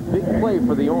 could have been a big play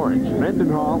for the Orange.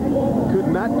 Mendenhall could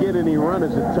not get any run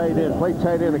as a tight end. Played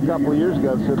tight end a couple of years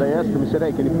ago, so they asked him, he said,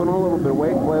 hey, can you put on a little bit of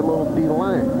weight, play a little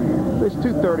D-line? He's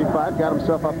 235, got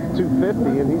himself up to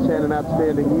 250, and he's had an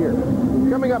outstanding year.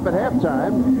 Coming up at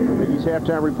halftime, Biggie's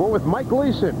halftime report with Mike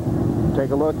Gleason.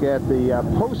 Take a look at the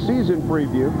postseason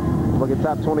preview. Look at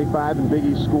top 25 and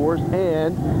Biggie's scores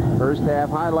and first half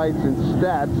highlights and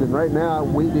stats. And right now,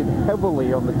 weighted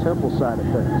heavily on the Temple side of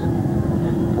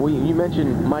things. Well, you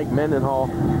mentioned Mike Mendenhall.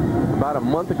 About a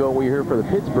month ago, we were here for the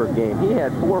Pittsburgh game. He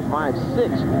had 4, 5,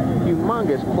 6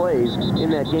 humongous plays in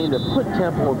that game to put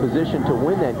Temple in position to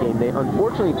win that game.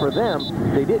 Unfortunately for them,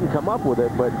 they didn't come up with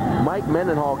it, but Mike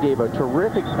Mendenhall gave a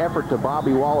terrific effort to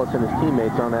Bobby Wallace and his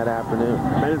teammates on that afternoon.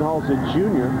 Mendenhall's a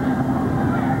junior,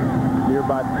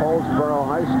 nearby Paulsboro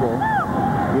High School,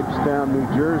 Gibbstown, New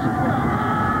Jersey.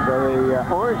 So the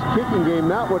Orange kicking game,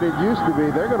 not what it used to be.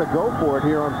 They're going to go for it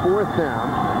here on 4th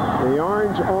down. The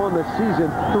Orange on the season,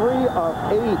 3 of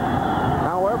 8.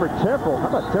 However, Temple, how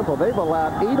about Temple? They've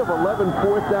allowed 8 of 11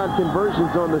 4th down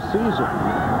conversions on the season.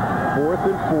 4th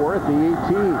and 4 at the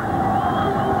 18.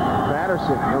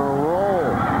 Patterson going to roll.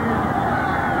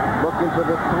 Looking for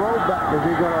the throwback. Is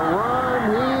he going to run?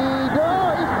 He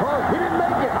does. He's close. He didn't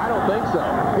make it. I don't think so.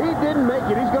 He didn't make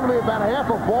it. He's going to be about a half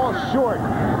a ball short.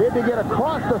 He had to get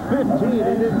across the 15. He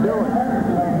didn't do it.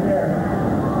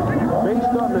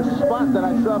 Based on the spot that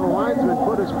I saw the linesman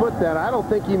put his foot down, I don't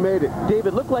think he made it.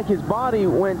 David, looked like his body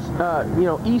went,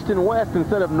 east and west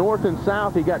instead of north and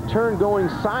south. He got turned going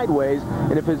sideways,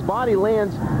 and if his body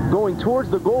lands going towards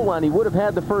the goal line, he would have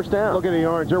had the first down. Look at the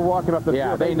Orange. They're walking up the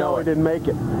field. They know he didn't make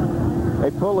it.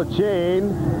 They pull a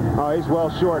chain. Oh, he's well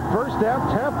short. First down,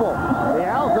 Temple. The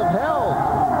Owls have held.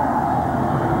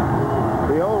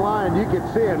 The O-line, you could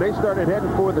see him. They started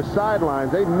heading for the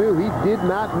sidelines. They knew he did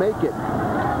not make it.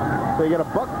 So you got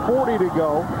 $1:40 to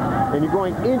go, and you're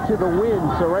going into the wind.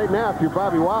 So right now, if you're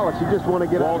Bobby Wallace, you just want to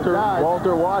get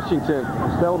Walter Washington.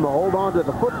 Just tell him to hold on to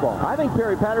the football. I think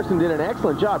Perry Patterson did an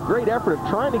excellent job. Great effort of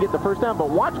trying to get the first down. But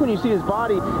watch when you see his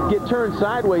body get turned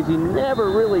sideways. He never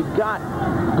really got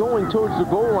going towards the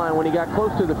goal line when he got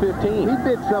close to the 15. He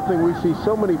did something we see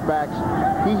so many backs.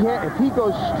 If he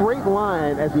goes straight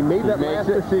line, as he made that last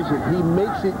decision, he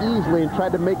makes it easily and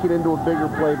tried to make it into a bigger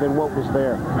play than what was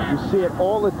there. You see it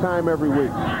all the time, every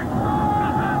week.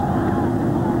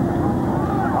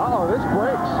 Uh-oh, this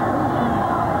breaks.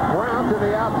 to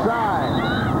the outside.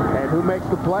 And who makes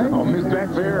the play? Oh,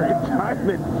 Mr. Ferry.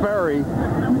 Diamond Ferry.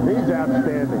 He's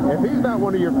outstanding. If he's not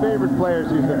one of your favorite players,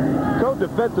 he's a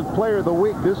co-defensive player of the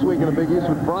week this week in the Big East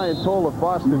with Brian Toll of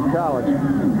Boston College.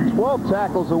 12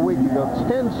 tackles a week ago,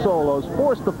 10 solos,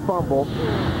 forced a fumble.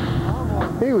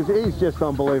 He's just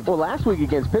unbelievable. Well, last week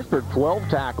against Pittsburgh, 12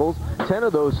 tackles, 10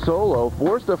 of those solo,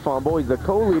 forced a fumble. He's the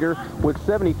co-leader with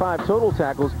 75 total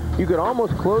tackles. You could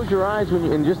almost close your eyes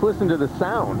and just listen to the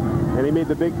sound. And he made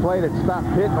the big play that stopped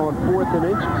Pitt on 4th and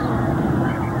inches.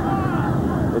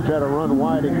 They try to run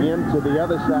wide again to the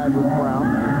other side with Brown.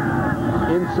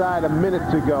 Inside a minute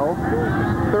to go.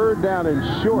 3rd down and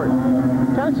short.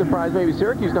 Kind of surprised maybe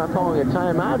Syracuse not calling a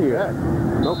timeout here. Yeah.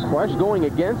 No question. Going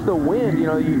against the wind, you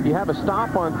know, you have a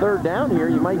stop on 3rd down here.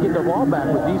 You might get the ball back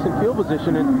with decent field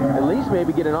position and at least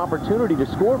maybe get an opportunity to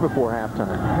score before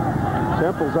halftime.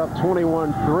 Temple's up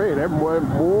 21-3, and everyone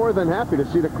more than happy to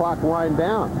see the clock wind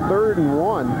down. 3rd and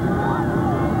 1.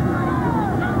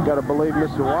 Got to believe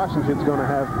Mr. Washington's going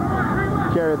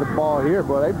to carry the ball here,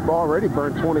 but they've already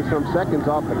burned 20-some seconds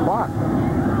off the clock.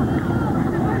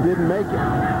 Didn't make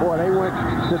it. Boy, they went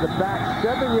to the back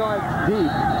 7 yards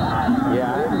deep.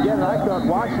 Yeah, I didn't get it. I thought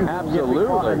Washington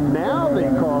absolutely. And now they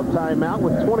called timeout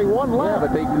with 21 left. Yeah,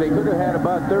 but they could have had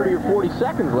about 30 or 40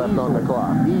 seconds left on the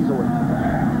clock. Easily.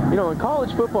 You know, in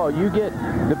college football, you get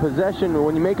the possession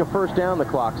when you make a 1st down, the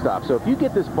clock stops. So if you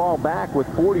get this ball back with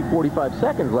 40, 45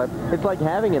 seconds left, it's like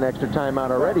having an extra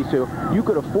timeout already. So you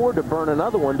could afford to burn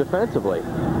another one defensively.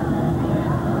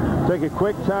 Take a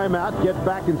quick timeout, get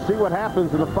back and see what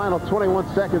happens in the final 21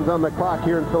 seconds on the clock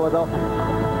here in Philadelphia.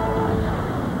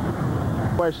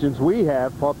 Questions we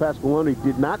have, Paul Pasqualoni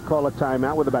did not call a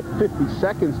timeout with about 50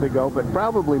 seconds to go, but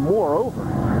probably more over.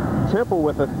 Temple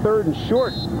with a 3rd and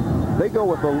short. They go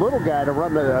with a little guy to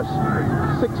run the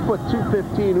 6',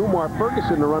 215 Umar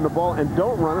Ferguson to run the ball and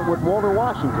don't run it with Walter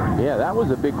Washington. Yeah, that was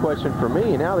a big question for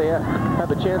me. Now they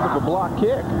have a chance of a block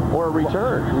kick or a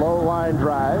return. Low line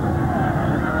drive.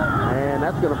 And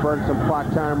that's going to burn some clock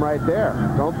time right there.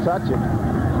 Don't touch it.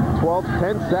 12,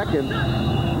 10 seconds.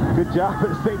 Good job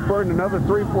as they burned another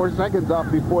 3-4 seconds off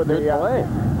before they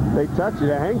touch it.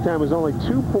 The hang time was only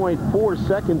 2.4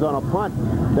 seconds on a punt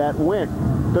that went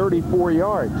 34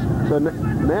 yards. So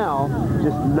now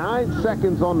just 9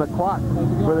 seconds on the clock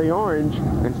for the Orange.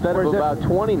 Instead of about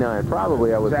 29,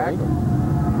 probably, I would think.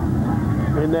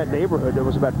 In that neighborhood, there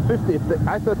was about 50.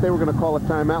 I thought they were going to call a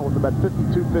timeout with about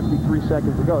 52, 53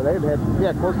 seconds to go. They've had,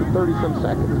 close to 30-some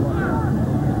seconds.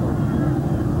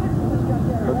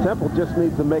 So Temple just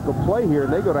needs to make a play here,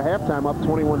 and they go to halftime up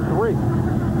 21-3.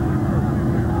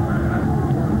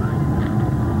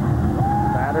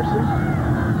 Patterson,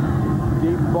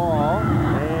 deep ball,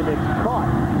 and it's caught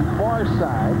far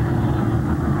side.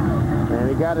 And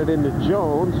he got it into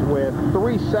Jones with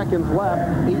 3 seconds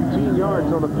left, 18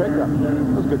 yards on the pickup.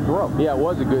 It was a good throw. Yeah, it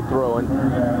was a good throw. And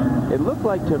it looked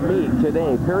like to me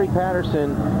today, Perry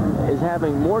Patterson is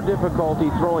having more difficulty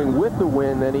throwing with the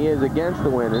wind than he is against the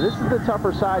wind. And this is the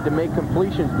tougher side to make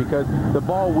completions because the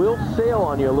ball will sail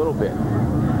on you a little bit.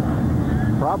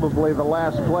 Probably the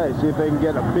last play. See if they can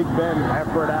get a Big Bend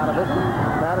effort out of it.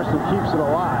 Patterson keeps it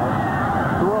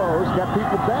alive. Throws, got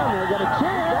people down there, got a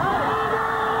chance.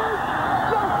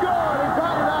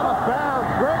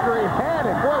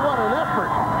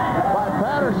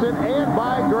 And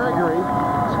by Gregory.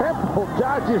 Temple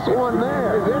dodges one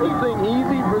there. Is anything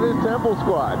easy for this Temple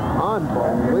squad?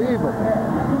 Unbelievable.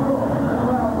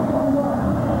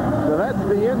 So that's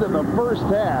the end of the first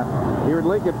half here at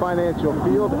Lincoln Financial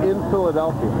Field in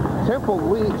Philadelphia.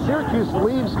 Syracuse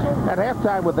leaves at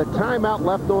halftime with a timeout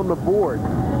left on the board.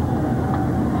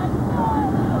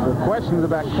 So questions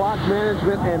about clock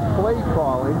management and play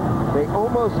calling. They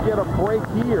almost get a break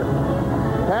here.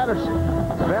 Patterson.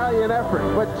 Valiant effort,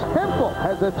 but Temple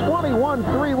has a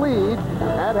 21-3 lead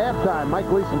at halftime. Mike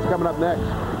Gleason's coming up next.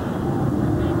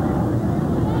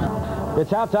 It's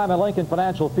halftime at Lincoln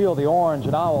Financial Field. The Orange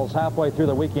and Owls halfway through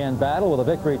the weekend battle with a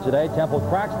victory today. Temple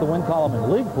cracks the win column in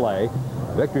league play.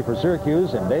 Victory for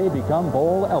Syracuse, and they become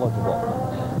bowl eligible.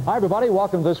 Hi, everybody.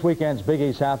 Welcome to this weekend's Big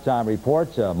East Halftime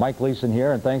Report. Mike Gleason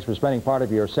here, and thanks for spending part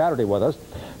of your Saturday with us.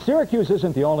 Syracuse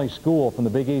isn't the only school from the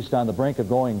Big East on the brink of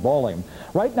going bowling.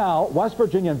 Right now, West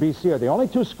Virginia and BC are the only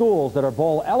 2 schools that are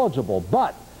bowl eligible,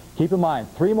 but keep in mind,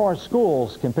 3 more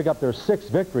schools can pick up their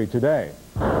 6th victory today.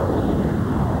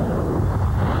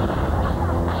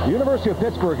 The University of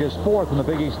Pittsburgh is 4th in the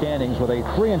Big East standings with a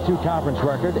 3-2 conference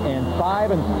record and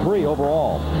 5-3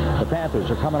 overall. The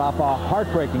Panthers are coming off a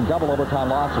heartbreaking double overtime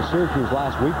loss to Syracuse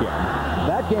last weekend.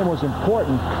 That game was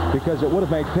important because it would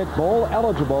have made Pitt bowl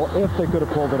eligible if they could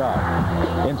have pulled it off.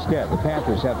 Instead, the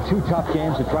Panthers have 2 tough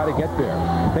games to try to get there,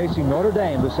 facing Notre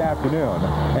Dame this afternoon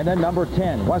and then number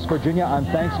 10, West Virginia on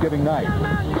Thanksgiving night.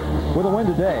 With a win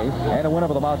today and a win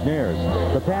over the Mountaineers,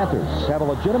 the Panthers have a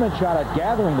legitimate shot at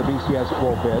gathering the BCS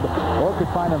Bowl bid, or could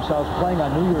find themselves playing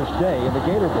on New Year's Day in the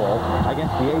Gator Bowl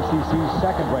against the ACC's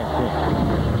second-ranked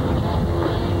team.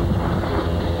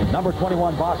 Number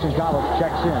 21 Boston College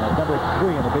checks in at number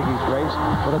 3 in the Big East race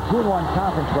with a 2-1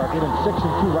 conference record and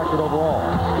 6-2 record overall.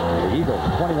 The Eagles'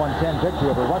 21-10 victory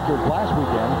over Rutgers last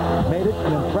weekend made it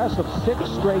an impressive 6th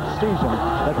straight season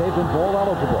that they've been bowl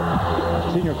eligible.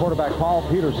 Senior quarterback Paul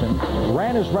Peterson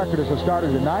ran his record as a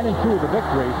starter to 9-2 with the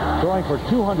victory, throwing for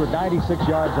 296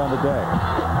 yards on the day.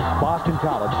 Boston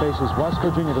College faces West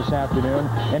Virginia this afternoon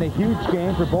in a huge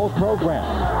game for both programs.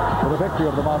 With a victory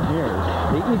over the Mountaineers,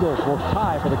 the Eagles will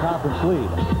tie for the conference lead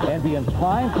and be in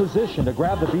prime position to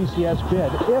grab the BCS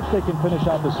bid if they can finish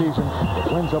out the season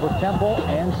with wins over Temple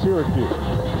and Syracuse.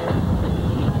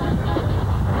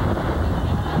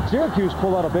 Syracuse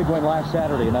pulled out a big win last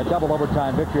Saturday in that double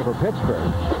overtime victory over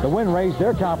Pittsburgh. The win raised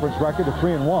their conference record to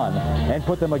 3-1 and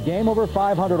put them a game over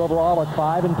 500 overall at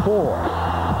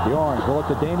 5-4. The Orange will look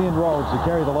to Damian Rhodes to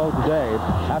carry the load today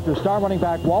after star running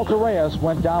back Walter Reyes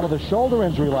went down with a shoulder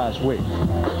injury last week.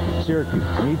 Syracuse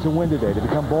needs a win today to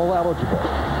become bowl eligible.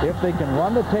 If they can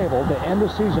run the table to end the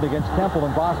season against Temple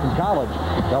and Boston College,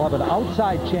 they'll have an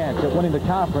outside chance at winning the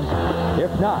conference.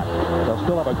 If not, they'll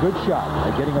still have a good shot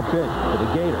at getting a bid for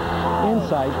the Gator,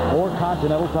 Insight, or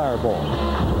Continental Tire Bowl.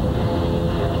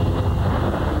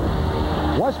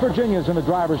 West Virginia is in the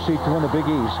driver's seat to win the Big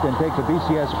East and take the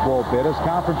BCS Bowl bid as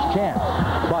conference champs.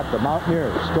 But the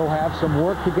Mountaineers still have some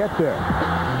work to get there.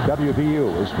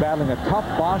 WVU is battling a tough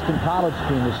Boston College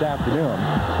team this afternoon,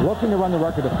 looking to run the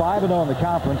record to 5-0 in the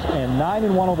conference and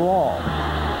 9-1 overall.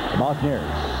 The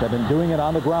Mountaineers have been doing it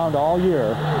on the ground all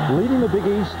year, leading the Big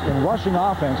East in rushing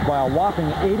offense by a whopping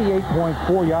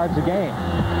 88.4 yards a game.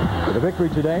 With a victory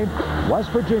today,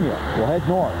 West Virginia will head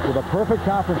north with a perfect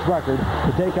conference record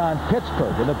to take on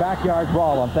Pittsburgh in the backyard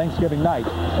brawl on Thanksgiving night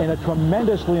in a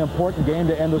tremendously important game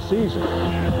to end the season.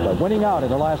 By winning out in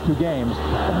their last 2 games,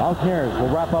 the Mountaineers will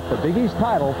wrap up the Big East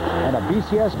title and a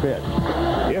BCS bid.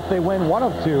 If they win one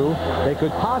of 2, they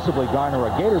could possibly garner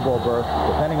a Gator Bowl berth,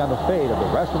 depending on the fate of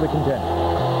the rest of the contenders.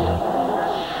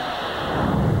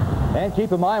 And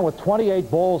keep in mind, with 28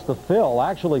 bowls to fill,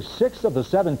 actually 6 of the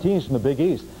 7 teams from the Big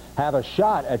East have a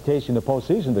shot at tasting the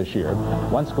postseason this year.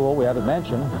 One school we haven't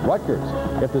mentioned, Rutgers.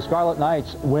 If the Scarlet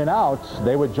Knights win out,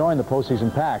 they would join the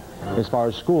postseason pack as far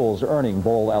as schools earning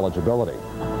bowl eligibility.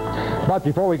 But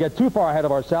before we get too far ahead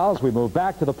of ourselves, we move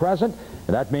back to the present,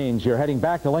 and that means you're heading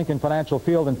back to Lincoln Financial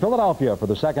Field in Philadelphia for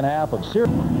the second half of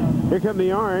Syracuse. Here come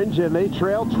the Orange, and they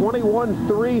trail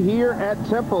 21-3 here at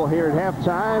Temple here at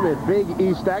halftime at Big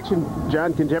East action.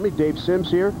 John Contemi, Dave Sims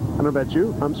here. I don't know about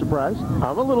you. I'm surprised.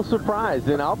 I'm a little surprised,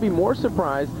 and I'll be more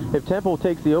surprised if Temple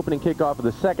takes the opening kickoff of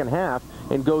the second half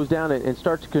and goes down and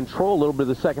starts to control a little bit of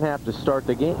the second half to start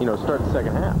the game, start the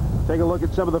second half. Take a look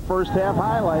at some of the first half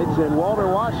highlights, and Walter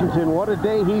Washington, what a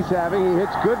day he's having. He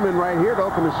hits Goodman right here to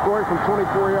open the scoring from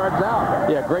 24 yards out.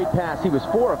 Yeah, great pass. He was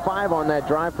 4 of 5 on that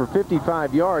drive for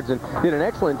 55 yards and did an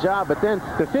excellent job. But then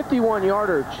the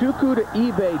 51-yarder, Chukwu to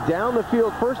eBay down the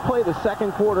field, first play of the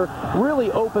second quarter,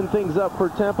 really opened things up for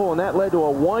Temple, and that led to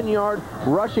a 1-yard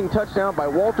rushing touchdown by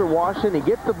Walter Washington. He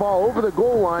gets the ball over the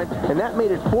goal line, and that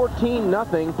made it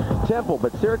 14-0 Temple.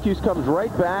 But Syracuse comes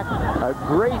right back. A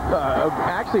great,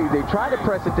 actually, they try to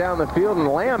press it down the field, and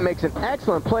Lamb makes an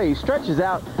excellent play. He stretches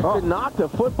out to knock the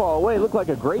football away. It looked like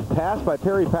a great pass by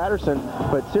Perry Patterson,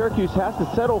 but Syracuse has to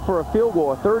settle for a field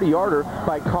goal, a 30-yarder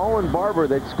by Colin Barber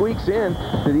that squeaks in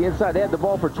to the inside. They had the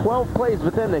ball for 12 plays,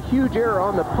 but then the huge error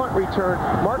on the punt return.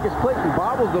 Marcus Clayton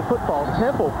bobbles the football.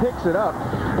 Temple picks it up,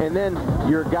 and then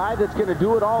your guy that's going to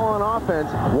do it all on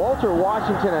offense, Walter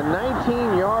Washington, a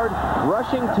 19-yard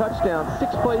rushing touchdown,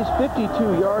 6 plays,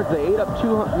 52 yards. They ate up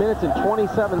 2 minutes and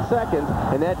 27 seconds,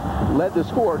 and that led the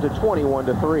score to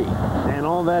 21-3. And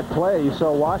on that play, you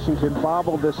saw Washington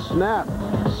bobble the snap.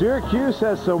 Syracuse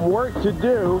has some work to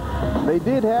do. They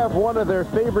did have one of their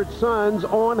favorite sons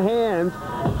on hand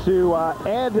to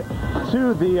add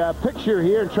to the picture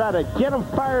here and try to get them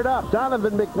fired up.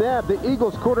 Donovan McNabb, the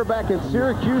Eagles quarterback and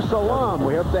Syracuse alum.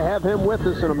 We hope to have him with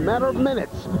us in a matter of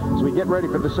minutes as we get ready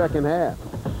for the second half.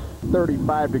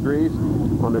 35 degrees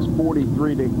on this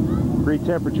 43-degree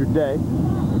temperature day.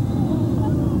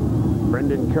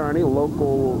 Brendan Carney,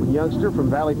 local youngster from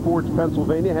Valley Forge,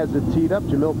 Pennsylvania, has it teed up.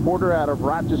 Jamil Porter out of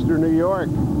Rochester, New York.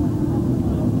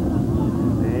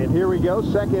 And here we go,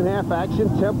 second half action.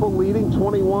 Temple leading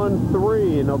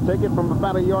 21-3, and they'll take it from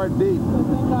about a yard deep.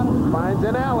 Finds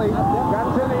an alley,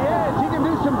 got to the edge. He can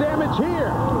do some damage here.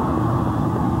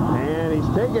 And he's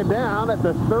taken down at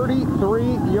the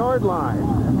 33-yard line.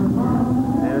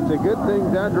 And it's a good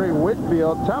thing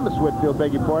Thomas Whitfield,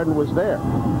 beg your pardon, was there.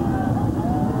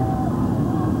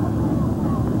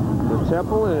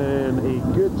 Temple in a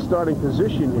good starting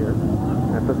position here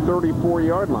at the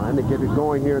 34-yard line to get it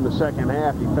going here in the second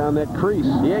half. He found that crease.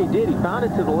 Yeah, he did. He found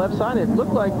it to the left side. It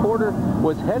looked like Porter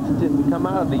was hesitant to come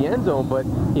out of the end zone, but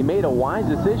he made a wise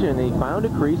decision. He found a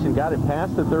crease and got it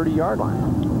past the 30-yard line.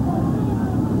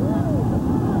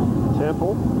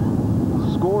 Temple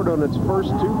scored on its first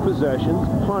two possessions,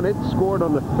 punted, scored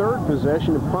on the third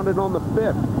possession, and punted on the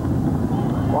fifth.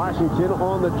 Washington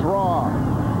on the draw.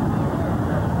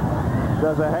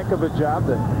 Does a heck of a job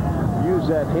to use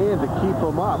that hand to keep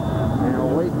him up. And a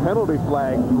late penalty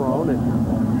flag thrown.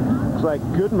 And looks like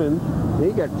Goodman,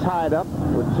 he got tied up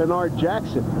with Tenard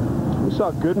Jackson. We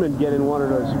saw Goodman get in one of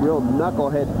those real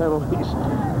knucklehead penalties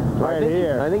right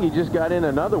here. I think he just got in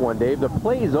another one, Dave. The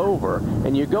play's over,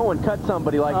 and you go and cut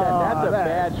somebody like that. That's a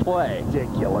bad play.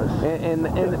 Ridiculous. And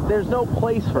there's no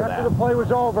place for that. After the play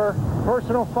was over,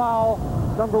 personal foul,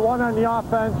 number 1 on the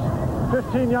offense.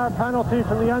 15-yard penalty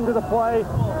from the end of the play.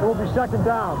 It will be second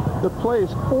down. The play is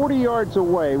 40 yards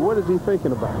away. What is he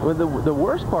thinking about? Well, the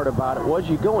worst part about it was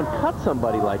you go and cut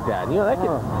somebody like that. You know,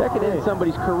 that could end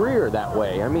somebody's career that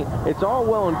way. I mean, it's all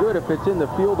well and good if it's in the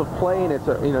field of play and it's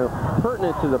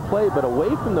pertinent to the play, but away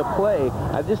from the play,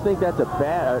 I just think that's a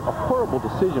horrible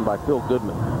decision by Phil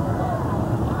Goodman.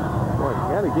 Boy,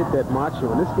 you got to get that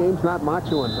macho, and this game's not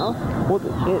macho enough. Well,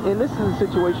 and this is a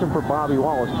situation for Bobby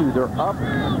Wallace, too. They're up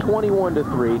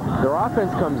 21-3. Their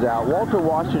offense comes out. Walter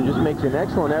Washington just makes an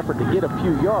excellent effort to get a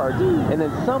few yards, and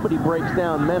then somebody breaks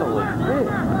down mentally. Man,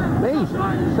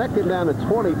 amazing. Second down to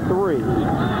 23.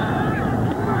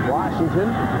 Washington,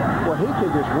 well, he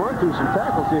can just run through some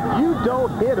tackles. If you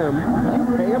don't hit him,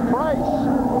 you pay a price.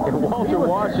 And Walter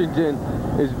Washington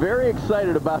is very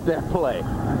excited about that play.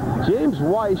 James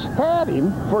Weiss had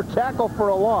him for tackle for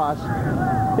a loss.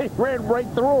 He ran right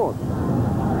through him.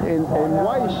 And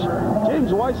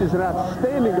James Weiss is an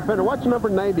outstanding defender. Watch number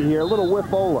 90 here, a little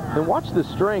whiff-ola. And watch the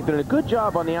strength, and a good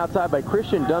job on the outside by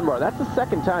Christian Dunbar. That's the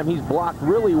second time he's blocked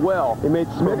really well. He made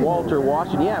Smith. Walter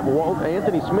Washington. Yeah,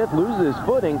 Anthony Smith loses his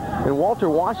footing, and Walter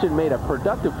Washington made a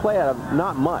productive play out of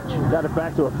not much. Got it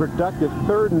back to a productive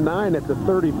 3rd and 9 at the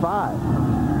 35.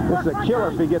 This is a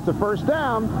killer if he gets a first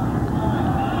down.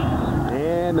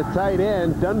 And the tight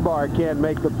end, Dunbar, can't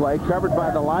make the play. Covered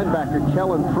by the linebacker,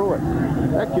 Kellen Pruitt.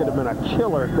 That could have been a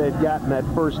killer if they'd gotten that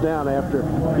first down after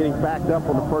getting backed up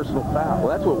on the personal foul. Well,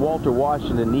 that's what Walter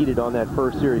Washington needed on that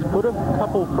first series. Put a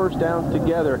couple first downs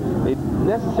together. They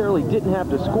necessarily didn't have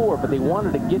to score, but they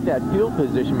wanted to get that field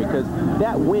position because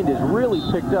that wind is really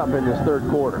picked up in this third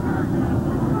quarter.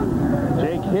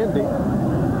 Jake Hendy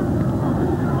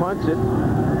punts it.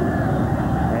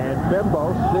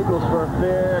 Bembo signals for a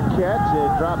fair catch.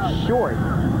 It drops short.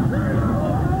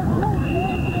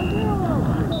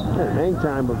 A hang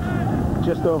time of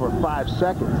just over 5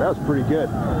 seconds. That was pretty good.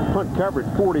 Punt covered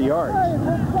 40 yards.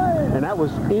 And that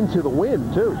was into the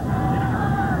wind, too.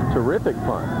 Terrific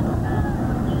punt.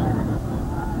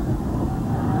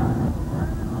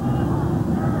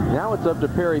 Now it's up to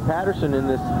Perry Patterson in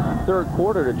this third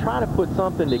quarter to try to put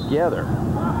something together.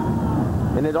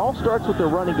 And it all starts with the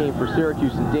running game for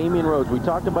Syracuse and Damian Rhodes. We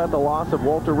talked about the loss of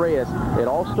Walter Reyes. It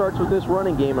all starts with this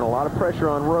running game and a lot of pressure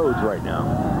on Rhodes right now.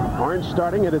 Orange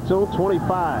starting at its own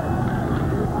 25.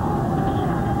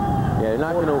 Yeah, they're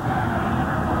not going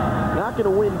to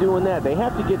win doing that. They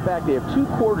have to get back. They have 2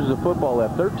 quarters of football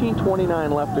left,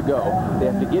 13:29 left to go. They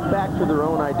have to get back to their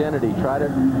own identity, try to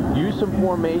use some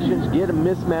formations, get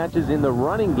mismatches in the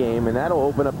running game, and that'll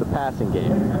open up the passing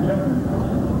game.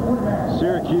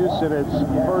 Syracuse in its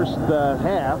first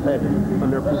half,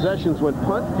 when their possessions went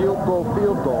punt, field goal,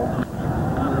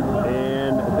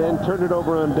 and then turned it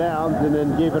over on downs and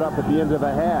then gave it up at the end of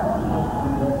the half.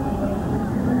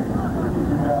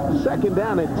 Second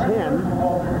down at 10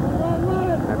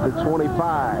 at the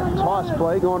 25. Toss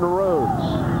play going to Rhodes.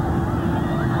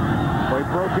 He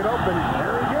broke it open.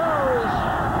 There he goes.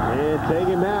 And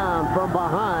taken down from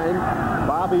behind.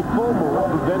 Bobby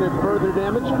Fulmer prevented further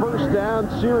damage. First down,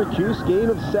 Syracuse, gain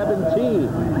of 17.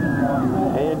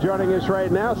 And joining us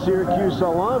right now, Syracuse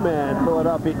alum and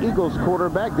Philadelphia Eagles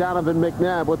quarterback, Donovan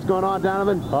McNabb. What's going on,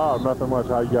 Donovan? Oh, nothing much.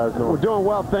 How you guys doing? We're doing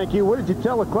well, thank you. What did you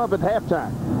tell the club at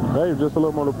halftime? Hey, just a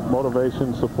little more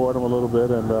motivation, support them a little bit,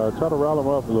 and try to rally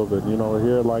them up a little bit. You know,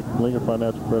 here, like Lincoln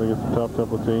Financial Credit, it's a tough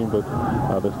Temple team, but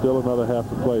there's still another half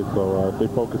to play. So if they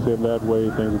focus in that way,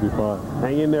 things will be fine.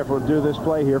 Hang in there. We'll do this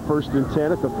play here. 1st and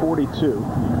 10 at the 42.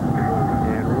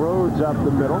 And Rhodes up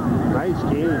the middle. Nice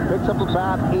game. Picks up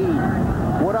about 8.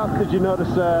 What else did you notice?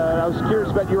 I was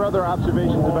curious about your other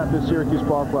observations about the Syracuse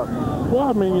ball club. Well,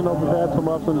 I mean, you know, we've had some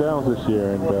ups and downs this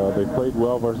year, and they played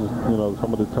well versus, you know,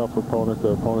 some of the tough opponents, the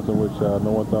opponents in which no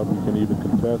one thought we can even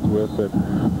contest with.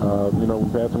 And, you know,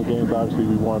 we've had some games, obviously,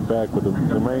 we won back, but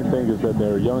the main thing is that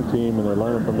they're a young team, and they're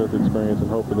learning from this experience, and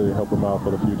hopefully they help them out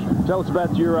for the future. Tell us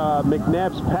about your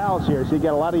McNabb's pals here. So you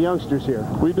got a lot of youngsters here.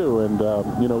 We do, and,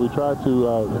 you know, we try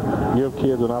to give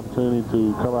kids an opportunity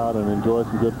to come out and enjoy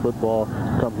some good football,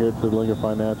 come here to Lincoln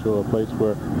Financial, a place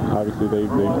where obviously they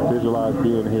visualize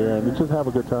being here, and just have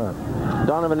a good time.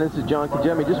 Donovan, this is John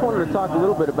Kajemi. Just wanted to talk a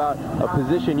little bit about a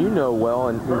position you know well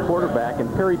in quarterback,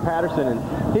 and Perry Patterson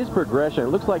and his progression. It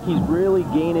looks like he's really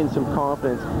gaining some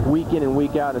confidence week in and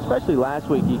week out, especially last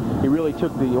week. He really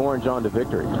took the Orange on to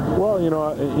victory. Well, you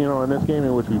know, in this game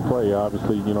in which we play,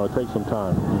 obviously, you know, it takes some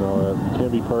time. You know, you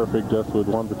can't be perfect just with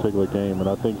one particular game, and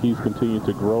I think he's continued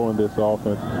to grow in this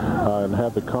offense and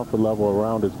have the comfort level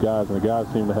around his guys, and the guys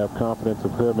seem to have confidence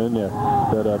of him in there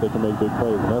that they can make big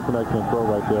plays, and that's an excellent throw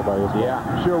right there by his.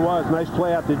 Yeah, sure was. Nice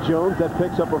play out to Jones. That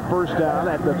picks up a 1st down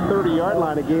at the 30-yard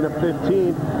line, a gain of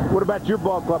 15. What about your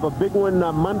ball club? A big one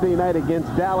Monday night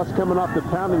against Dallas, coming off the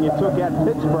pounding you took at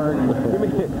Pittsburgh.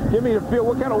 Give me the feel.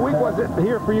 What kind of week was it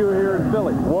here for you here in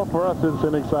Philly? Well, for us, it's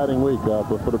an exciting week, but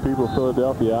for the people of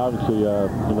Philadelphia, obviously,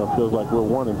 you know, feels like we're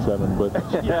 1-7.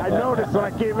 But yeah, I noticed when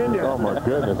I came in here. Oh my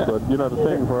goodness! But you know, the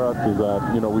thing for us is,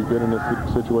 you know, we've been in this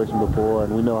situation before,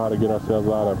 and we know how to get ourselves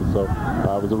out of it. So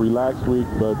it was a relaxed week,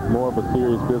 but more of a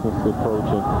serious business approach,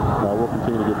 and we'll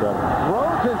continue to get better.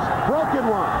 Rhodes has broken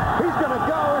one. He's going to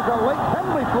go. There's a late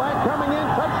penalty flag coming in.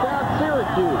 Touchdown,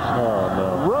 Syracuse. Oh,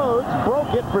 no. Rhodes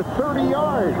broke it for 30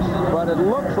 yards, but it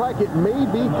looks like it may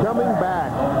be coming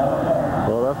back.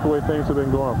 Well, that's the way things have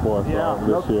been going for us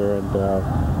this year, and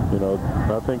you know,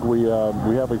 I think we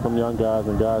have some young guys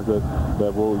and guys that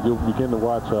you'll begin to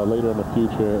watch later in the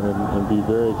future and be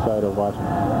very excited of watching.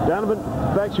 Donovan,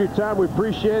 thanks for your time. We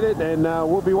appreciate it, and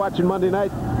we'll be watching Monday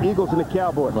night, Eagles and the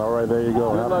Cowboys. All right, there you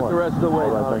go. Good luck the rest of the way.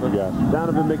 All right, thank you, guys.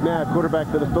 Donovan McNabb, quarterback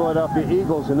for the Philadelphia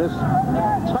Eagles, and this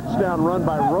touchdown run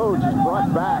by Rhodes is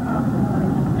brought back.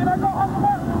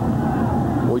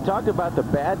 We talked about the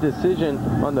bad decision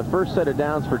on the first set of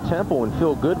downs for Temple and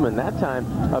Phil Goodman. That time,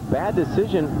 a bad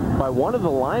decision by one of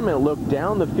the linemen looked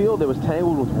down the field that was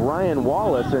tangled with Ryan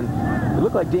Wallace, and it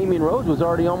looked like Damian Rhodes was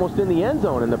already almost in the end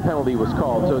zone, and the penalty was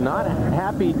called. So not a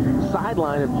happy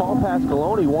sideline, and Paul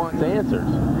Pasqualoni wants answers.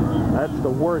 That's the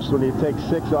worst when you take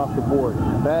 6 off the board.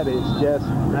 That is just,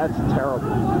 that's terrible.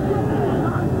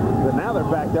 But now they're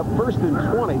backed up 1st and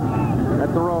 20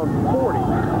 at their own 40.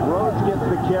 Rhodes gets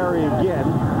the carry again,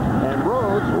 and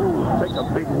Rhodes takes a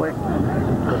big lick,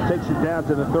 but takes it down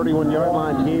to the 31-yard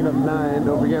line, gain of 9.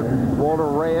 Don't forget, Walter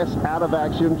Reyes out of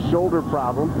action, shoulder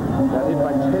problem. Got hit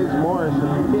by Tez Morris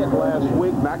hit last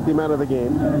week, knocked him out of the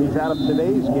game. He's out of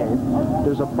today's game.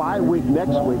 There's a bye week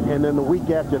next week, and then the week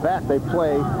after that, they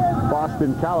play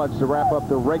Boston College to wrap up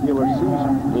the regular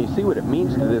season. You see what it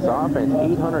means to this offense.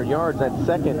 800 yards, that's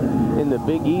 2nd in the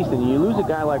Big East, and you lose a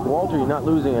guy like Walter, you're not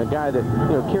losing a guy that,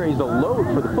 you know, carries the load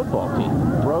for the football team.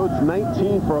 Rhodes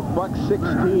 19 for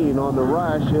 $116 on the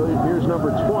rush. Here's number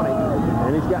 20,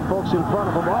 and he's got folks in front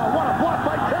of him. Oh, what a block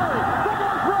by Terry! Look at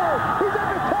his Rhodes! He's in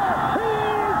the 10!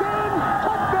 He's in!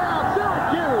 Touchdown,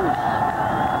 Syracuse!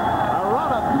 A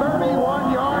run of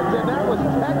 31 yards, and that was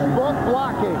textbook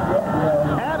blocking.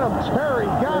 Adam Terry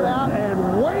got out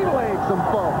and waylaid some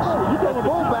folks. The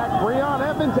fullback, Breon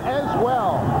Evans, as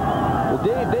well. Well,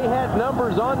 Dave, they had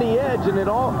numbers on the edge, and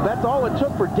that's all it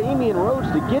took for Damian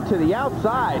Rhodes to get to the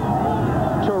outside.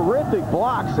 Terrific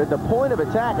blocks at the point of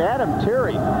attack. Adam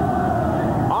Terry,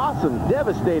 awesome,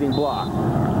 devastating block.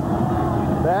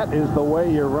 That is the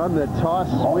way you run the toss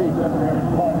sweep.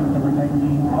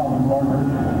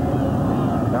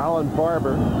 Alan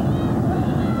Barber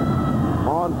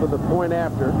on for the point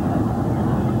after.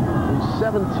 He's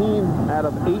 17 out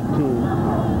of 18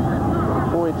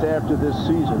 points after this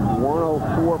season.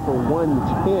 104 for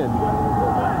 110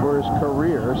 for his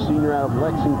career. Senior out of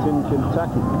Lexington,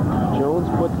 Kentucky. Jones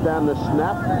puts down the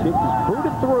snap. Kick is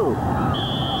booted through.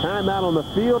 Time out on the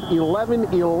field.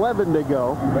 11-11 to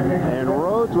go. And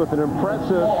Rhodes with an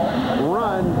impressive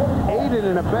run, aided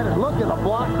and abetted. Look at the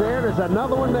block there. There's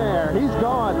another one there. He's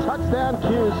gone. Touchdown,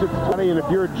 Cuse. And if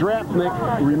you're a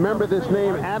draftnik, remember this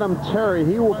name, Adam Terry.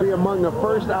 He will be among the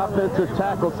first offensive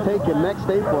tackles taken next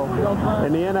April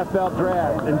in the NFL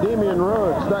draft. And Damian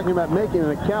Rhodes talking about making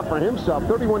an account for himself.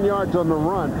 31 yards on the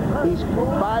run. He's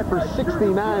 5 for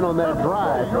 69 on that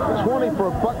drive. 20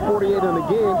 for $148 in the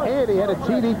game, and he had a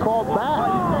TD called back.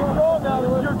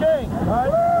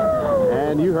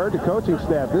 And you heard the coaching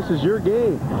staff. This is your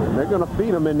game. They're going to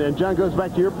feed them. And John, goes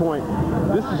back to your point.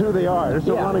 This is who they are. It's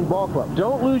a running ball club.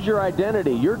 Don't lose your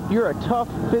identity. You're a tough,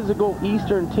 physical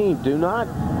Eastern team. Do not,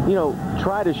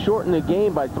 try to shorten the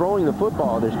game by throwing the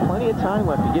football. There's plenty of time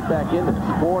left to get back into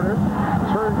the quarter.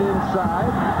 Turned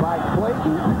inside by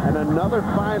Clayton, and another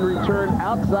fine return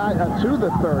outside to the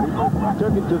 30.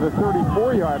 Took it to the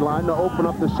 34-yard line to open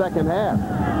up the second half.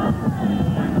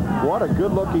 What a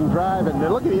good-looking drive, and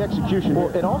look at the execution here.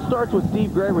 It all starts with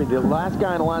Steve Gregory, the last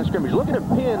guy in the line of scrimmage, looking to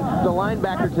pin the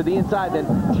linebacker to the inside, then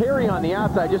Terry on the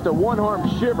outside, just a one-arm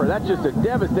shiver. That's just a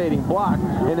devastating block.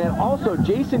 And then also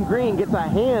Jason Green gets a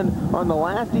hand on the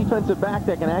last defensive back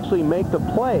that can actually make the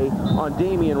play on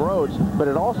Damian Rhodes. But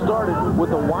it all started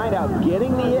with the wideout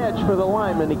getting the edge for the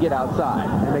lineman to get outside.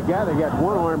 And the guy that got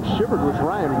one arm shivered was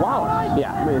Ryan Wallace.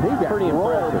 Yeah, I mean, he got pretty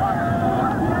impressive.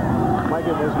 Like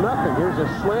it was nothing. Here's a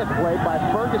slant play by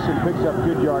Ferguson, picks up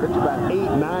good yardage, about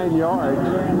 8-9 yards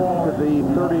to the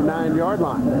 39-yard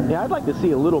line. Yeah, I'd like to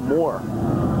see a little more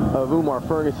of Umar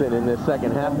Ferguson in this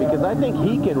second half, because I think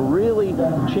he can really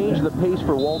change the pace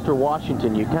for Walter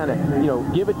Washington. You kind of,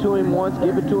 give it to him once,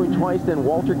 give it to him twice, then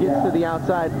Walter gets to the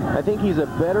outside. I think he's a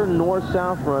better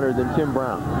north-south runner than Tim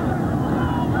Brown.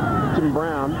 Tim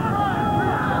Brown,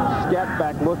 scat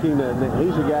back looking,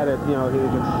 he's a guy that, he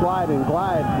can slide and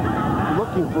glide,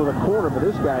 looking for the corner. But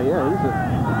this guy, he's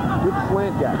a good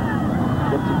slant guy.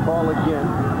 Gets a call again.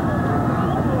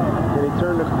 Then he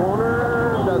turned the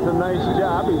corner, does a nice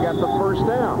job. He got the first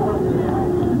down.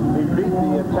 He beat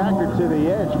the attacker to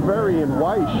the edge. Ferry and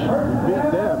Weish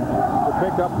beat them to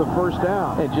pick up the first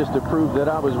down. And just to prove that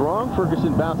I was wrong,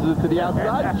 Ferguson bounces it to the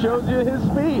outside, shows you his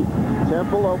speed.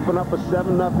 Temple open up a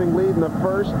 7-0 lead in the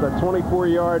first. The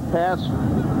 24-yard pass,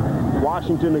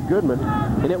 Washington to Goodman.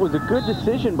 And it was a good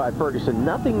decision by Ferguson.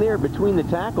 Nothing there between the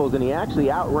tackles, and he actually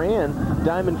outran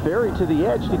Diamond Ferry to the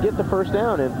edge to get the first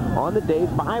down. And on the day,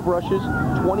 5 rushes,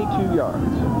 22 yards.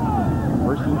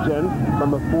 First and 10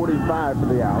 from the 45 for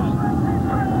the Owls.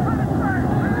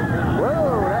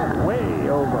 Whoa, that's way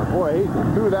over. Boy, he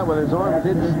threw that with his arm and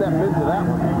didn't step into that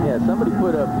one. Yeah, somebody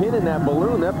put a pin in that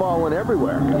balloon. That ball went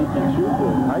everywhere. Heike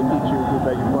Chuku,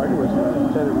 beg your pardon, was the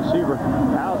intended receiver.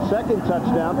 Owls' second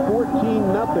touchdown,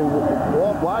 14-0.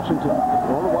 Walt Washington.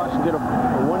 Walter Washington, a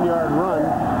 1-yard run.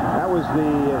 That was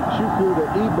the Chuku to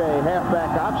eBay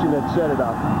halfback option that set it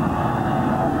up.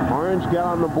 Orange got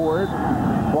on the board.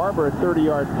 Barber, a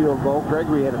 30-yard field goal.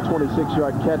 Gregory had a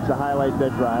 26-yard catch to highlight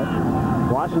that drive.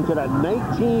 Washington, a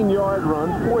 19-yard run,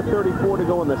 4:34 to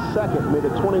go in the second, made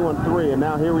it 21-3, and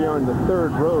now here we are in the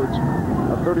third. Rhodes,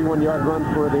 a 31-yard run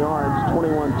for the Orange,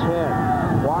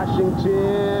 21-10.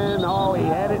 Washington, he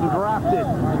had it and dropped it.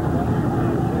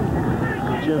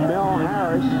 Jamel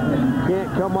Harris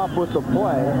can't come up with the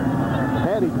play.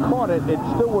 Had he caught it, it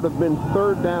still would have been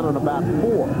third down and about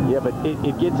 4. Yeah, but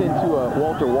it gets into a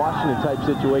Walter Washington type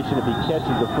situation if he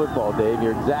catches the football, Dave.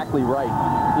 You're exactly right.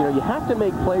 You have to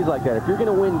make plays like that. If you're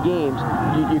going to win games,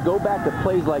 you go back to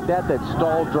plays like that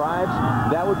stall drives.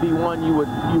 That would be one you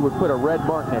would put a red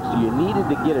mark next to. You needed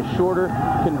to get a shorter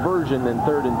conversion than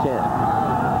 3rd and 10.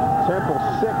 Temple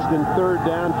 6th and 3rd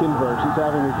down conversions,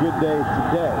 having a good day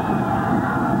today.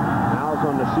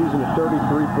 On the season at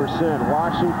 33%.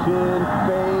 Washington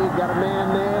fade, got a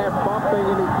man there, bumping,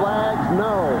 and he flags.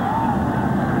 No.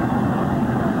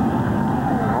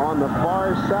 On the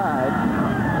far side,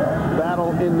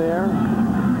 battle in there.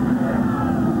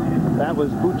 That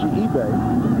was Bucci eBay.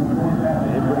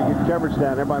 And pretty good coverage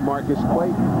down there by Marcus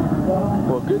Clayton.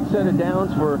 Well, good set of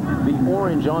downs for the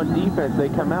Orange on defense. They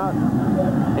come out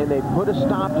and they put a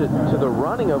stop to the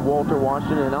running of Walter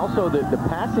Washington and also the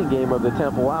passing game of the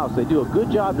Temple Owls. They do a good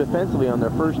job defensively on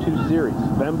their first 2 series.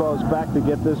 Bembo's back to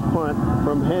get this punt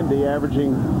from Hendy,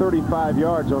 averaging 35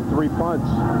 yards on 3 punts.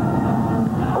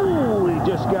 Oh, he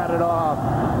just got it off.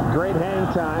 Great hang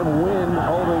time. Wynn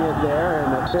holding it there,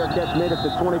 and the fair catch made it to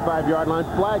the 25-yard line.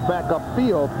 Flag back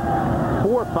upfield.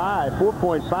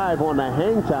 4.5 on the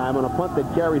hang time on a punt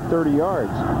that carried 30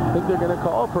 yards. I think they're going to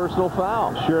call a personal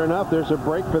foul. Sure enough, there's a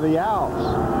break for the Owls.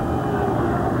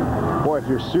 Boy, if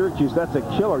you're Syracuse, that's a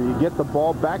killer. You get the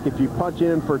ball back. If you punch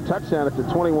in for a touchdown, it's a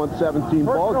 21-17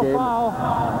 ball game. Foul,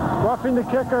 roughing the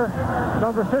kicker,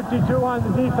 number 52 on the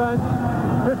defense.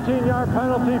 15-yard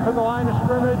penalty from the line of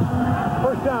scrimmage.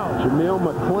 First down. Jameel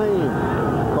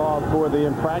McClain called for the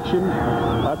infraction.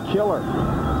 A killer.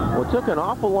 Well, it took an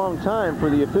awful long time for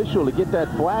the official to get that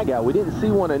flag out. We didn't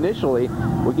see one initially.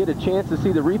 We get a chance to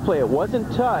see the replay. It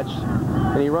wasn't touched,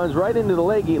 and he runs right into the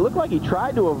leg. It looked like he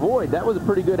tried to avoid. That was a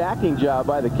pretty good acting job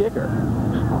by the kicker.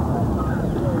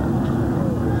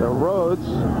 So Rhodes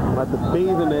about to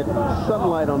bathe in that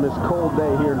sunlight on this cold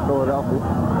day here in Philadelphia.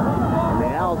 And the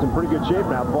Owls in pretty good shape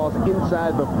now. Ball's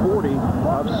inside the 40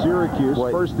 of Syracuse.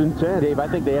 Boy, first and 10. Dave, I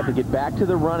think they have to get back to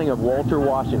the running of Walter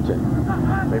Washington.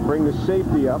 They bring the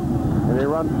safety up, and they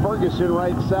run Ferguson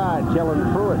right side.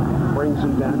 Kellen Pruitt brings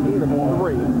him down 8 of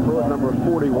 3. Pruitt number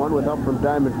 41 with help from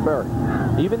Diamond Ferry.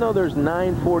 Even though there's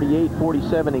 9:48,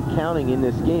 47 and counting in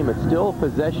this game, it's still a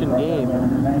possession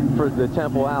game for the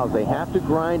Temple Owls. They have to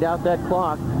grind out that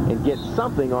clock and get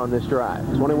something on this drive.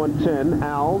 21-10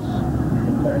 Owls.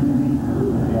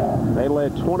 They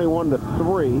led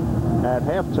 21-3 at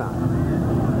halftime.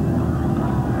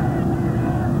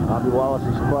 Bobby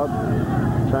Wallace's club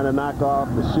trying to knock off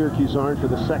the Syracuse Orange for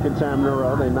the second time in a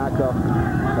row. They knocked off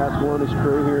Barcelona's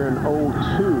crew here in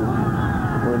 02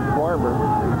 when Barber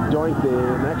doinked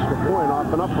an extra point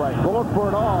off an upright. Going for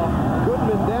it all.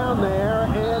 Goodman down there,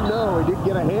 and no, he did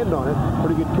get a hand on it.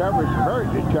 Pretty good coverage, very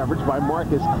good coverage by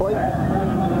Marcus Clayton.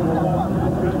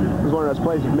 It was one of those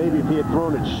plays that maybe if he had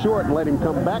thrown it short and let him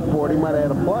come back for it, he might have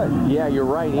had a play. Yeah, you're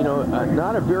right. You know,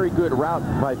 not a very good route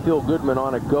by Phil Goodman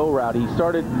on a go route. He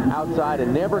started outside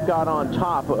and never got on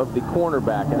top of the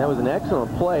cornerback, and that was an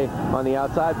excellent play on the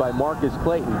outside by Marcus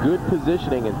Clayton. Good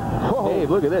positioning, and Dave,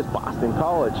 look at this. Boston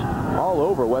College all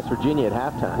over West Virginia at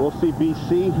halftime. We'll see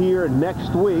BC here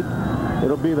next week.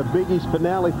 It'll be the Big East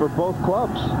finale for both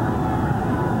clubs.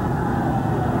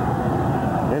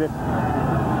 And if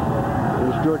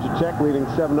here's Georgia Tech leading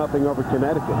 7-0 over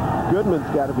Connecticut. Goodman's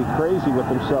got to be crazy with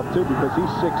himself too, because he's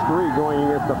 6'3" going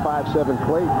against the 5'7"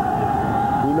 Clayton.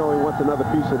 You know he wants another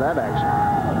piece of that action.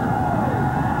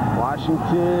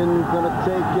 Washington going to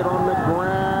take it on the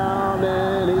ground,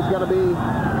 and he's going to be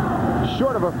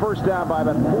short of a first down by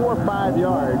about 4 or 5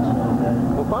 yards.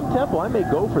 Well, if I'm Temple, I may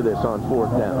go for this on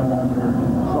 4th down.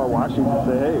 Saw Washington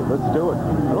say, hey, let's do it.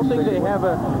 I don't think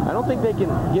they can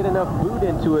get enough boot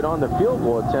into it on the field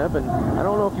goal attempt, and I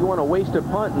don't know if you want to waste a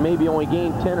punt and maybe only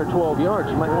gain 10 or 12 yards.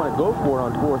 You might want to go for it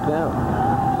on 4th down.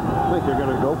 I think they're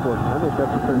going to go for it. I think that's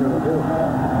what they're going to do.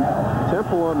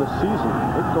 Temple on the season,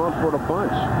 they've gone for it a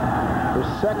bunch.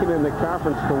 They're second in the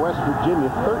conference to West Virginia,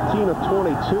 13 of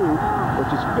 22,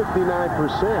 which is 59%.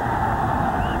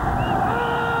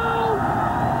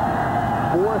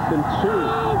 4th and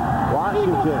 2.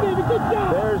 Washington.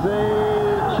 There's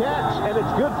a catch, and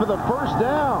it's good for the first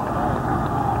down.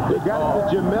 They got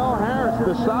it to Jamel Harris,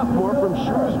 the sophomore from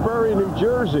Shrewsbury, New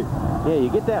Jersey. Yeah, you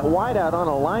get that wide out on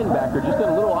a linebacker, just in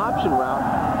a little option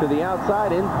route to the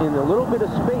outside in a little bit of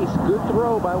space. Good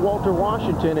throw by Walter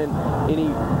Washington, and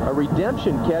a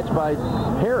redemption catch by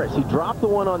Harris. He dropped the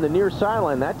one on the near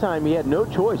sideline. That time he had no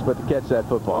choice but to catch that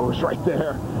football. It was right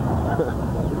there.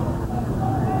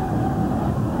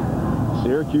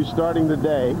 Syracuse starting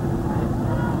today.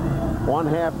 One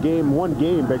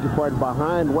game, beg your pardon,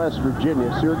 behind West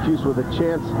Virginia. Syracuse with a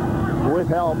chance, with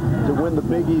help, to win the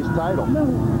Big East title.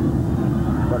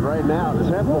 But right now,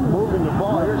 Temple moving the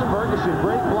ball. Here's Ferguson.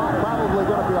 Great block. Probably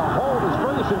going to be a hold as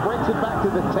Ferguson breaks it back to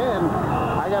the 10.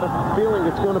 I got a feeling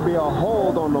it's going to be a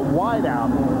hold on the wideout.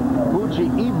 Bucci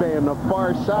Ibe on the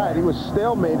far side. He was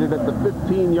stalemated at the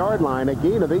 15-yard line, a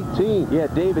gain of 18. Yeah,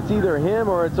 Dave, it's either him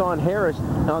or it's on Harris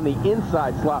on the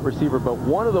inside slot receiver, but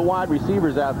one of the wide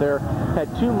receivers out there had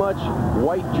too much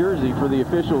white jersey for the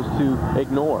officials to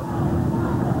ignore.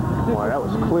 Boy, that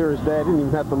was clear as day. I didn't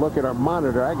even have to look at our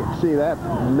monitor. I could see that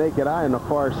naked eye on the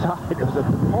far side. It was a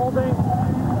holding,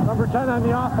 number 10 on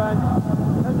the offense.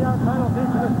 10-yard penalty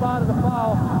for the spot of the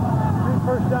foul.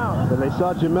 First down. So they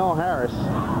saw Jamel Harris.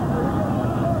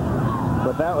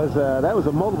 But that was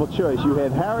a multiple choice. You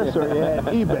had Harris or you had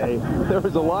eBay. There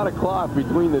was a lot of cloth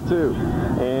between the two.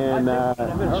 And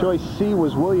choice C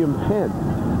was William Penn.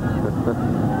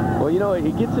 Well, you know,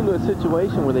 it gets into a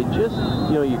situation where they just,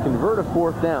 you know, you convert a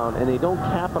 4th down and they don't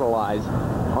capitalize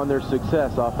on their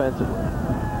success offensively.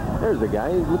 There's a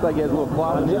guy. He looked like he has a little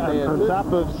cloth in his hand. On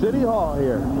top of City Hall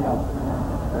here.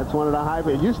 That's one of the high,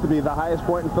 it used to be the highest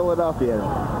point in Philadelphia.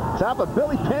 Top of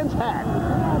Billy Penn's hat.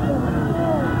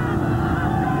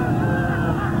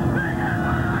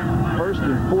 First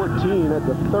and 14 at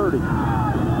the 30.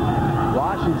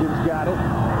 Washington's got it.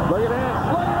 Look at this.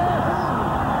 Look at this.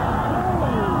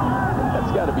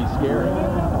 scary.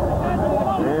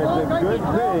 And it's a good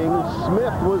thing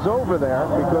Smith was over there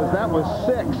because that was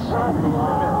 6.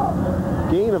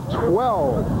 Gain of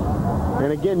 12.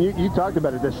 And again, you talked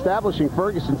about it. Establishing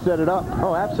Ferguson set it up.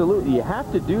 Oh, absolutely. You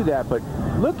have to do that, but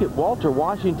look at Walter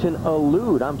Washington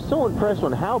elude. I'm so impressed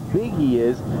on how big he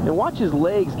is. And watch his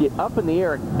legs get up in the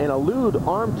air and elude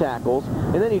arm tackles.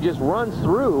 And then he just runs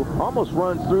through, almost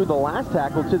runs through the last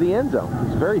tackle to the end zone.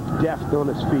 He's very deft on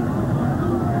his feet.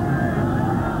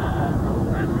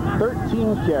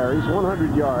 13 carries,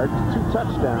 100 yards, 2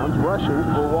 touchdowns rushing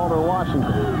for Walter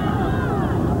Washington.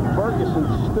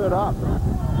 Ferguson stood up,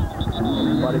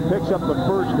 but he picks up the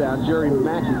first down. Jerry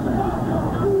Mackey.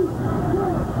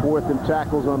 4th in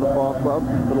tackles on the ball club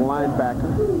for the linebacker.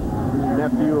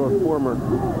 Nephew of former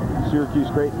Syracuse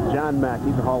great John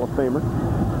Mackey, the Hall of Famer.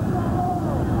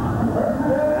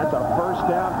 That's a first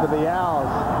down for the Owls.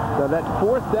 So that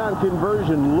 4th down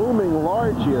conversion looming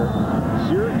large here.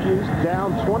 Syracuse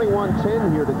down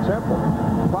 21-10 here to Temple.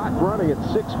 Clock running at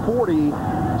 6:40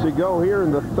 to go here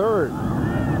in the 3rd.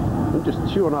 They're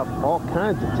just chewing up all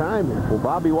kinds of time here. Well,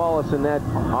 Bobby Wallace and that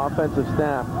offensive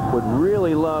staff would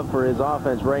really love for his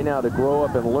offense right now to grow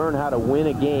up and learn how to win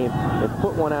a game and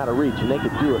put one out of reach, and they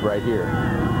could do it right here.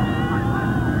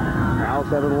 Owls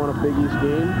haven't won a Big East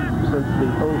game since the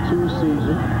 02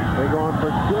 season. They're going for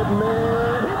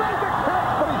Goodman. He made the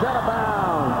catch, but he's out of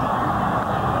bounds.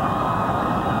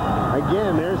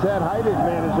 Again, there's that height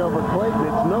advantage over Clayton.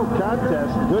 It's no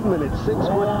contest. Goodman at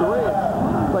 6'3".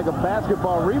 It's like a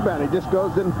basketball rebound. He just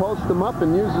goes in and posts them up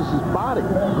and uses his body.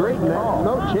 Great call.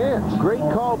 No chance. Great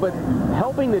call, but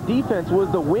helping the defense was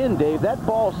the win, Dave. That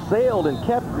ball sailed and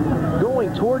kept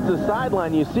going towards the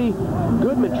sideline. You see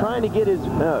Goodman trying to get his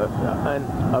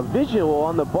a visual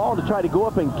on the ball to try to go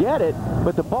up and get it,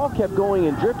 but the ball kept going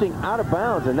and drifting out of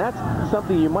bounds, and that's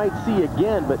something you might see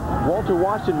again, but Walter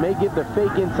Washington may get the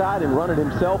fake inside and run it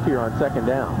himself here on 2nd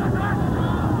down.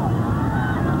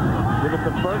 Give it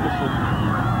to Ferguson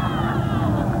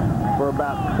for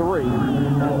about 3.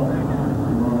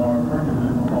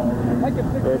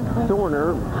 At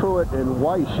Thorner, Pruitt, and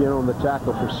Weiss in on the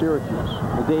tackle for Syracuse.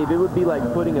 Well, Dave, it would be like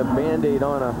putting a Band-Aid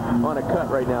on a cut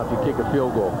right now if you kick a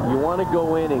field goal. You want to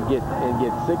go in and get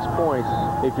 6 points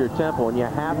if you're Temple, and you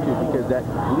have to because that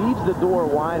leaves the door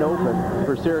wide open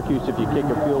for Syracuse if you kick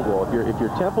a field goal. If you're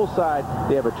Temple side,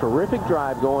 they have a terrific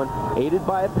drive going, aided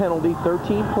by a penalty,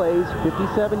 13 plays,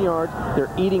 57 yards. They're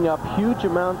eating up huge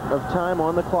amount of time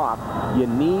on the clock. You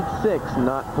need 6,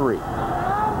 not 3.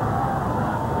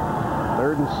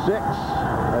 3rd and 6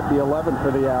 at the 11 for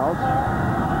the Owls.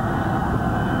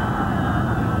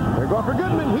 They're going for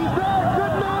Goodman. He's there.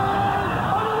 Goodman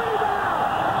on the rebound.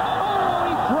 Oh,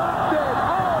 he dropped it.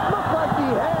 Oh, it looked like he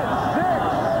had 6.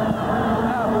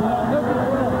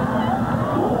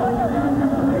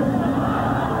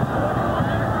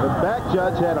 The back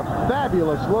judge had a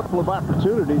fabulous look of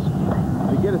opportunities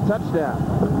to get a touchdown.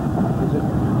 It's a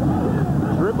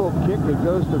dribble kick that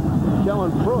goes to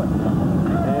Kellen Pruitt.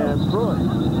 And Pruitt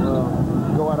will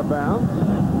go out of bounds.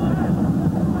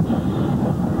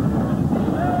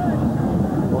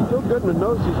 Well, Phil Goodman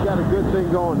knows he's got a good thing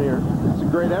going here. It's a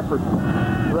great effort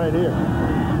right here.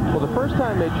 Well, the first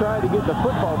time they tried to get the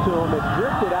football to him, it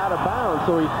drifted out of bounds.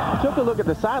 So he took a look at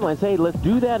the sidelines. Hey, let's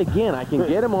do that again. I can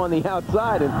get him on the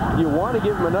outside. And you want to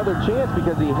give him another chance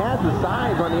because he has the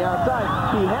size on the outside.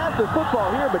 He has the football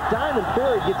here, but Diamond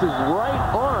Ferry gets his right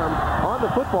arm on the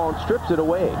football and strips it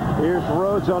away. Here's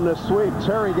Rhodes on the sweep.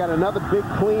 Terry got another big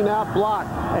clean-out block.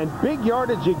 And big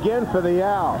yardage again for the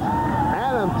Owls.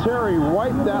 Adam Terry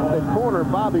wiped out the corner,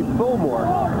 Bobby Fillmore.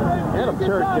 Adam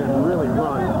Terry can really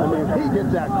run. I mean, if he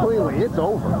gets out cleanly, it's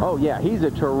over. Oh, yeah, he's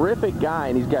a terrific guy,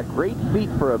 and he's got great feet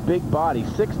for a big body,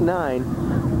 6'9",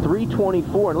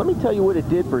 324. And let me tell you what it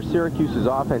did for Syracuse's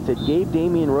offense. It gave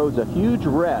Damian Rhodes a huge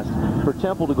rest for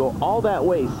Temple to go all that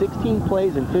way, 16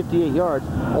 plays and 58 yards,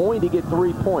 only to get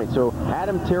 3 points. So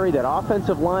Adam Terry, that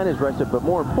offensive line is rested, but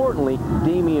more importantly,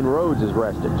 Damian Rhodes is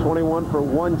rested. 21 for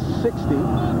 160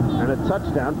 and a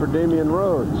touchdown for Damian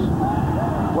Rhodes.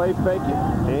 Play fake it,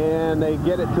 and they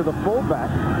get it to the fullback.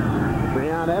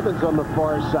 Breon Evans on the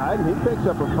far side, and he picks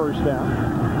up a first down.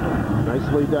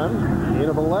 Nicely done. Gain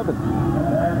of 11.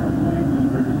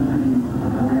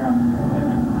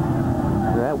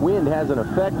 That wind has an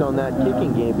effect on that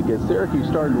kicking game because Syracuse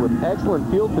started with excellent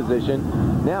field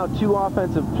position. Now 2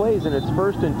 offensive plays, and it's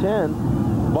 1st and 10.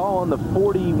 Ball on the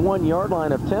 41-yard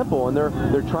line of Temple, and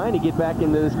they're trying to get back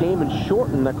into this game and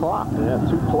shorten the clock. Yeah,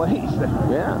 2 plays.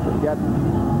 Yeah, they got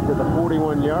to the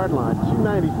 41-yard line.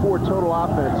 294 total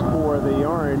offense for the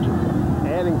Orange.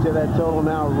 Adding to that total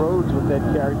now, Rhodes with that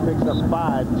carry picks up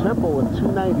 5. Temple with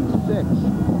 296.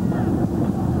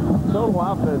 total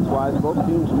offense-wise, both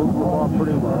teams moved the ball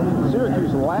pretty well.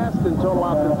 Syracuse last in total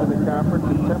offense in the conference,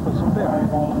 and Temple's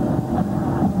fifth.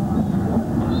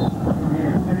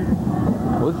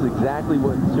 Well, this is exactly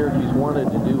what Syracuse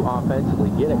wanted to do offensively.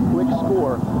 Get a quick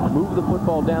score, move the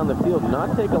football down the field,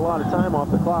 not take a lot of time off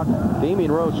the clock.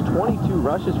 Damian Rose, 22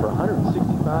 rushes for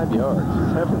 165 yards.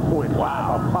 7 points.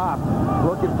 Wow. Pop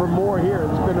looking for more here.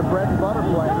 It's been a bread and butter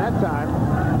play, and that time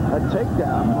a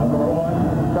takedown.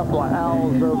 A couple of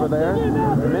owls over there.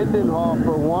 Mendenhall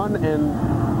for one, and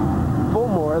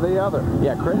Fulmore the other.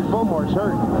 Yeah, credit Fulmore's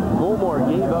hurt. Fulmore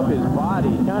gave up his body.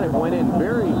 He kind of went in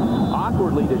very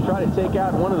awkwardly to try to take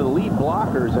out one of the lead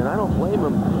blockers, and I don't blame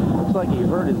him. Looks like he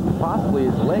hurt possibly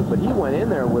his leg, but he went in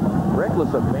there with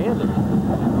reckless abandon.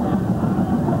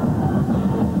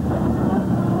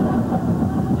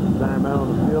 Time out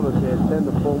on the field as they attend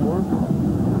to Fulmore.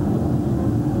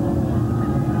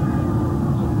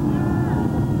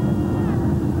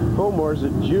 Fulmore's a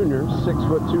junior,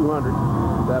 6', 200.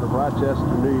 Out of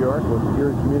Rochester, New York, with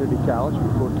Erie Community College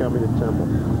before coming to Temple.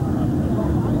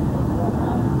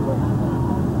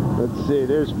 Let's see,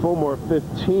 there's Fulmore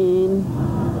 15,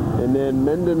 and then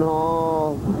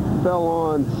Mendenhall fell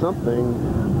on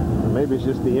something. Maybe it's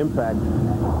just the impact.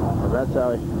 That's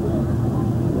how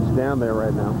he's down there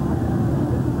right now.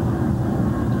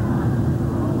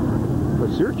 But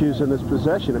Syracuse in this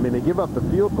possession, I mean, they give up the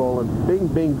field goal, and bing,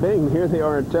 bing, bing, here they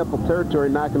are in Temple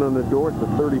territory knocking on the door at the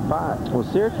 35. Well,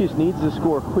 Syracuse needs to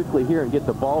score quickly here and get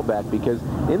the ball back, because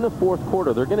in the fourth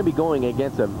quarter, they're going to be going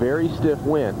against a very stiff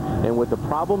wind. And with the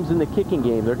problems in the kicking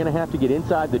game, they're going to have to get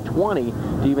inside the 20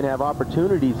 to even have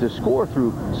opportunities to score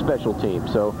through special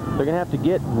teams. So they're going to have to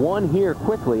get one here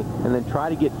quickly and then try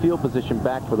to get field position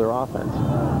back for their offense.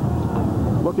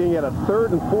 Looking at a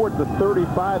 3rd and 4 at the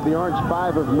 35, the Orange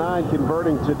 5 of 9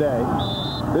 converting today.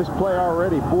 This play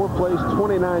already, 4 plays,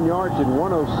 29 yards and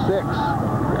 106.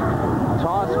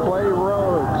 Toss play,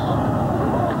 Rhodes.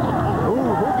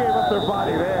 Ooh, who gave up their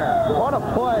body there? What a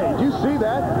play. Did you see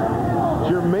that?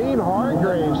 Jermaine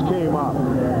Hargraves came up.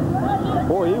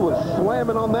 Boy, he was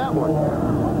slamming on that one.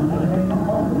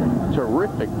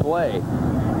 Terrific play.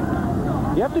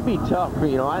 You have to be tough.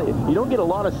 You know, you don't get a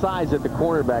lot of size at the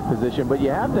cornerback position, but you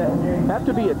have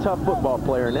to be a tough football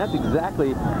player, and that's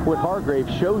exactly what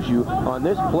Hargraves shows you on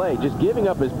this play. Just giving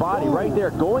up his body right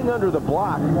there, going under the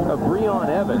block of Breon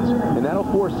Evans, and that'll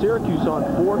force Syracuse on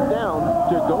 4th down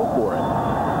to go for it.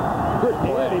 Good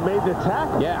play. And he made the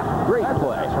tackle. Yeah, great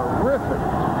play. Terrific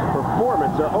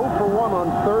performance. 0 for 1 on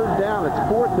 3rd down. It's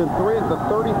 4th and 3 at the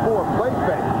 34. Play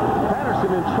fake.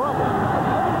 Patterson in trouble.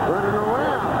 Running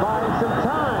around, buying some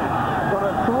time.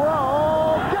 Gonna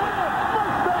throw. Got it!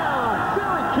 First down!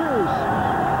 Syracuse!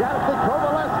 Got it to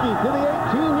Kovaleski to the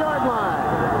 18-yard line.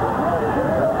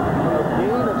 A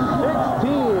gain of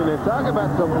 16. And talk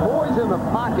about some boys in the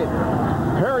pocket.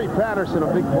 Perry Patterson, a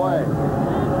big play.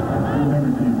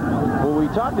 Well, we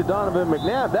talked to Donovan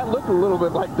McNabb. That looked a little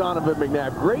bit like Donovan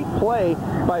McNabb. Great play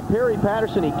by Perry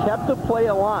Patterson. He kept the play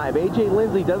alive. A.J.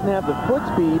 Lindsey doesn't have the foot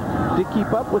speed to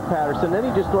keep up with Patterson. Then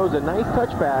he just throws a nice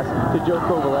touch pass to Joe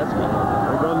Kovaleski.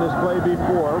 I've done this play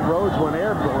before. Rhodes went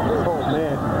airborne. Oh,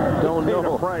 man. Don't know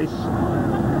the price.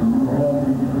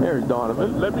 There's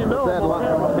Donovan. Let me know.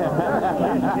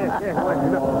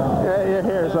 Yeah, your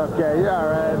hair's okay. You're all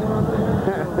right.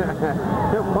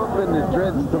 He'll pump in the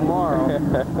dreads tomorrow.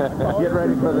 Get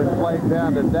ready for the flight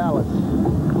down to Dallas.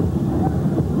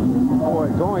 Boy,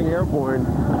 going airborne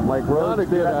like Rhodes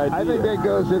did. I think that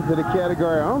goes into the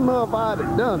category, I don't know if I'd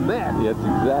have done that. That's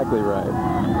exactly right.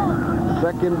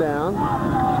 2nd down.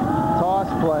 Toss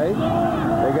play.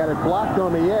 They got it blocked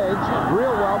on the edge.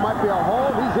 Real well, might be a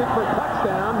hole. He's in for a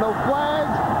touchdown. No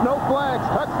flags. No flags.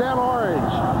 Touchdown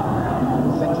Orange.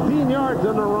 16 yards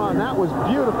on the run. That was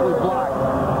beautifully blocked.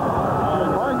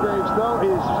 Hargraves, though,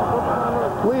 is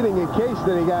pleading in case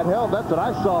that he got held. That's what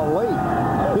I saw late.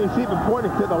 He's even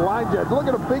pointing to the line judge. Look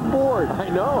at a big board. I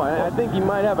know. I think he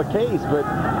might have a case, but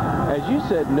as you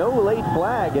said, no late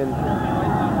flag, and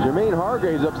Jermaine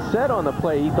Hargraves upset on the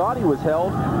play. He thought he was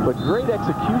held, but great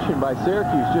execution by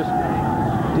Syracuse. Just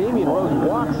Damian Rose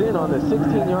walks in on the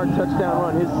 16-yard touchdown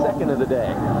run, his 2nd of the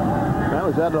day. That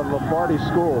was out of Lombardi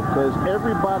School, because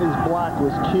everybody's block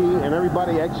was key and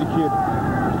everybody executed.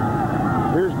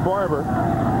 Here's Barber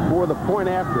for the point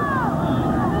after.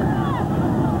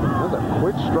 Another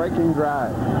quick striking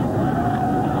drive.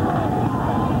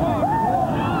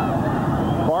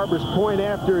 Barber's point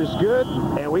after is good,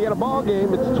 and we got a ball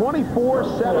game. It's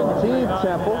 24-17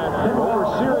 Temple over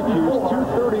Syracuse,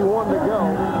 2:31 to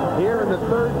go here in the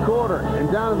 3rd quarter.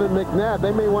 And Donovan McNabb,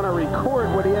 they may want to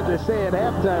record what he had to say at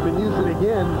halftime and use it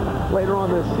again later on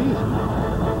this season.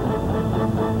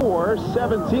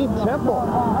 24-17 Temple.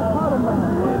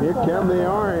 And here come the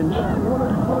Orange.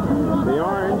 The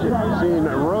Orange, you've seen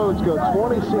Rhodes go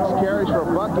 26 carries for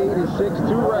 $186,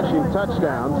 2 rushing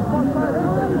touchdowns.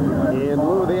 In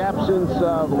lieu of the absence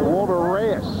of Walter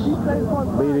Reyes,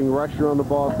 leading rusher on the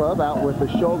ball club, out with a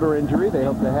shoulder injury. They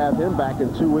hope to have him back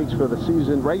in 2 weeks for the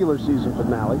regular season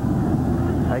finale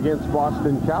against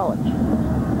Boston College.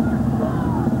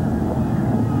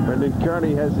 Brendan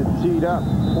Kearney has it teed up.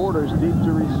 Porter's deep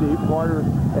to receive. Porter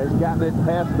has gotten it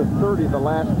past the 30 the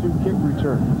last 2 kick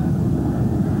returns.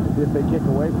 If they kick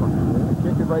away from him, they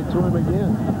kick it right to him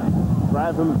again.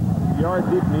 Drive him yard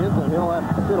deep in the end zone. He'll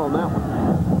have to sit on that one.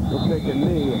 He'll take a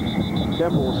knee.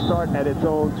 Temple will start at its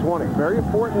own 20. Very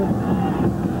important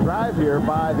drive here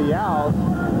by the Owls.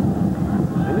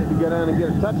 They need to go down and get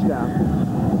a touchdown.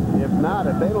 If not,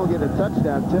 if they don't get a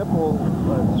touchdown,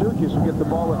 Syracuse will get the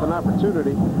ball with an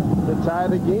opportunity to tie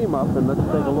the game up. And let's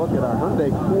take a look at our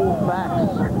Hyundai cool facts.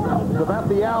 It's about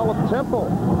the Owl of Temple.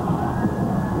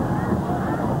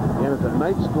 And it's a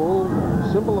night school,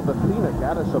 symbol of Athena,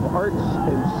 goddess of arts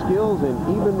and skills and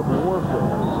even warfare.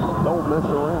 Don't mess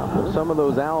around. Well, some of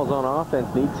those Owls on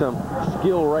offense need some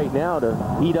skill right now to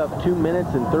eat up 2 minutes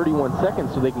and 31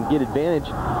 seconds so they can take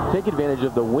advantage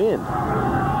of the wind.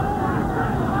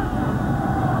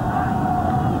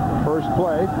 First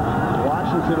play,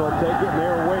 Washington will take it, and they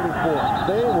were waiting for it.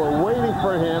 They were waiting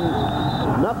for him.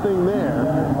 Nothing there.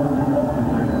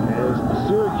 As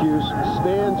Syracuse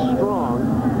stands strong.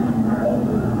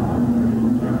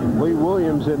 Lee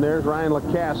Williams in there, Ryan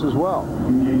Lacasse as well.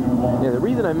 Yeah, the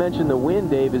reason I mentioned the wind,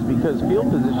 Dave, is because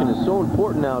field position is so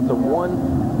important now. It's a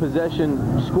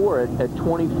one-possession score at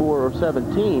 24 or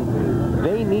 17.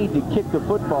 They need to kick the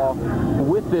football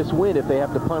with this wind if they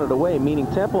have to punt it away, meaning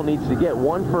Temple needs to get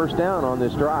 1 first down on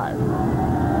this drive.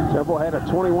 Temple had a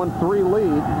 21-3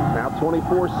 lead, now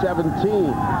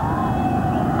 24-17.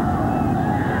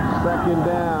 Second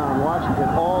down, Washington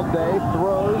all day,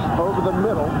 throws over the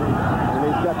middle, and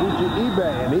he's got DJ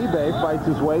eBay, and eBay fights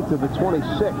his way to the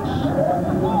 26.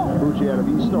 Bucci out of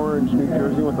East Orange, New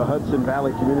Jersey, with the Hudson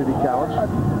Valley Community College.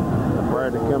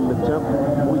 Prior to coming to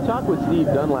Temple. We talked with Steve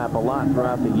Dunlap a lot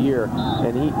throughout the year,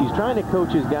 and he's trying to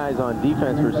coach his guys on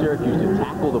defense for Syracuse to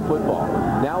tackle the football.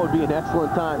 Now would be an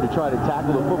excellent time to try to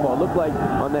tackle the football. It looked like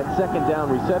on that second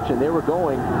down reception, they were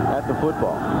going at the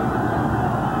football.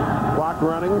 Clock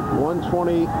running,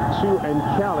 1:22 and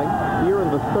counting here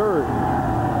in the third.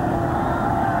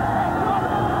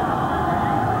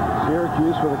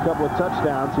 Syracuse with a couple of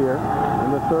touchdowns here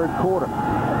in the third quarter.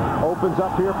 Opens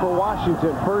up here for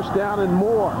Washington. First down and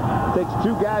more. Takes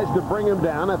 2 guys to bring him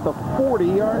down at the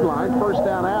 40-yard line. First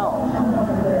down Owls.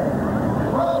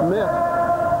 Smith,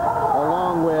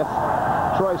 along with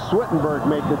Troy Swittenberg,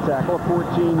 make the tackle. A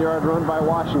 14-yard run by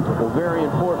Washington. Well, very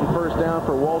important first down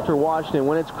for Walter Washington.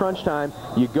 When it's crunch time,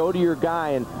 you go to your guy,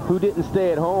 and who didn't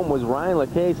stay at home was Ryan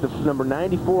Lacasse, the number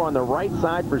 94 on the right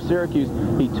side for Syracuse.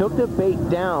 He took the bait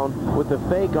down with the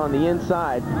fake on the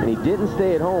inside, and he didn't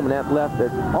stay at home, and that left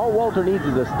it. All Walter needs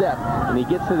is a step, and he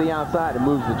gets to the outside and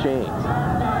moves the chains.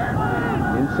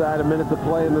 Inside a minute to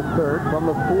play in the third. From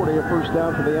the 40, a first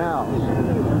down for the Owls.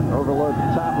 Overload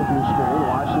the top of your screen.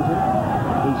 Washington,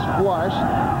 he's flushed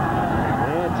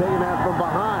and taken out from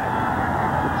behind.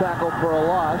 The tackle for a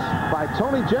loss by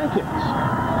Tony Jenkins.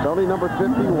 Tony, number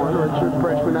 51, redshirt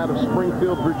freshman out of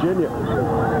Springfield, Virginia.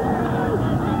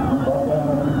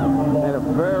 Had a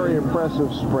very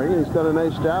impressive spring. He's done a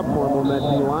nice job for him on that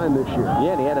D-line this year.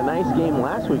 Yeah, and he had a nice game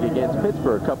last week against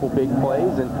Pittsburgh. A couple big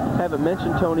plays, and haven't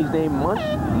mentioned Tony's name much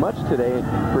today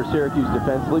for Syracuse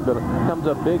defensively, but it comes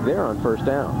up big there on first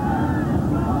down.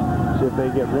 See if they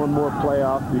get one more play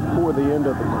off before the end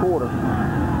of the quarter.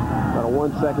 About a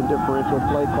 1-second differential,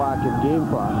 play clock and game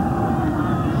clock.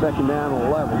 Second down,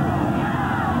 11.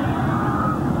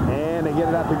 And they get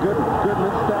it out to Goodman.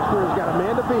 Goodman steps through. He's got a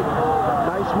man to beat.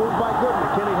 Nice move by Goodman.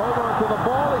 Can he hold on to the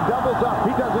ball? He doubles up.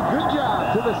 He does a good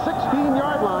job to the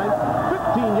 16-yard line.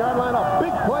 15-yard line. A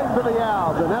big play for the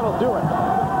Owls, and that'll do it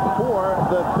for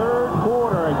the third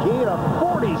quarter. A gain of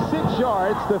 46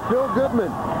 yards to Phil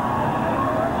Goodman.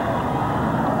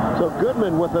 So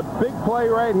Goodman with a big play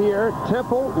right here.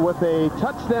 Temple with a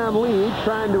touchdown lead,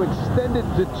 trying to extend it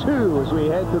to 2 as we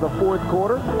head to the fourth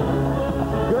quarter.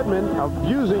 Goodman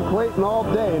abusing Clayton all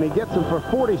day, and he gets him for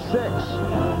 46.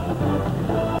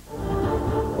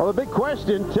 Well, the big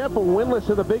question, Temple winless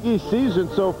in the Big East season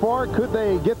so far. Could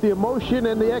they get the emotion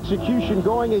and the execution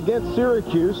going against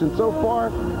Syracuse? And so far,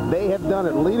 they have done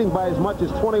it, leading by as much as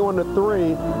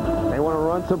 21-3. They want to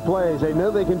run some plays. They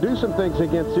know they can do some things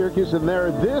against Syracuse, and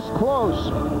they're this close.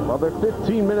 Well, they're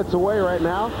 15 minutes away right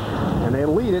now, and they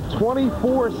lead it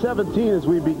 24-17 as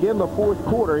we begin the fourth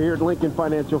quarter here at Lincoln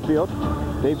Financial Field.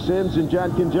 Dave Sims and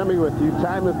John Kinjemi with you.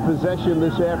 Time of possession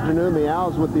this afternoon. The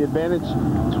Owls with the advantage,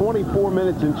 24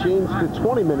 minutes and change to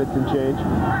 20 minutes and change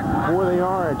for the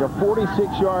Orange. A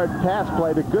 46-yard pass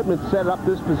play to Goodman set up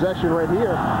this possession right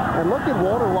here. And look at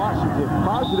Walter Washington.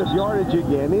 Positive yardage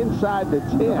again inside the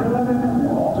 10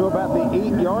 to about the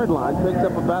 8-yard line. Picks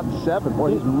up about 7.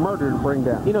 Boy, he's murdered to bring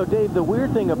down. You know, Dave, the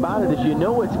weird thing about it is you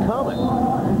know it's coming.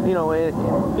 You know,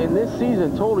 in this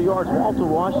season, total yards, Walter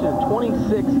Washington,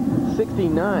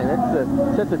 26-69.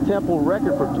 That sets a Temple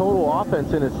record for total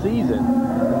offense in a season.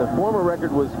 And the former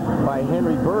record was by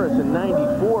Henry Burris in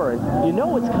 94. And you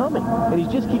know it's coming. And he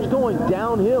just keeps going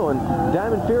downhill. And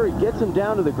Diamond Ferry gets him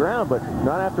down to the ground, but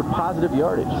not after positive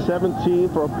yardage. 17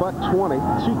 for a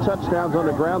 $120. 2 touchdowns on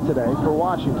the ground today for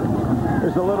Washington.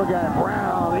 There's the little guy,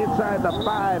 Brown, inside the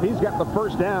 5. He's got the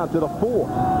first down to the 4.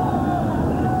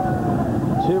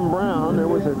 Tim Brown. There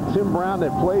was a Tim Brown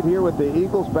that played here with the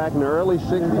Eagles back in the early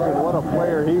 60s, and what a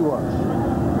player he was.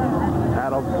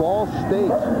 Out of Ball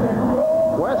State.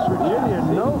 West Virginia,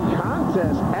 no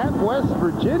contest at West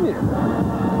Virginia.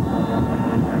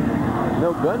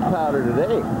 No gunpowder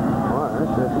today. Wow,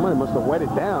 somebody must have wet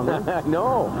it down, huh?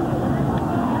 No.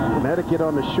 Connecticut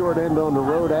on the short end on the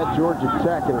road at Georgia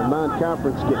Tech in a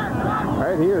non-conference game.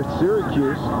 Right here,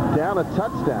 Syracuse down a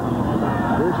touchdown.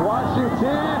 Here's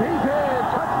Washington. He's in.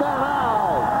 Touchdown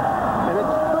Owls. And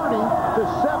it's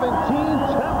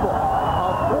 30-17 Temple. A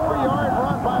 4-yard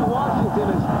run by Washington.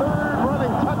 His 3rd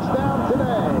running touchdown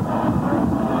today.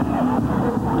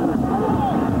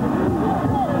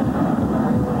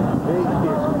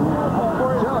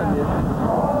 I'm telling you,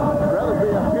 I'd rather be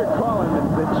up here calling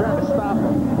than trying to stop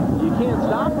him. You can't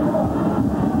stop him.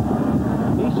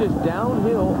 He's just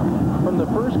downhill from the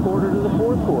first quarter to the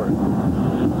fourth quarter.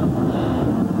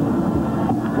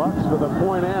 Bucks for the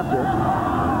point after.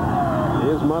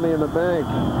 Here's money in the bank.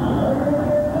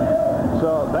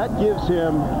 So that gives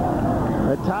him,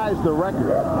 it ties the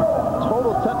record.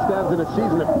 Total touchdowns in a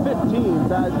season of 15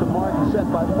 ties the mark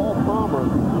set by Paul Palmer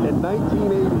in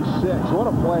 1986. What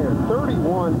a player.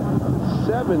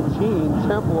 31-17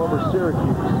 Temple over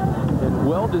Syracuse. And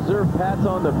well-deserved pats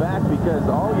on the back because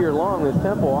all year long this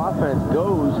Temple offense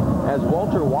goes as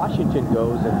Walter Washington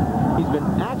goes. And he's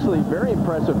been actually very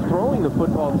impressive throwing the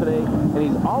football today, and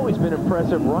he's always been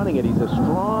impressive running it. He's a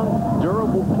strong,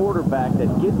 durable quarterback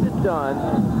that gets it done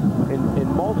in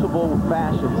multiple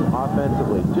fashions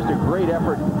offensively. Just a great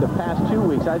effort the past 2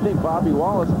 weeks. I think Bobby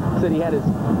Wallace said he had his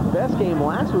best game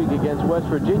last week against West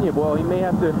Virginia. Well, he may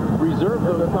have to reserve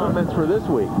those comments for this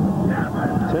week.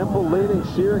 Temple leading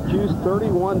Syracuse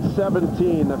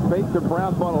 31-17. The fake to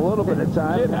Brown ball a little bit of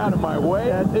time. Get out of my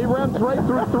way. And he runs right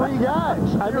through 3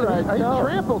 guys. I mean, he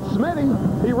trampled Smitty.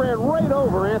 He ran right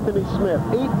over Anthony Smith.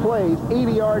 8 plays,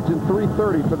 80 yards, and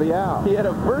 330 for the Owls.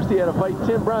 First he had to fight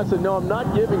Tim Brown. Said, no, I'm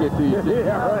not giving it to you. Get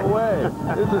out of the way.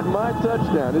 This is my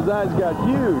touchdown. His eyes got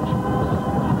huge.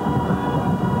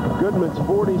 Goodman's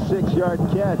 46-yard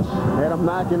catch had him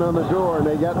knocking on the door, and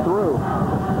they got through.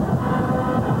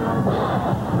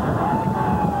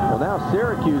 Well, now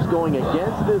Syracuse going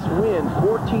against this win.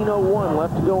 14:01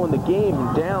 left to go in the game,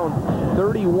 and down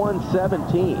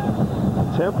 31-17.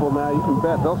 Temple now, you can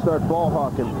bet they'll start ball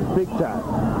hawking big time.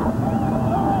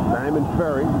 Diamond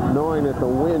Ferry, knowing that the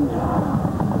wind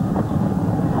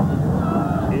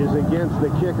is against the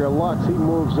kicker. Lux, he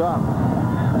moves up.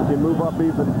 He can move up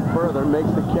even further,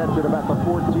 makes the catch at about the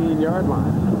 14-yard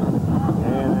line.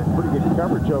 And pretty good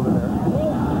coverage over there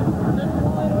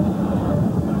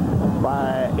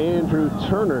by Andrew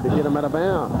Turner to get him out of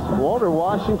bounds. Walter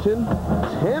Washington,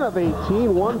 10 of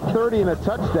 18, 130 and a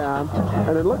touchdown.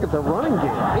 And then look at the running game,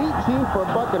 18 for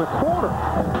 $1.25.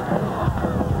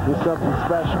 He's something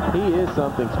special. He is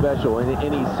something special, and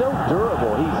he's so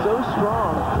durable. He's so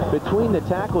strong between the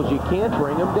tackles, you can't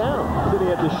bring him down. Said he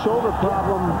had the shoulder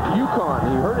problem. UConn,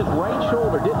 he hurt his right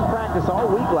shoulder, didn't practice all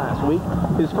week last week.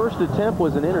 His first attempt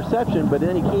was an interception, but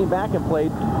then he came back and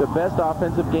played the best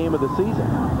offensive game of the season.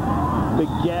 Big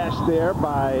gash there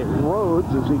by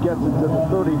Rhodes as he gets into the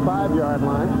 35-yard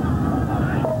line.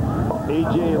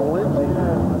 A.J. Lindsey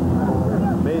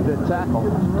made the tackle.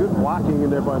 Good blocking in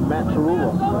there by Matt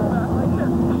Tarullo.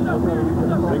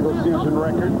 Single season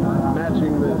record,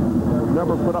 matching the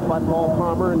number put up by Paul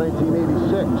Palmer in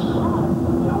 1986.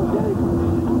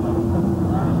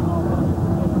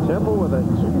 Temple with a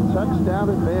 2-touchdown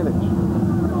advantage.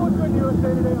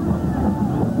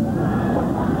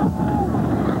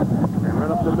 And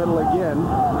right up the middle again.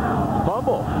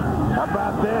 Fumble. How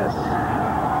about this?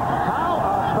 How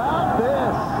about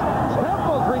this?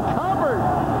 Temple's recovered.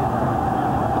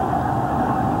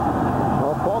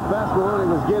 Well, Paul Pasqualoni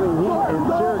was getting heat in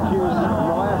Syracuse in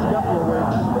the last couple of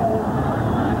weeks.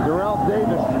 Darrell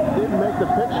Davis didn't make the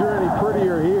picture any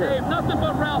prettier here. Dave, nothing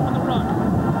but Ralph in the run.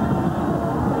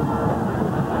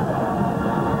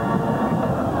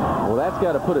 Well, that's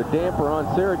got to put a damper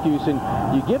on Syracuse, and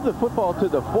you give the football to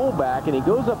the fullback, and he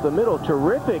goes up the middle.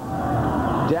 Terrific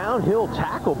downhill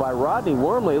tackle by Rodney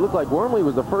Wormley. It looked like Wormley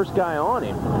was the first guy on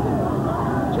him.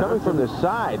 Coming from the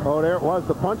side. Oh, there it was,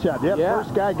 the punch out. Yeah, Yeah.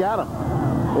 First guy got him.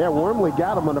 Yeah, Wormley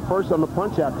got him on the first on the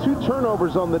punch out. 2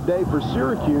 turnovers on the day for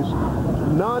Syracuse.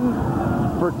 None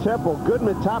for Temple.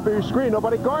 Goodman, top of your screen.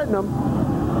 Nobody guarding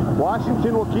him.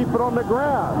 Washington will keep it on the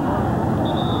ground.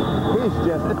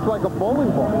 It's like a bowling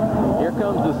ball. Here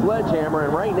comes the sledgehammer,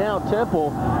 and right now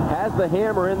Temple has the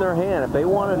hammer in their hand. If they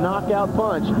want a knockout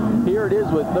punch, here it is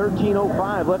with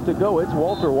 13:05 left to go. It's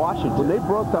Walter Washington. When they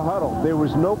broke the huddle, there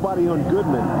was nobody on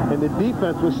Goodman, and the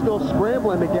defense was still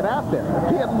scrambling to get out there. If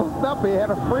he had looked up, he had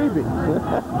a freebie.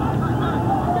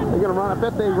 They're going to run. I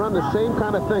bet they run the same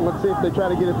kind of thing. Let's see if they try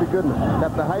to get it to Goodman.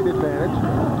 Got the height advantage.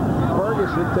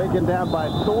 Ferguson taken down by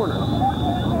Thorner.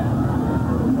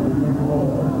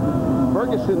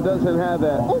 Ferguson doesn't have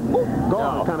that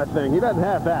gone kind of thing. He doesn't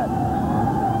have that.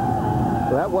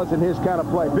 So that wasn't his kind of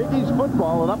play. Big East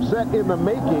football, an upset in the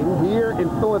making here in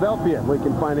Philadelphia.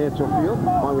 Lincoln Financial Field.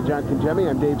 Along with John Congemi,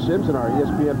 I'm Dave Sims and our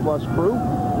ESPN Plus crew.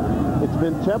 It's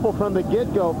been Temple from the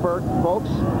get-go, folks.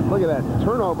 Look at that.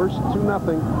 Turnovers,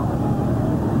 2-0.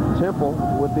 Temple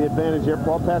with the advantage here.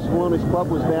 Paul Pasqualoni's club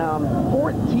was down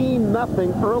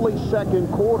 14-0 early second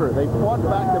quarter. They fought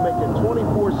back to make it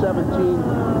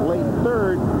 24-17 late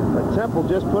third. But Temple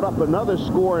just put up another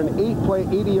score, an 8-play,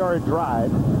 80-yard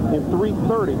drive in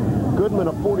 3:30. Goodman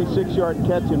a 46-yard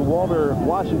catch, and Walter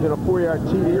Washington a 4-yard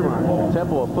TD run.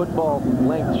 Temple a football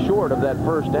length short of that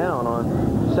first down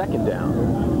on second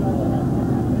down.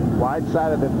 Wide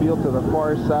side of the field to the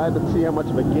far side. Let's see how much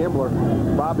of a gambler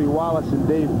Bobby Wallace and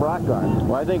Dave Brock are.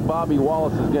 Well, I think Bobby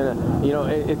Wallace is going to, you know,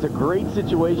 it's a great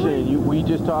situation, and we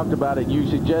just talked about it. You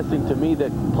suggesting to me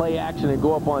that play action and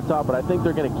go up on top, but I think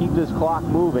they're going to keep this clock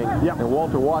moving, and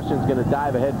Walter Washington's going to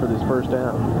dive ahead for this first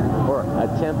down, or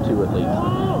attempt to at least.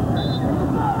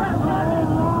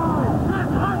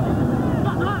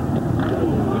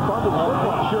 He fumbled the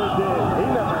football, sure did. He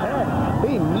never had it.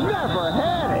 He never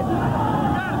had it.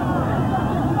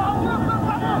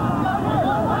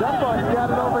 Dunbar's got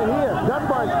it over here.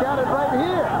 Dunbar's got it right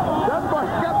here. Dunbar's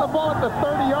got the ball at the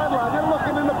 30-yard line. They're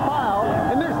looking in the pile,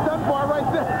 and there's Dunbar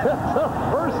right there. That's a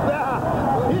first down.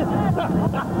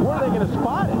 Where are they going to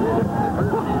spot it?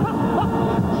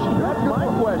 That's my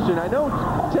question. I know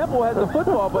Temple has the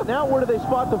football, but now where do they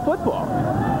spot the football?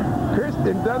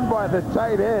 Kristen Dunbar, the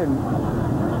tight end,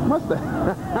 must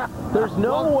have. There's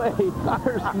no way,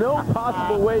 there's no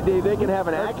possible way, Dave, they can have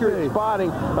an accurate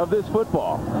spotting of this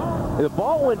football. The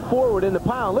ball went forward in the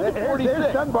pile. Look at 46.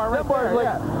 There's Dunbar right there,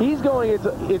 like, he's going,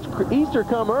 it's Easter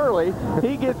come early.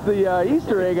 He gets the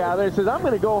Easter egg out there and says, I'm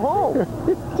going to go home.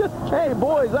 Hey,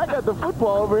 boys, I got the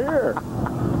football over here.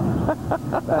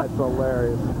 That's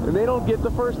hilarious. And they don't get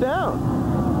the first down.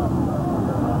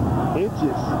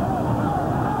 Inches.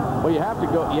 Well, you have to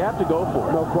go for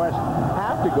it. No question.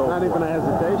 Have to go Not even a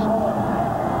hesitation.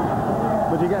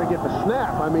 But you got to get the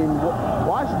snap. I mean,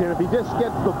 Washington, if he just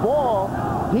gets the ball,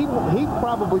 he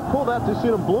probably pulled out to see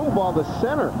him bloom ball. The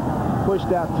center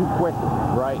pushed out too quickly.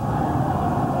 Right.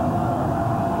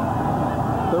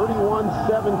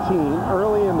 31-17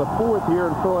 early in the fourth here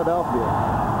in Philadelphia.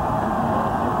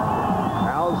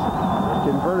 Owls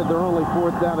converted their only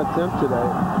fourth down attempt today.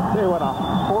 Tell you what, a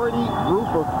hearty group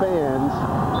of fans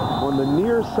on the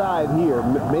near side here,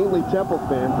 mainly Temple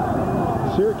fans,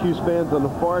 Syracuse fans on the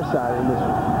far side in this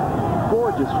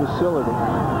gorgeous facility.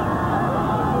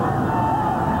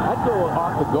 I'd go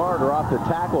off the guard or off the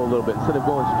tackle a little bit instead of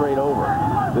going straight over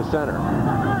the center.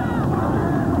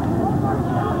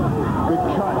 Good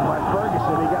cut by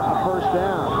Ferguson. He got the first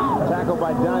down. Tackled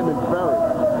by Diamond Ferry.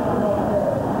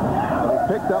 He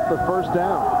picked up the first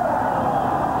down.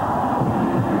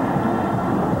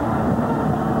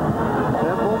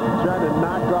 Temple trying to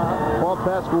knock off Paul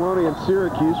Pasqualoni and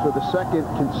Syracuse for the second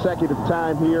consecutive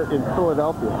time here in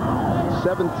Philadelphia.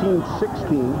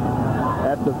 17-16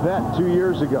 at the Vet 2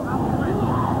 years ago.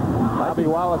 Bobby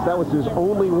Wallace, that was his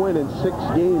only win in 6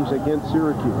 games against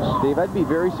Syracuse. Dave, I'd be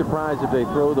very surprised if they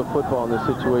throw the football in this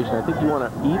situation. I think you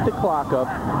want to eat the clock up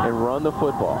and run the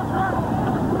football.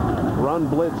 Run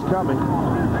blitz coming.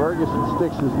 Ferguson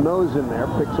sticks his nose in there,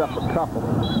 picks up a couple.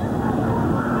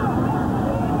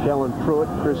 Kellen Pruitt,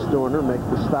 Chris Dorner make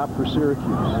the stop for Syracuse.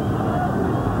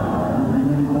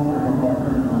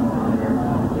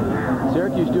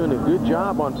 Syracuse doing a good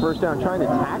job on first down, trying to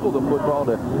tackle the football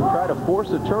to try to force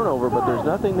a turnover, but there's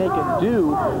nothing they can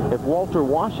do if Walter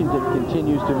Washington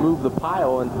continues to move the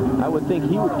pile, and I would think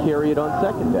he would carry it on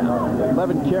second down.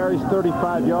 11 carries,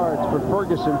 35 yards for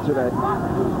Ferguson today.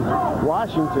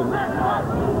 Washington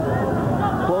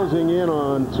closing in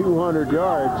on 200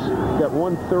 yards, got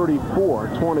 134,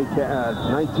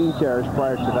 19 carries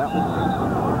prior to that one.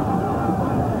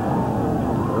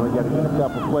 Got to get a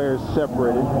couple players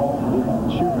separated.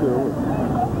 Chuku,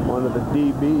 one of the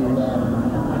DBs.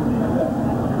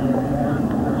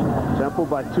 Temple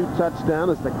by 2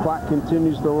 touchdowns as the clock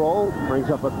continues to roll. Brings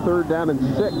up a 3rd down and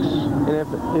 6. And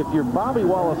if you're Bobby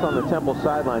Wallace on the Temple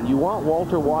sideline, you want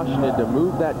Walter Washington to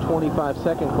move that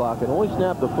 25-second clock and only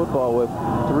snap the football with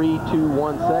 3, 2,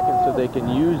 1 seconds so they can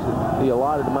use the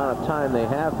allotted amount of time they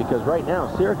have, because right now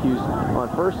Syracuse on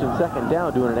 1st and 2nd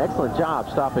down doing an excellent job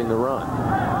stopping the run.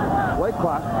 Play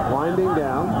clock winding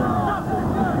down.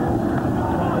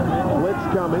 Blitz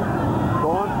coming.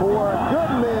 Going for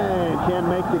Goodman. Can't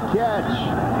make the catch.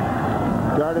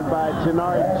 Guarded by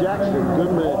Tenari Jackson.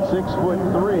 Goodman at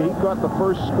 6'3". He caught the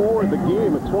first score of the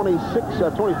game, a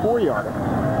 24-yarder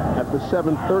at the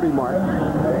 7:30 mark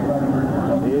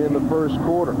in the first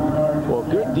quarter. Well,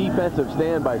 good defensive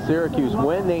stand by Syracuse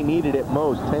when they needed it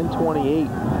most. 10:28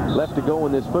 left to go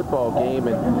in this football game,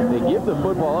 and they give the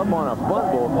football up on a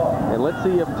fumble, and let's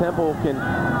see if Temple can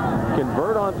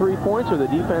convert on 3 points or the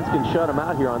defense can shut them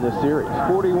out here on this series.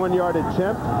 41-yard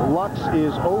attempt. Lux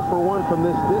is 0 for 1 from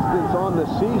this distance on the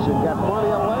season. Got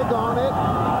plenty of leg on it.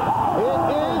 It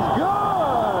is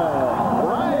good!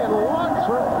 Ryan Lux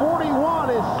from 41,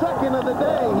 his second of the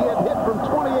day. He had hit from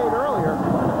 28 earlier,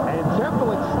 and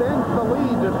Temple extends the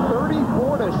lead to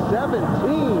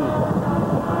 34-17.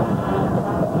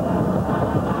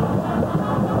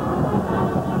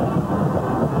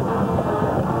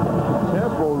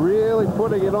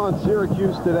 Putting it on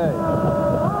Syracuse today.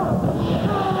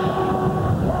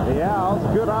 The Owls,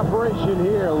 good operation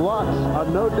here. Lux,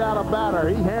 no doubt about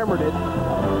it. He hammered it,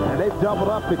 and they've doubled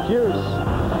up the Cuse.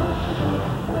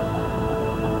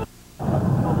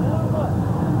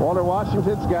 Walter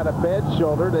Washington's got a bad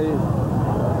shoulder. They're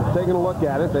taking a look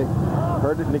at it. They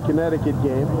heard it in the Connecticut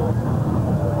game.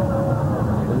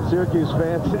 And the Syracuse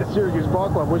fans, Syracuse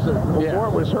Ball Club, wish that more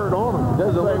was hurt on him.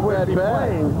 Doesn't look that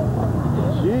bad.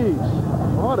 Jeez,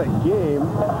 what a game.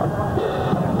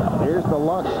 Here's the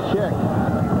Lux kick.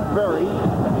 Ferry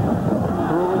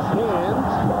through his hands.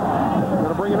 Going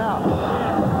to bring it out.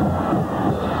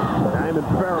 Diamond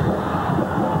Ferry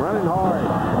running hard.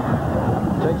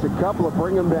 Takes a couple to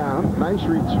bring him down. Nice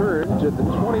return to the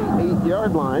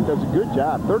 28-yard line. Does a good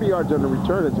job. 30 yards on the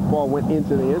return as the ball went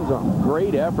into the end zone.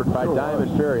 Great effort by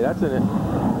Diamond Ferry. That's a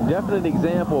definite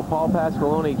example of Paul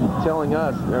Pasqualoni telling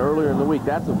us earlier in the week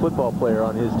that's a football player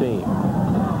on his team.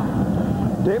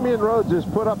 Damian Rhodes has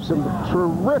put up some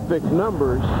terrific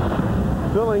numbers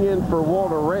filling in for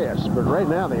Walter Reyes, but right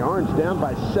now the Orange down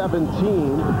by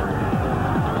 17.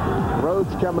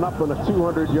 Rhodes coming up on a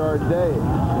 200-yard day.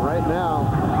 Right now,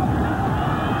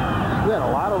 he's had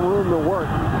a lot of room to work,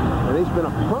 and he's been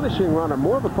a punishing runner,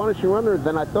 more of a punishing runner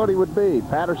than I thought he would be.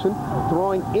 Patterson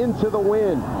throwing into the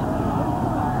wind.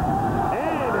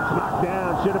 Knocked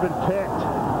down, should have been picked.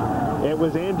 It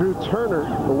was Andrew Turner.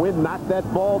 The wind knocked that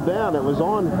ball down. It was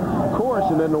on course,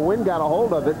 and then the wind got a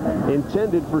hold of it,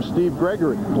 intended for Steve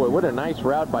Gregory. Boy, what a nice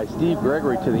route by Steve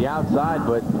Gregory to the outside,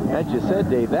 but as you said,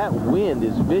 Dave, that wind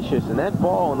is vicious, and that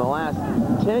ball in the last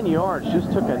 10 yards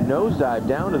just took a nosedive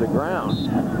down to the ground.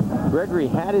 Gregory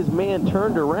had his man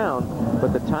turned around,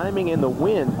 but the timing and the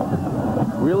wind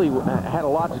really had a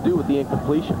lot to do with the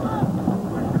incompletion.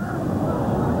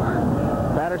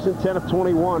 Patterson, 10 of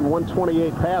 21,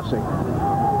 128 passing.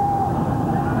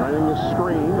 Running the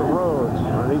screen, Rhodes.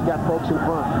 And he's got folks in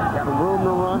front. Got room to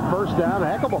run, first down. A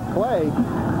heck of a play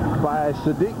by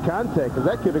Sadiq Kante, because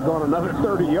that could have gone another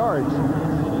 30 yards.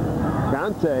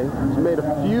 Kante has made a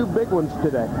few big ones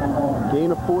today.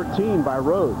 Gain of 14 by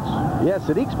Rhodes. Yeah,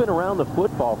 Sadiq's been around the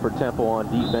football for Temple on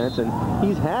defense, and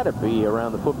he's had to be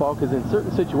around the football because in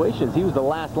certain situations he was the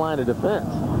last line of defense.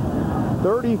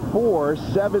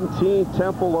 34-17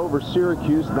 Temple over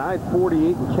Syracuse,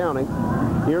 9:48 and counting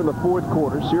here in the fourth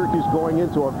quarter. Syracuse going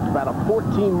into about a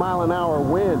 14-mile-an-hour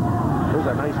wind. There's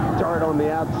a nice dart on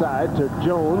the outside to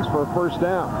Jones for a first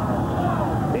down.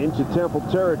 into Temple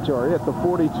territory at the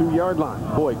 42-yard line.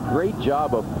 Boy, great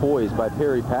job of poise by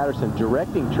Perry Patterson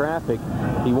directing traffic.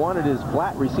 He wanted his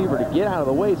flat receiver to get out of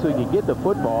the way so he could get the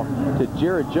football to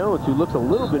Jared Jones, who looks a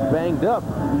little bit banged up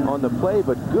on the play,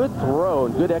 but good throw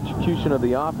and good execution of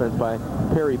the offense by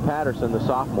Perry Patterson, the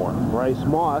sophomore. Bryce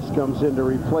Moss comes in to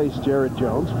replace Jared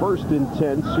Jones. 1st and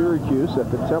 10, Syracuse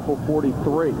at the Temple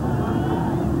 43.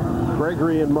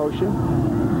 Gregory in motion.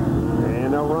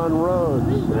 And they'll run Rhodes.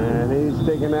 And he's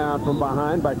taken out from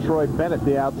behind by Troy Bennett,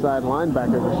 the outside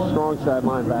linebacker, the strong side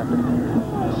linebacker.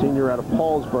 Senior out of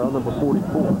Paulsboro, number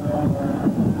 44.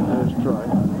 There's Troy.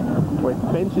 Wait,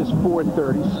 bench is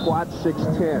 430, squat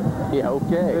 610. Yeah,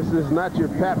 okay. This is not your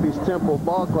Pappy's Temple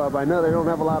Ball Club. I know they don't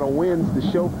have a lot of wins to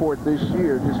show for it this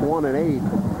year, just 1 and 8.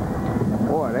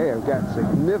 Boy, they have got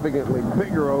significantly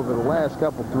bigger over the last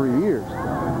couple, 3 years.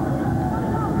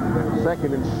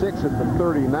 2nd and 6 at the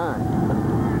 39.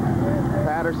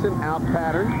 Patterson out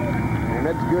pattern, and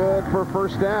that's good for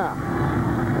 1st down.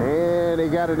 And he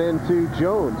got it into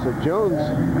Jones. So Jones,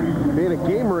 being a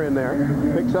gamer in there,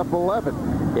 picks up 11.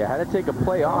 Yeah, had to take a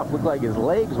play off. Looked like his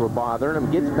legs were bothering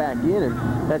him. Gets back in, and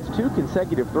that's 2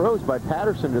 consecutive throws by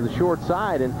Patterson to the short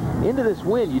side. And into this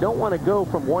wind, you don't want to go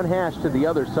from one hash to the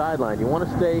other sideline. You want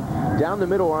to stay down the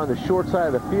middle or on the short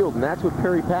side of the field, and that's what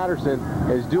Perry Patterson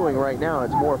is doing right now.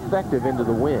 It's more effective into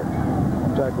the wind.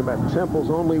 Talking about Temple's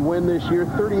only win this year,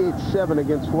 38-7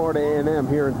 against Florida A&M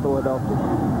here in Philadelphia.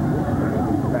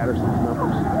 Patterson's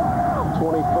numbers.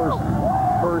 21st.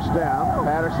 1st down.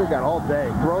 Patterson got all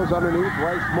day. Throws underneath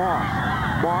Bryce Moss.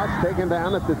 Moss taken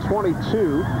down at the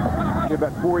 22.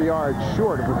 About 4 yards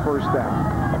short of a 1st down.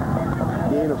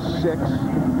 Gain of 6.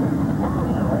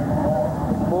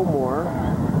 Fulmore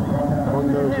hung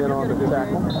those in on the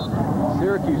tackle.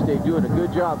 Syracuse State doing a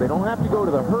good job. They don't have to go to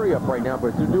the hurry up right now,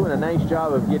 but they're doing a nice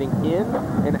job of getting in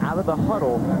and out of the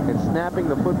huddle and snapping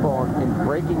the football and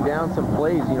breaking down some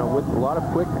plays, you know, with a lot of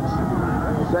quickness.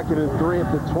 2nd and 3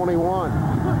 at the 21.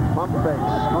 Pump fake,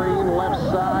 screen, left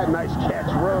side, nice catch,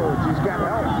 Rhodes. He's got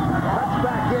help. Cuts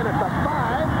back in at the 5.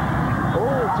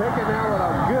 Oh, taken down with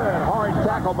a good hard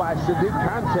tackle by Sadiq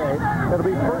Kante. It'll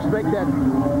be first, make that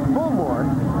Fulmore,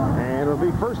 and it'll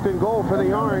be 1st and goal for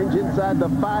the Orange inside the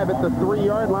 5 at the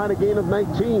 3-yard line, a gain of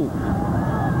 19.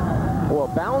 Well, a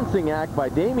balancing act by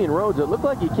Damian Rhodes. It looked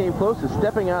like he came close to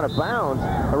stepping out of bounds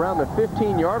around the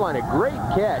 15-yard line. A great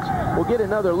catch. We'll get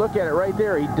another look at it right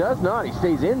there. He does not. He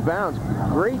stays in bounds.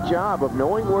 Great job of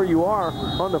knowing where you are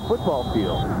on the football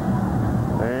field.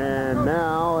 And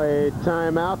now a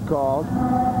timeout called.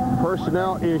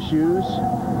 Personnel issues.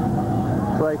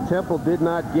 It's like Temple did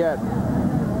not get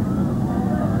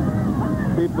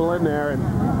people in there, and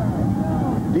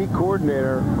D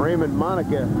coordinator Raymond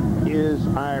Monica is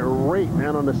irate.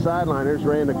 Man on the sideline, there's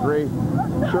Ray in the gray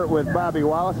shirt with Bobby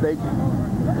Wallace. They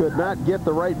could not get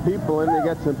the right people in. They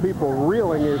got some people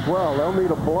reeling as well. They'll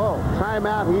need a blow.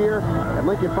 Timeout here at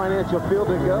Lincoln Financial Field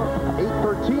to go.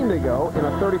 8:13 to go in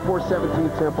a 34-17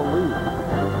 Temple lead.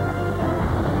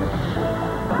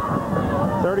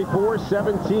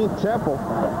 34-17 Temple.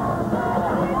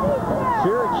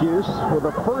 Syracuse with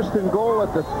a 1st and goal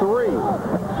at the 3.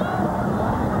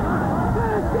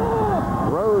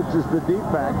 Rhodes is the deep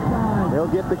back. He'll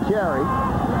get the carry,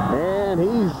 and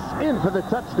he's in for the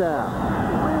touchdown.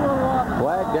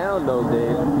 Flag down, though,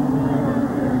 Dave.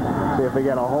 See if we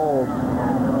got a hold.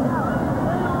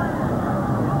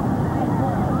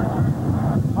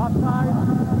 Offside,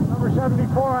 number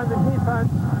 74 on the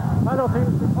defense.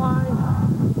 Penalties declined.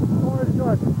 Score is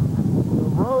good.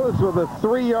 Rhodes with a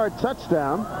 3-yard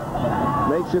touchdown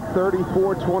makes it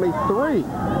 34-23.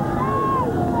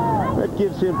 That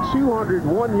gives him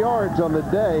 201 yards on the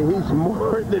day. He's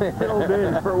more than filled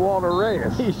in for Walter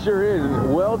Reyes. He sure is.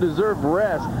 Well-deserved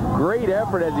rest. Great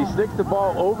effort as he sticks the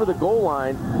ball over the goal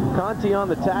line. Conti on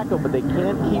the tackle, but they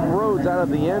can't keep Rhodes out of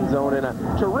the end zone. And a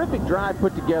terrific drive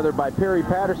put together by Perry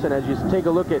Patterson as you take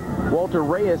a look at Walter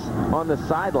Reyes on the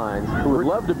sidelines, who would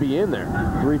love to be in there.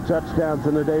 3 touchdowns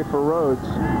in the day for Rhodes.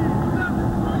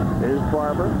 There's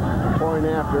Barber, point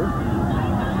after.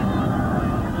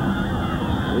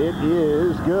 It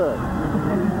is good.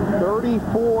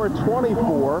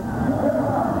 34-24.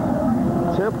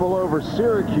 Temple over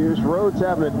Syracuse. Rhodes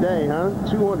having a day, huh?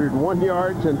 201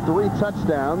 yards and 3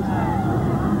 touchdowns.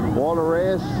 Walter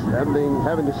Reyes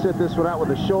having to sit this one out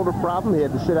with a shoulder problem. He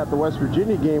had to sit out the West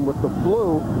Virginia game with the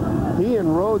flu. He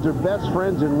and Rhodes are best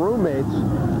friends and roommates.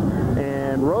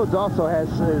 And Rhodes also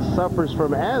suffers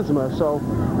from asthma, so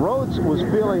Rhodes was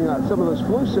feeling some of those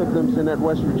flu symptoms in that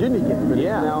West Virginia game, but he's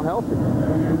now healthy.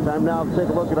 Time now to take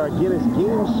a look at our Guinness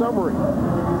game summary.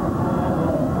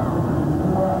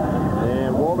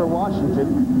 And Walter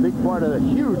Washington,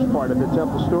 huge part of the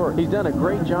Temple story. He's done a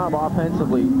great job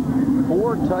offensively.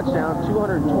 4 touchdowns,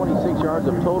 226 yards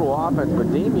of total offense,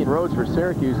 but Damian Rhodes for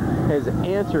Syracuse has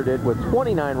answered it with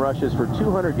 29 rushes for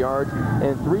 200 yards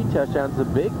and 3 touchdowns. The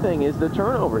big thing is the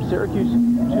turnover. Syracuse,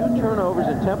 2 turnovers,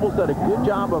 and Temple's done a good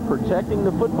job of protecting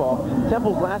the football.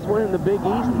 Temple's last win in the Big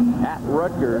East at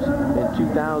Rutgers in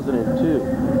 2002.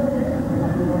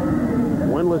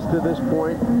 Winless to this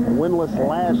point, winless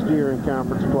last year in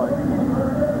conference play.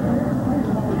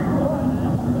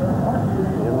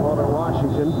 And Walter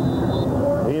Washington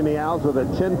and the Owls with a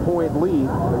 10-point lead.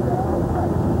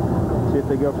 See if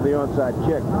they go for the onside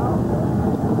kick.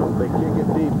 They kick it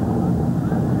deep.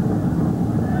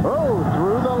 Oh,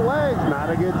 through the legs. Not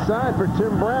a good sign for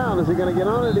Tim Brown. Is he going to get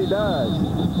on it? He does.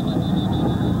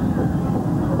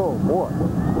 Oh, boy.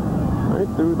 Right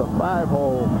through the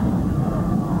 5-hole.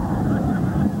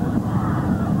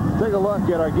 Take a look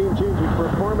at our game-changing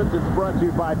performance. It's brought to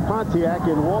you by Pontiac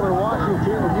and Walter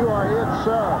Washington. You are it,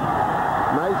 sir.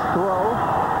 Nice throw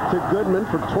to Goodman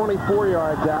for 24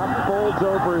 yards out. Folds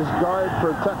over his guard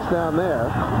for a touchdown there.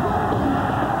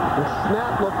 The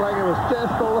snap looked like it was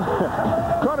just a little...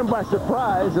 Caught him by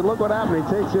surprise, and look what happened. He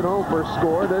takes it home for a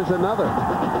score. There's another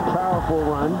powerful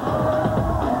run.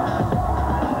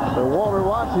 So Walter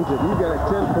Washington, you've got a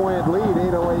 10-point lead,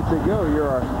 8:08 to go. You're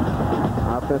our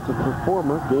offensive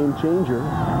performer, game changer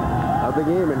of the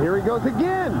game. And here he goes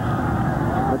again.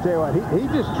 I'll tell you what, he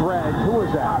just dragged, who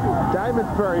was that? Diamond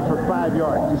Ferry for 5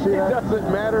 yards. You see that? It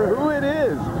doesn't matter who it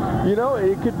is. You know,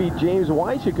 it could be James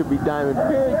Weiss, it could be Diamond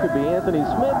Ferry, it could be Anthony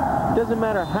Smith. It doesn't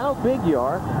matter how big you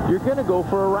are, you're going to go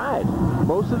for a ride.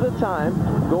 Most of the time,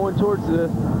 going towards the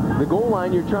goal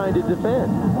line, you're trying to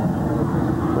defend.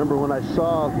 Remember when I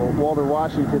saw Walter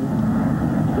Washington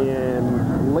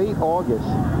in late August,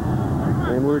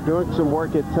 and we were doing some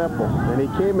work at Temple, and he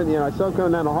came in, you know, I saw him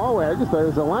coming down the hallway. I just thought it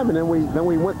was a lineman. Then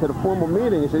we went to the formal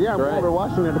meeting. He said, yeah, I'm right. Walter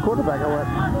Washington, the quarterback. I went,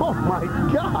 oh my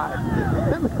God.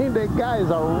 I mean, that guy is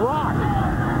a rock.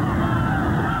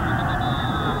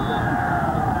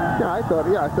 Yeah, I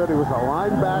thought he was a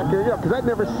linebacker, you know, because I'd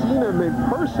never seen him in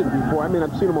person before. I mean,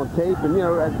 I've seen him on tape, and, you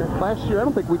know, last year, I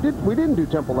don't think we didn't do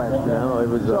Temple last year. No, it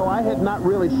was... So I had not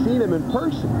really seen him in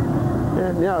person.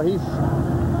 And, you know, he's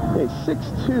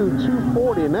 6'2",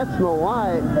 240, and that's no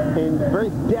lie, and very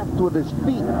deft with his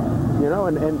feet, you know,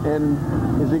 and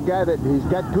is a guy that he's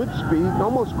got good speed,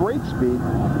 almost great speed,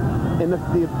 and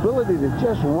the ability to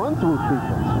just run through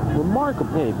people.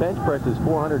 Remarkable. Hey, bench presses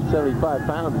 475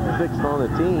 pounds, 6th on the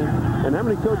team. And how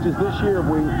many coaches this year have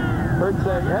we heard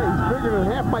say, hey, he's bigger than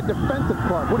half my defensive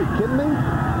club? What, are you kidding me?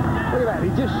 Look at that. He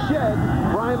just shed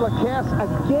Brian Lacasse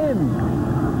again.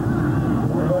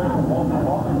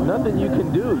 Nothing you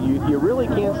can do. You really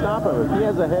can't stop him. If he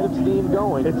has a head of steam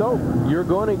going, it's over. You're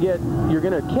going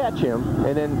to catch him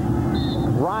and then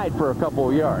ride for a couple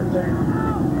of yards.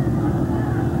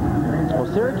 Well,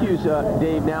 Syracuse,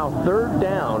 Dave, now 3rd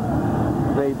down.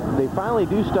 They finally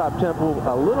do stop Temple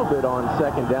a little bit on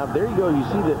 2nd down. There you go. You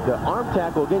see the arm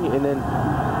tackle again, and then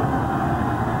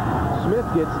Smith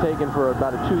gets taken for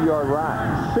about a 2-yard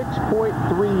ride.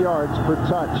 6.3 yards per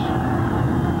touch.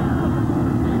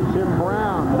 Tim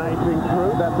Brown knifing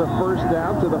through. That's a 1st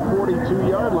down to the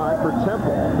 42-yard line for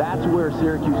Temple. That's where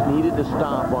Syracuse needed to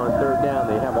stop on 3rd down.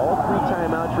 They have all 3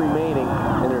 timeouts remaining,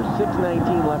 and there's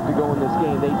 6:19 left to go in this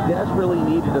game. They desperately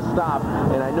needed to stop,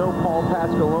 and I know Paul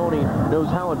Pasqualoni knows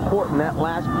how important that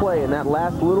last play and that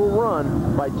last little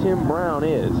run by Tim Brown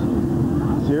is.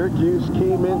 Syracuse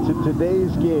came into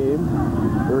today's game,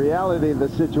 the reality of the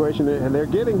situation, and they're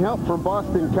getting help from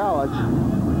Boston College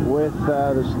with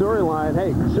the storyline.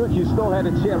 Hey, Syracuse still had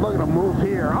a chance. Look at him move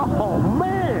here. Oh,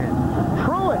 man!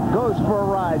 Pruitt goes for a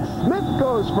ride. Smith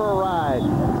goes for a ride.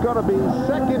 It's going to be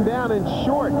 2nd down and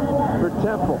short for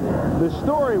Temple. The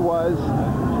story was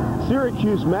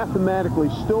Syracuse mathematically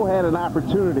still had an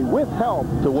opportunity with help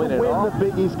to win the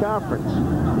Big East Conference.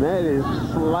 And that is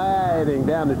sliding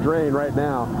down the drain right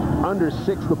now. Under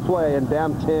 6 to play and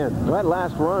down 10. Well, that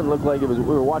last run looked like we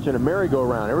were watching a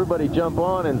merry-go-round. Everybody jump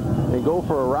on and go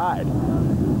for a ride.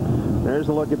 There's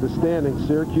a look at the standings.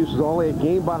 Syracuse is only a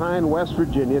game behind West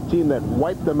Virginia, a team that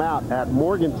wiped them out at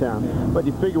Morgantown. But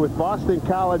you figure with Boston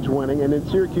College winning, and then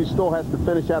Syracuse still has to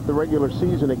finish out the regular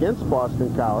season against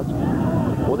Boston College.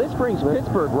 Well, this brings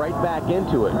Pittsburgh right back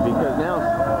into it, because now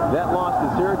that loss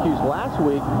to Syracuse last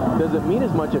week doesn't mean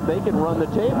as much if they can run the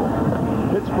table.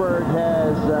 Pittsburgh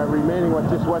has remaining,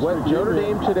 just West Virginia. Notre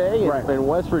Dame today and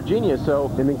West Virginia, so...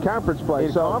 And in conference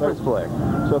play. Conference play.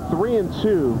 So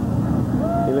 3-2.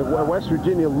 And West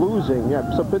Virginia losing.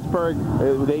 Yeah, so Pittsburgh...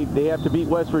 They have to beat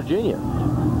West Virginia.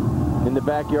 in the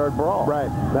backyard brawl. Right.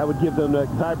 That would give them the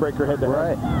tiebreaker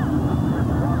head-to-head. Right.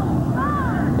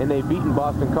 And they've beaten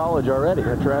Boston College already.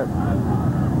 That's right.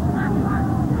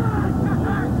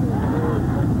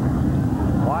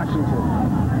 Washington.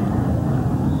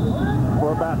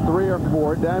 For about 3 or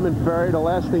 4, Diamond Ferry, the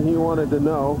last thing he wanted to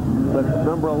know, that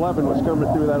number 11 was coming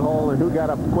through that hole, and who got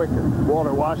up quicker?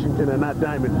 Walter Washington and not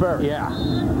Diamond Ferry. Yeah.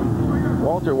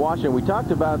 Walter Washington, we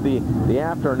talked about the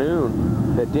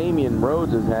afternoon that Damian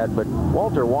Rhodes has had, but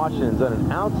Walter Washington's done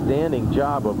an outstanding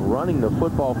job of running the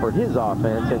football for his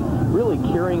offense and really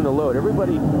carrying the load.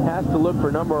 Everybody has to look for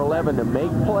number 11 to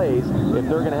make plays if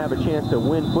they're going to have a chance to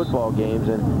win football games,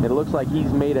 and it looks like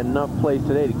he's made enough plays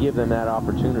today to give them that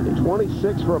opportunity.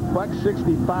 26 for a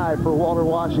 $165 for Walter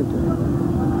Washington.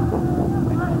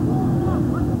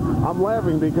 I'm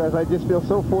laughing because I just feel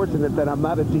so fortunate that I'm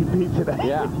not a DB today.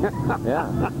 Yeah, yeah.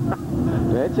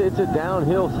 It's a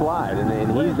downhill slide, and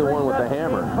he's the one with the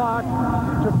hammer. Clock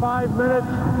to 5 minutes,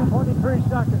 23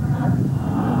 seconds.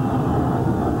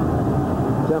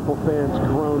 Temple fans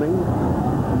groaning.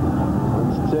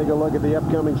 Let's take a look at the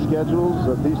upcoming schedules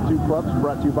of these two clubs,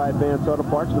 brought to you by Advance Auto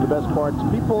Parts. For the best parts,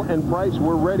 people, and price,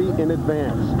 we're ready in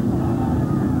advance.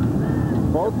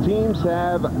 Both teams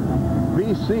have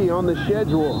BC on the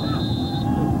schedule.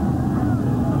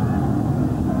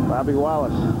 Bobby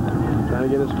Wallace trying to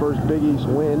get his first Big East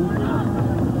win.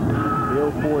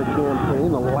 The 04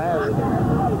 campaign, the last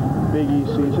Big East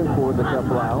season for the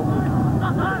Capelao.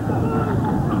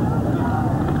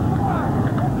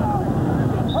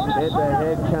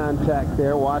 Head-to-head contact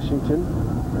there, Washington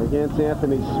against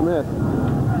Anthony Smith.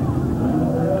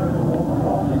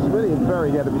 Smitty and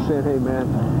Ferry got to be saying, hey, man,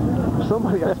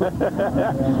 somebody else.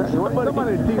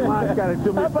 Somebody in D-line's got to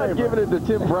do me a favor. How about giving it to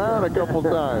Tim Brown a couple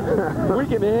times? We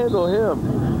can handle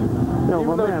him. No,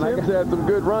 even though Tim's had some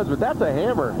good runs, but that's a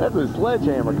hammer. That's a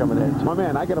sledgehammer coming in. My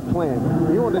man, I got a plan.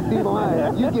 You want the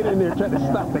D-line, you get in there trying to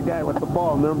stop the guy with the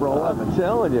ball, number 11. I'm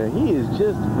telling you, he is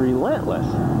just relentless.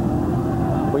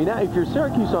 Well, now, if you're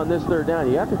Syracuse on this third down,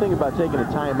 you have to think about taking a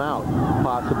timeout,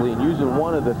 possibly, and using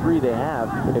one of the 3 they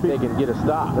have if they can get a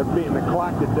stop. They're beating the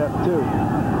clock to death, too.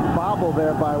 Bobble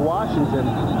there by Washington.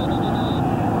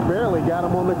 Barely got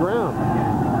him on the ground.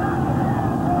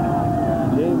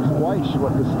 James Weish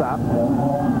with the stop.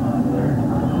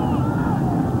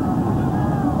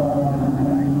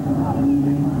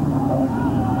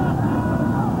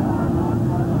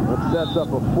 That sets up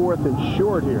a 4th and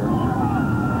short here.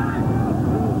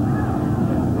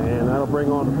 That'll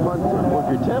bring on the punt. Well,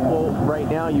 if you're Temple right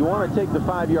now, you want to take the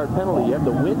 5-yard penalty. You have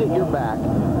the wind at your back.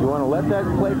 You want to let that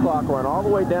play clock run all the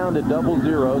way down to double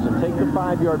zeros and take the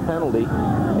 5-yard penalty,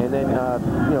 and then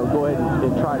go ahead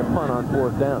and try to punt on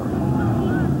 4th down.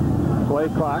 Play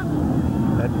clock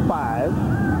at 5.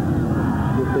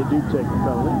 If they do take the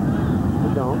penalty,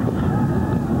 they don't.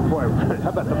 Boy, how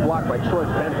about the block by Troy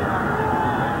Bennett?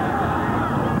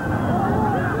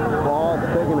 Ball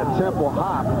taking a Temple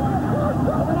hop.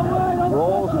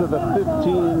 Rolls to the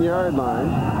 15-yard line.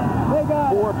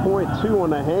 4.2 on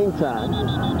the hang time.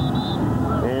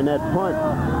 And that punt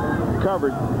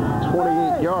covered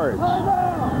 28 yards.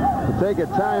 To take a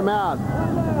timeout,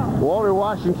 Walter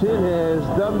Washington has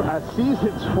done a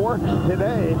season's work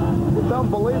today. It's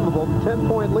unbelievable.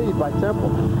 10-point lead by Temple.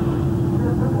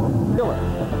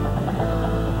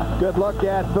 Good luck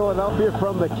at Philadelphia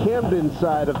from the Camden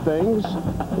side of things.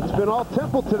 It's been all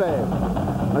Temple today.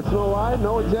 That's no lie,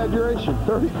 no exaggeration.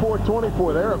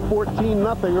 34-24. They're at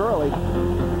 14-0 early,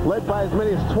 led by as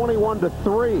many as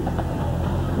 21-3.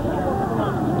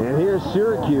 And here's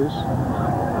Syracuse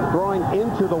throwing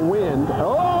into the wind.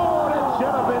 Oh, that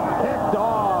should have been picked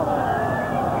off.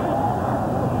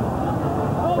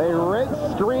 A red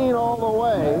screen all the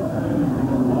way.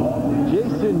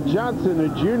 Jason Johnson, a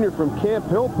junior from Camp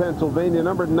Hill, Pennsylvania,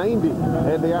 number 90,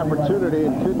 had the opportunity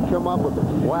and couldn't come up with it.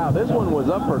 Wow, this one was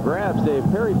up for grabs, Dave.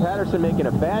 Perry Patterson making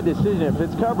a bad decision. If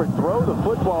it's covered, throw the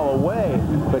football away,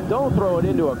 but don't throw it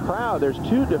into a crowd. There's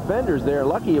 2 defenders there.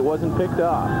 Lucky it wasn't picked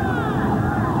off.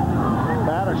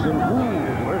 Patterson,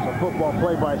 there's a football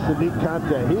play by Sadiq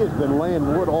Kante. He has been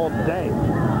laying wood all day.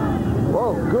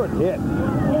 Whoa, good hit.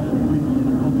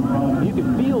 You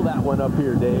can feel that one up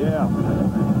here, Dave. Yeah.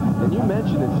 And you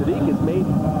mentioned it. Sadiq has made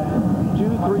 2,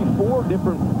 3, 4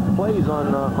 different plays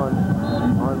on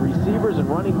receivers and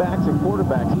running backs and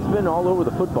quarterbacks. He's been all over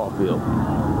the football field.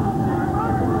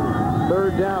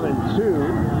 3rd down and 2.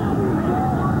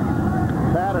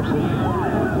 Patterson.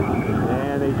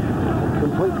 And he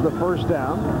completes the 1st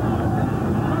down.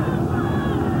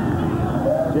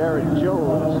 Jared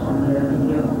Jones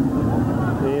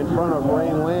in front of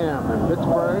Ray Lamb. And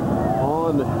Pittsburgh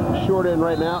on the short end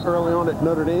right now, early on at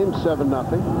Notre Dame,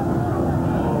 7-0.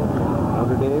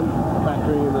 Notre Dame,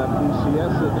 factoring in that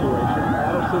BCS situation.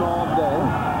 Patterson all day.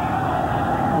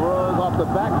 Throws off the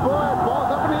back foot.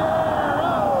 Ball's up in the air.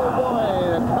 Oh, boy.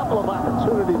 A couple of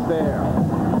opportunities there.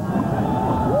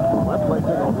 That play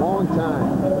took a long time.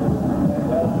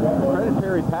 Credit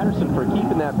Perry Patterson for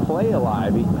keeping that play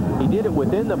alive. He did it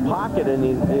within the pocket, and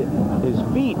his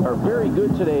feet are very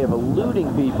good today of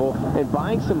eluding people and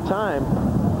buying some time.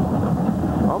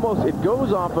 Almost, it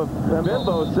goes off of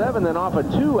Bimbo 7, then off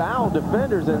of 2 Owl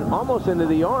defenders and almost into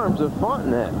the arms of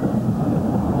Fontenette.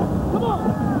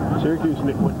 Syracuse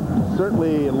would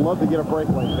certainly love to get a break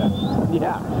like that.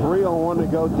 Yeah. 3:01 to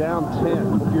go, down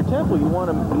 10. If you're Temple, you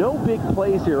want to, no big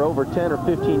plays here over 10 or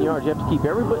 15 yards. You have to keep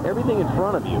everything in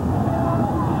front of you.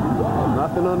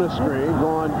 Nothing on the screen,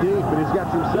 going deep, but he's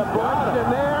got some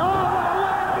separation there. Oh, what a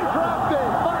land! He dropped it!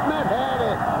 Fontenette had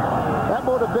it! That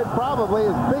would have been probably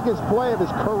his biggest play of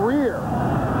his career.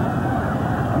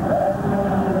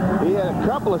 He had a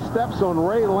couple of steps on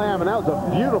Ray Lamb, and that was a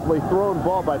beautifully thrown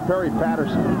ball by Perry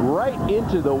Patterson. Right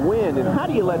into the wind. And how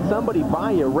do you let somebody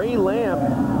by you? Ray Lamb,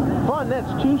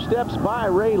 Fontenette's 2 steps by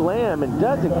Ray Lamb and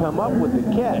doesn't come up with the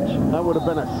catch. That would have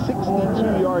been a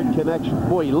 62-yard connection.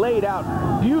 Boy, he laid out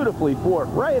beautifully for it,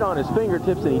 right on his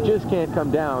fingertips, and he just can't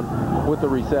come down with the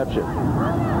reception.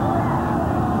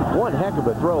 One heck of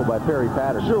a throw by Perry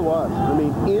Patterson. Sure was. I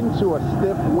mean, into a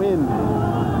stiff wind.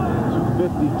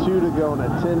 2:52 to go and a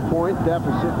 10-point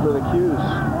deficit for the 'Cuse.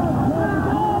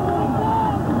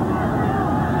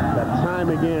 That time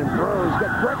again, throws,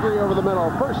 got Gregory over the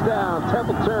middle. First down,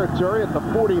 Temple territory at the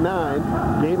 49,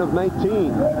 gain of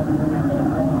 19.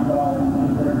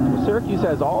 Syracuse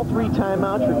has all 3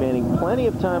 timeouts remaining, plenty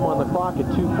of time on the clock at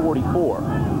 2:44.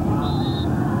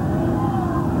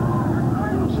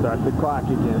 Start the clock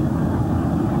again.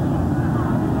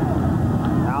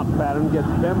 Out pattern gets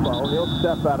Bimbo. He'll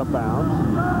step out of bounds.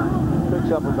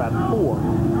 Picks up about 4.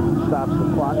 Stops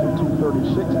the clock at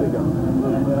 2:36 to go.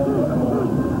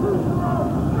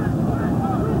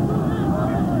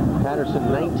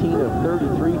 Patterson 19 of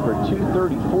 33 for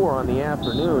 234 on the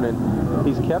afternoon, and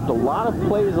he's kept a lot of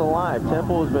plays alive.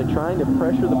 Temple has been trying to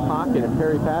pressure the pocket, and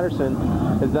Perry Patterson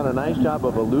has done a nice job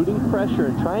of eluding pressure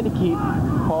and trying to keep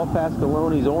Paul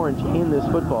Pasqualone's Orange in this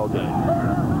football game.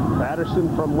 Patterson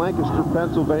from Lancaster,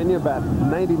 Pennsylvania, about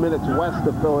 90 minutes west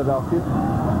of Philadelphia.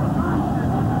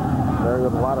 There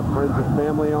with a lot of friends and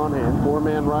family on hand.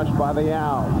 4-man rush by the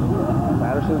Owls.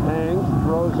 Patterson hangs,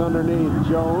 throws underneath.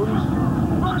 Jones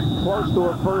close to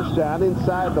a first down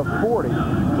inside the 40.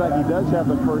 Looks like he does have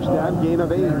the first down, gain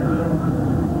of 8.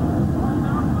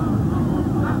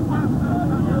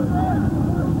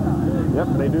 Yep,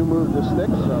 they do move the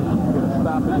sticks, so get a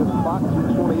stoppage of the clock,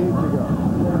 2:28 to go.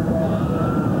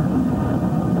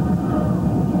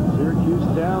 Syracuse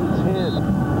down 10.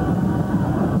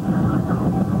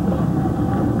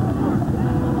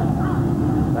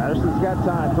 Patterson's got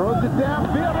time, throws it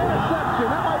downfield, interception.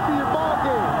 That might be your ball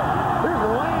game. Here's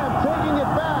Lamb taking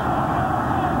it back.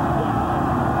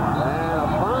 And a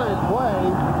fine play.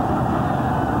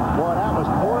 Boy, that was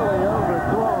poorly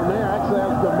overthrown there. Actually, that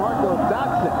was DeMarco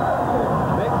Dotson.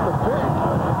 Makes the pick.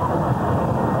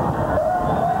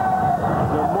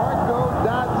 DeMarco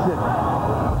Dotson.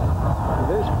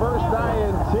 His first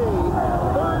INT.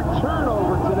 3rd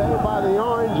turnover today by the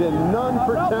Orange, and none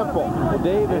for Temple.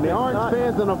 Dave, and the Orange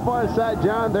fans on the far side,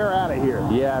 John, they're out of here.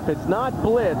 Yeah, if it's not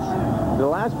blitz, the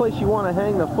last place you want to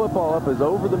hang the football up is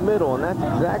over the middle, and that's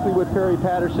exactly what Perry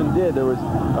Patterson did. There was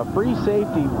a free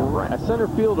safety, a center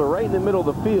fielder right in the middle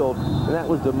of the field, and that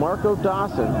was DeMarco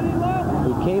Dawson,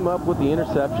 who came up with the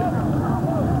interception.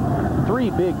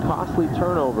 3 big, costly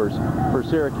turnovers for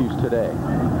Syracuse today.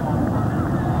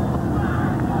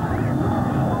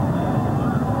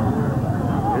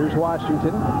 Here's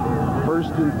Washington,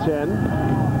 1st and 10,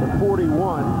 the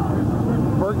 41.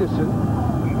 Ferguson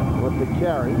with the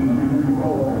carry. And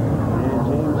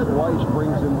James Weiss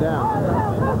brings him down. And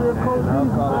I'll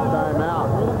call a timeout.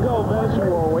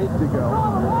 2:08 to go.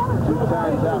 2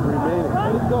 times out remaining.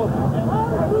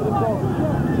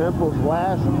 Temple's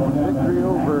last victory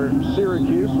over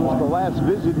Syracuse was the last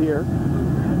visit here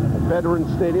at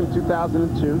Veterans Stadium,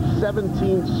 2002.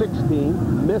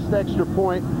 17-16. Missed extra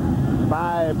point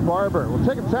by Barber. We'll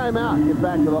take a timeout and get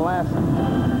back to the last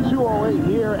 2:08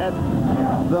 here at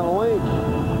the Link.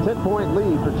 10-point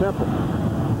lead for Temple.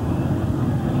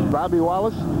 Robbie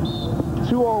Wallace,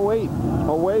 2:08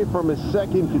 away from his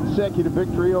 2nd consecutive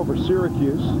victory over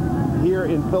Syracuse here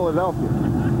in Philadelphia.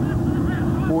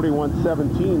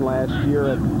 41-17 last year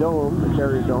at the Dome, the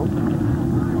Carrier Dome.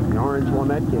 The Orange won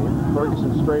that game.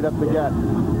 Ferguson straight up the gut.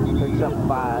 Picks up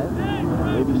 5,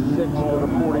 maybe 6 to the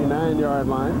 49-yard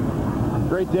line.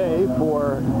 Great day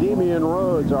for Damian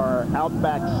Rhodes, our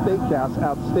Outback Steakhouse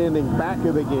outstanding back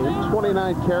of the game.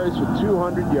 29 carries for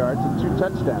 200 yards and 2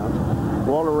 touchdowns.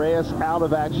 Walter Reyes out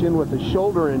of action with a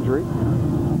shoulder injury.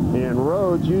 And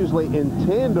Rhodes, usually in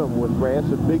tandem with Reyes,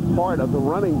 a big part of the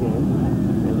running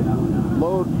game.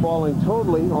 Load falling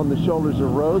totally on the shoulders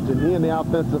of Rhodes, and he and the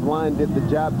offensive line did the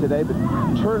job today. But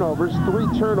turnovers,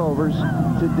 3 turnovers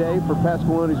today for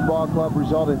Pasqualoni's ball club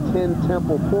result in 10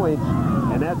 Temple points.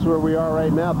 And that's where we are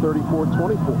right now,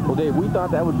 34-24. Well, Dave, we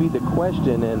thought that would be the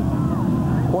question, and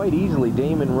quite easily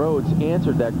Damon Rhodes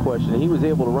answered that question. He was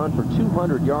able to run for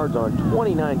 200 yards on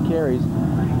 29 carries,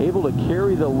 able to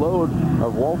carry the load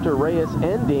of Walter Reyes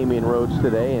and Damian Rhodes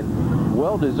today, and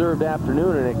well-deserved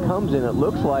afternoon, and it comes in, it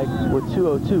looks like, with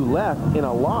 2:02 left in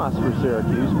a loss for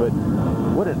Syracuse, but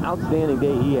what an outstanding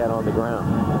day he had on the ground.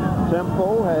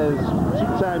 Temple has 2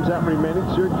 times out remaining.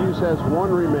 Syracuse has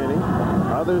 1 remaining.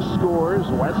 Other scores,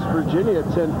 West Virginia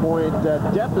 10-point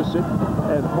deficit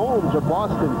at home to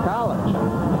Boston College.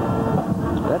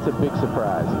 That's a big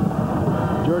surprise.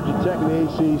 Georgia Tech in the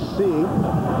ACC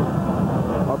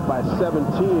up by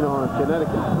 17 on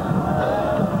Connecticut.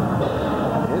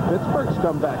 And Pittsburgh's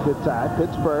come back to tie.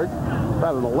 Pittsburgh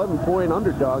about an 11-point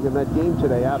underdog in that game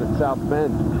today out at South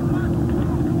Bend.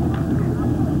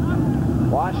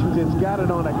 Washington's got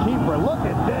it on a keeper. Look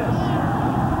at this.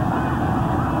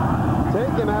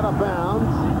 Taken out of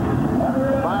bounds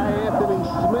by Anthony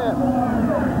Smith.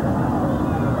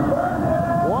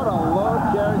 What a load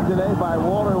carried today by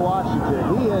Walter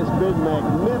Washington. He has been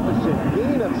magnificent.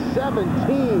 Gain of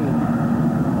 17.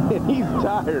 And he's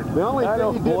tired. The only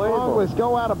thing he did wrong was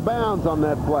go out of bounds on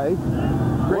that play.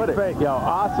 Great fake.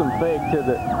 Awesome fake to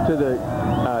the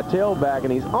tailback,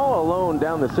 and he's all alone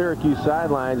down the Syracuse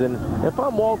sidelines. And if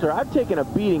I'm Walter, I've taken a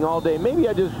beating all day. Maybe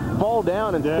I just fall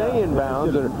down and stay in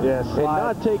bounds and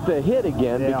not take the hit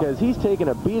again, because he's taken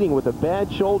a beating with a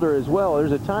bad shoulder as well.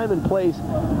 There's a time and place,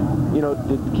 you know,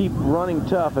 to keep running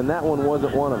tough, and that one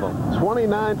wasn't one of them.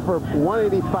 29 for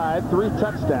 185, 3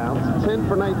 touchdowns, 10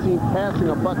 for 19 passing,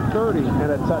 a $130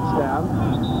 and a touchdown.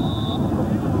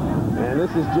 And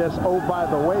this is just by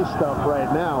the way stuff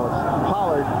right now. It's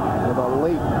Pollard with a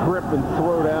late grip and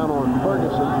throw down on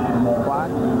Ferguson. Clock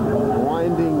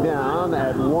winding down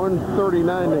at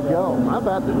 1:39 to go. How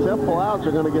about the Temple Owls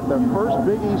are going to get their first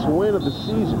Big East win of the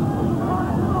season?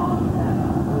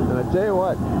 And I tell you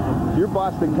what, if you're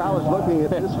Boston College looking at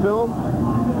this film,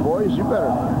 boys, you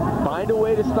better find a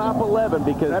way to stop 11,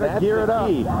 because that's gear the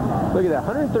key. Look at that,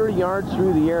 130 yards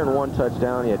through the air and 1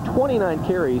 touchdown. He had 29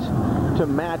 carries to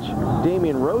match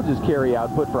Damian Rhodes' carry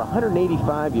output for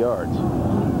 185 yards.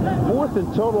 4th in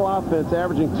total offense,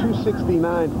 averaging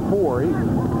 269.4. He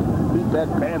beat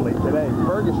that badly today.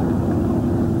 Ferguson,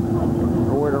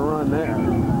 nowhere to run there.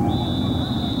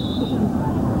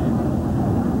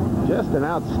 Just an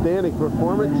outstanding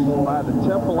performance by the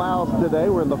Temple Owls today.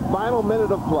 We're in the final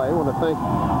minute of play. I want to thank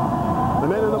the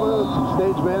men in the booth,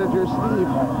 stage manager Steve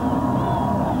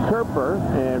Kerper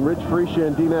and Rich Freesia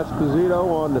and Dean Esposito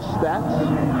on the stats.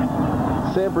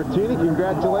 Sam Bertini,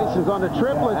 congratulations on the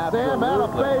triplet. Sam, out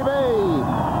of baby.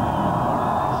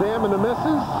 Sam and the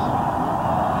missus.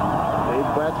 Dave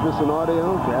Platzmus and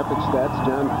audio, graphic stats,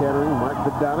 John Kettering, Mark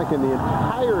Vidonic, and the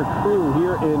entire crew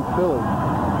here in Philly. I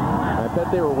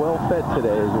bet they were well fed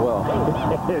today as well.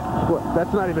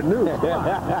 That's not even news. Give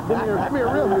me a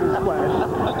real news flash.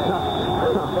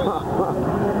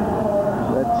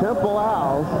 The Temple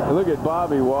Owls. Look at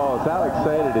Bobby Wallace. How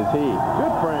excited is he?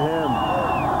 Good for him.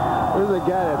 There's a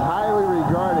guy that's highly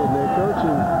regarded in the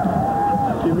coaching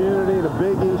community, the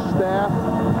Big East staff.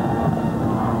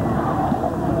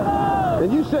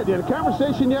 And you said in a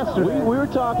conversation yesterday. We were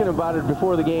talking about it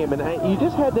before the game, and you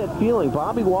just had that feeling.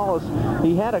 Bobby Wallace,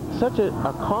 he had such a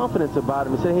confidence about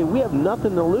him. He said, hey, we have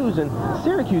nothing to lose, and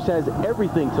Syracuse has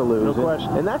everything to lose. No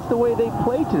question. And that's the way they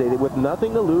played today, with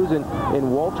nothing to lose, and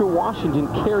Walter Washington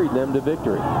carried them to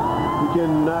victory. You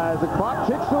can, as the clock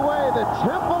ticks away, the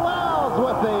Temple Owls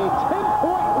with a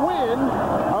 10-point win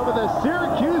over the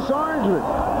Syracuse Orangemen.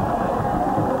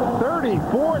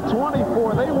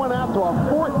 34-24. They went out to a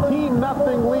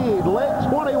 14-0 lead, led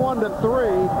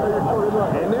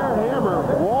 21-3, and their hammer,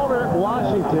 Walter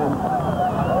Washington,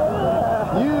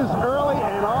 used early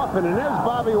and often. And there's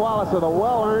Bobby Wallace with a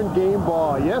well-earned game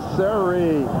ball. Yes,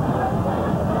 sirree.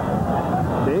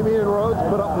 Damian Rhodes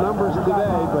put up numbers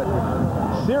today, but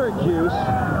Syracuse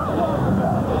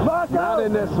not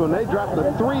in this one. They dropped to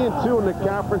 3-2 in the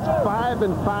conference,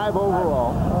 5-5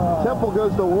 overall. Temple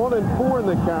goes to 1-4 in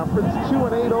the conference,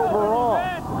 2-8 overall.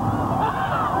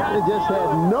 They just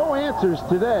had no answers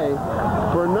today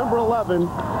for number 11,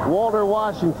 Walter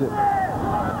Washington.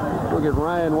 Look at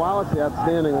Ryan Wallace, the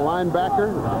outstanding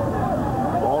linebacker.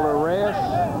 Walter Reyes.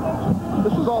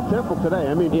 This is all Temple today.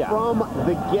 I mean, from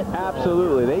the get.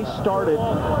 Absolutely. They started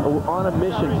on a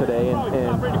mission today,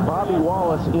 and Bobby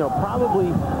Wallace, you know, probably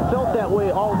felt that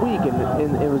way all week,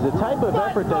 and it was a type of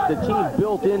effort that the team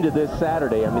built into this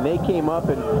Saturday. I mean, they came up,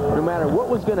 and no matter what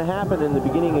was going to happen in the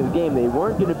beginning of the game, they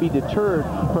weren't going to be deterred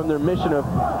from their mission of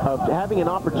having an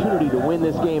opportunity to win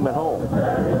this game at home.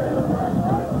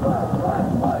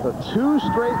 So 2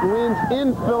 straight wins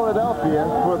in Philadelphia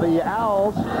for the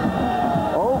Owls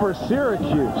over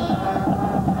Syracuse.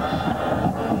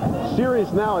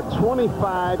 Series now at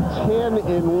 25,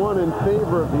 10-1 in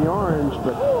favor of the Orange,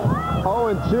 but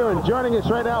 0-2. And joining us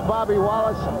right now, Bobby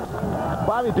Wallace.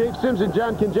 Bobby, Dave Simpson,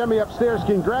 John Kingemi upstairs.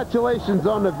 Congratulations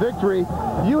on the victory.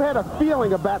 You had a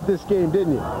feeling about this game,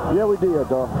 didn't you? Yeah, we did. You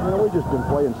know, we've just been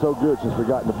playing so good since we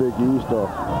got in the Big East.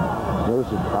 This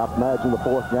is, I imagine, the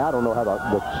 4th game. I don't know how the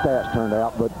stats turned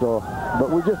out, but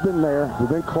we've just been there. We've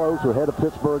been close. We're ahead of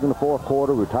Pittsburgh in the 4th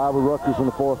quarter. We tied with Rutgers in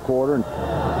the 4th quarter, and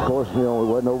of course, you know, we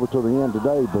wasn't over till the end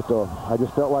today. But I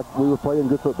just felt like we were playing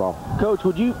good football. Coach,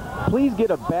 would you please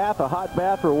get a hot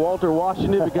bath for Walter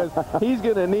Washington, because he's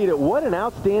going to need it. What an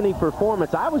outstanding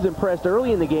performance! I was impressed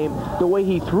early in the game the way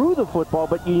he threw the football,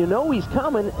 but you know he's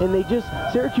coming, and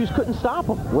Syracuse couldn't stop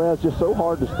him. Well, it's just so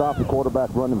hard to stop the quarterback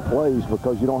running plays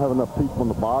because you don't have enough people in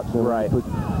the box, and when you put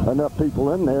enough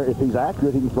people in there, if he's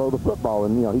accurate, he can throw the football.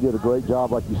 And you know, he did a great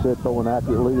job, like you said, throwing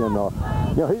accurately. And you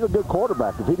know, he's a good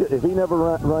quarterback. If he never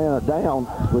ran a down,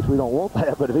 which we don't want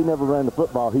that, but if he never ran the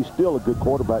football, he's still a good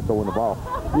quarterback throwing the ball.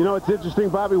 You know, it's interesting,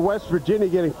 Bobby. West Virginia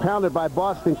getting pounded by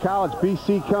Boston College.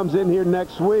 BC comes in here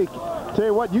next week. Tell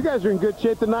you what, you guys are in good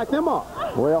shape to knock them off.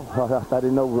 Well, I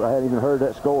didn't know. I hadn't even heard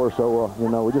that score, so you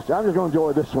know, I'm just going to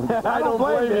enjoy this one. I don't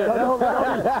blame you.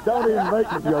 Don't even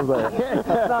make me go there.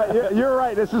 No, you're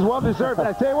right. This is well deserved.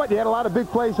 I tell you what, you had a lot of big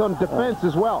plays on defense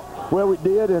as well. Well, we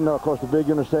did, and of course the big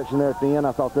intersection there at the end.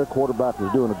 I thought their quarterback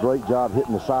was doing a great job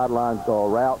hitting the sideline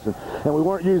routes, and we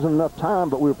weren't using enough time,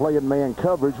 but we were playing man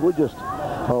coverage. We just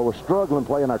were struggling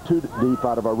playing our 2 deep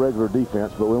out of our regular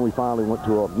defense, but when we finally went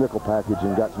to a nickel package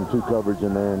and got some 2 coverage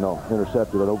in there and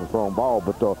intercepted an overthrown ball.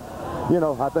 But you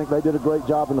know, I think they did a great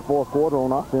job in the 4th quarter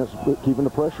on offense, keeping the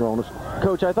pressure on us.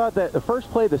 Coach, I thought that the first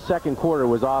play of the 2nd quarter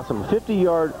was awesome.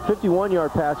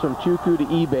 51-yard pass from Chukwu to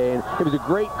eBay, and it was a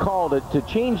great call to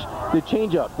change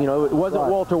up. You know, it wasn't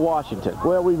Walter Washington.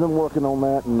 Well, we've been working on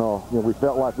that, and you know, we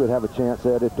felt like we'd have a chance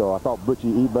at it. I thought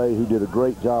Butchie eBay, who did a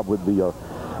great job with the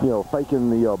you know, faking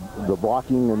the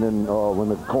blocking, and then when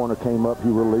the corner came up, he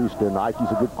released. And Ike's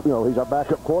a good, you know, he's our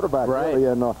backup quarterback, really,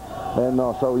 and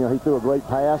so you know, he threw a great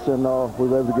pass, and we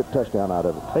were able to get a touchdown out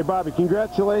of it. Hey, Bobby,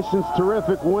 congratulations!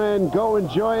 Terrific win. Go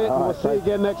enjoy it, and we'll see you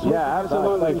again next week. Yeah,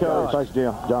 absolutely, Coach. Thanks,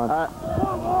 Jim. John.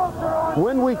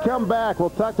 When we come back, we'll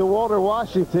talk to Walter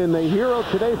Washington, the hero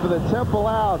today for the Temple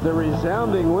Owls. A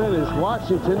resounding win is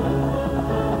Washington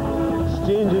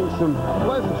exchanging some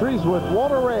pleasantries with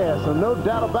Walter Reyes, so no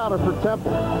doubt about it for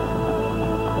Temple.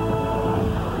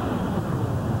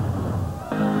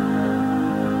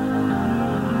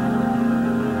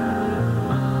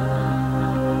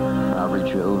 I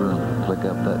reach over and click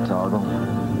up that toggle.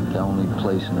 The only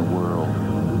place in the world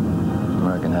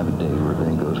where I can have a day where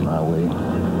everything goes my way.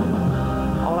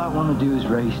 All I want to do is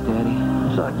race, Daddy.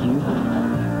 It's like you.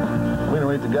 We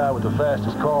don't ain't the guy with the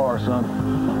fastest car, son.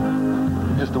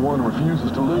 Just the one who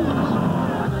refuses to lose.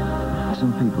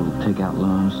 Some people take out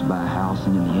loans to buy a house,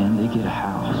 and in the end, they get a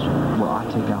house. Well, I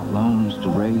take out loans to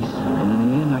race, and in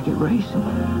the end, I get racing.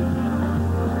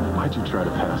 Why'd you try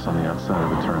to pass on the outside of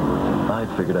the turn? I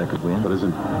figured I could win. But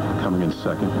isn't coming in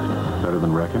second better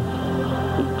than wrecking?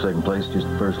 Second place, just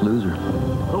the first loser.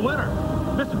 The winner,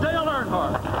 Mr. Dale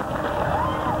Earnhardt.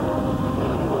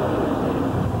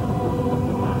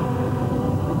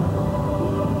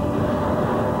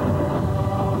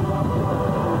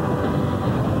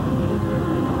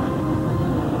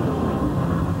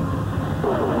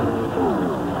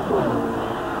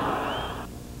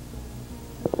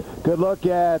 Good look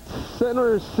at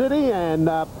Center City and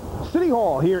City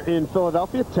Hall here in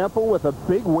Philadelphia. Temple with a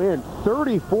big win,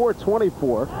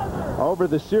 34-24 over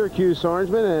the Syracuse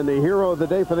Orangemen, and the hero of the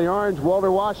day for the Orange, Walter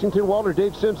Washington. Walter,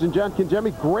 Dave Simpson, John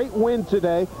Kingemi, great win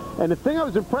today. And the thing I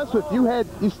was impressed with, you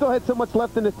still had so much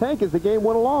left in the tank as the game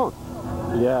went along.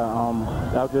 Yeah,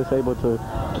 I was just able to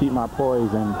keep my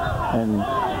poise and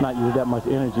not use that much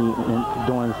energy in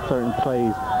doing certain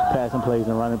plays, passing plays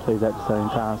and running plays at the same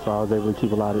time, so I was able to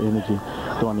keep a lot of energy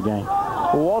during the game.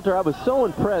 Well, Walter, I was so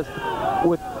impressed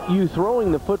with you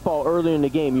throwing the football early in the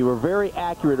game. You were very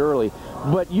accurate early,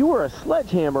 but you were a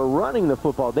sledgehammer running the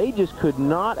football. They just could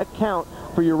not account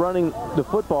for you running the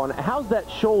football. And how's that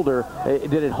shoulder?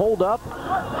 Did it hold up?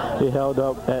 It held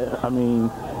up, I mean,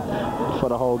 for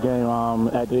the whole game.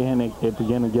 At the end, it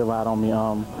began to give out on me.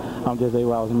 I'm just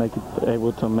able to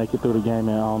make it through the game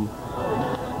and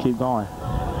keep going.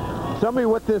 Tell me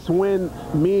what this win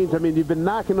means. I mean, you've been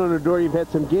knocking on the door. You've had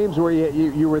some games where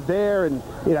you were there and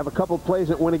you have a couple of plays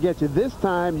that went against you. This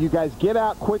time, you guys get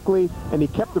out quickly, and he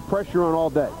kept the pressure on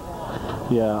all day.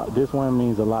 Yeah, this win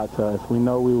means a lot to us. We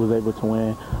know we was able to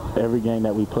win every game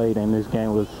that we played, and this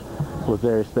game was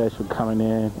very special coming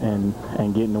in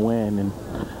and getting the win. And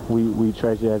we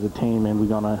treasure it as a team, and we're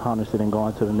going to harness it and go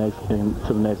on to the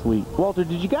next week. Walter,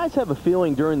 did you guys have a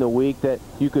feeling during the week that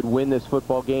you could win this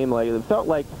football game? Like, it felt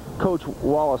like Coach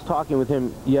Wallace, talking with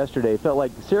him yesterday, felt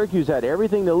like Syracuse had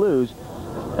everything to lose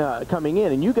coming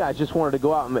in, and you guys just wanted to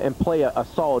go out and play a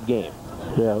solid game.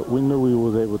 Yeah, we knew we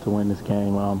was able to win this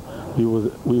game. We was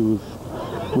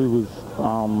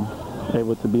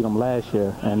able to beat them last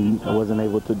year and wasn't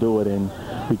able to do it, and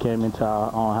we came into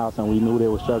our own house and we knew they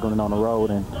were struggling on the road,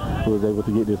 and we was able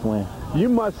to get this win. You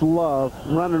must love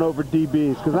running over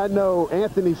DBs, because I know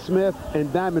Anthony Smith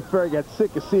and Diamond Ferry got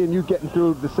sick of seeing you getting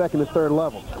through the second and third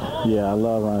level. Yeah, I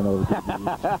love running over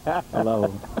DBs. I love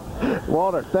them.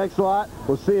 Walter, thanks a lot.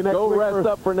 We'll see you next week. Go rest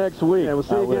up for next week. And we'll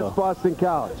see you against Boston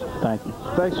College. Thank you.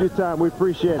 Thanks for your time. We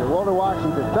appreciate it. Walter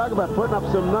Washington, talk about putting up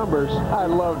some numbers. I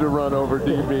love to run over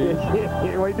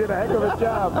DBs. Well, he did a heck of a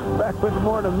job. Back with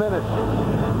more in a minute.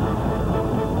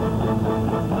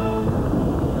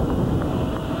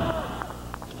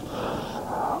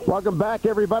 Welcome back,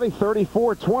 everybody.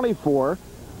 34-24.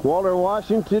 Walter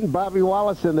Washington, Bobby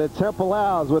Wallace, and the Temple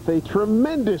Owls with a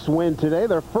tremendous win today.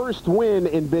 Their first win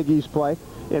in Big East play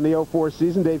in the 04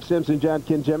 season. Dave Simpson, John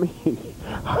Kinjemi.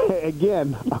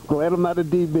 Again, I'm glad I'm not a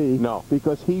DB. No.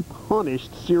 Because he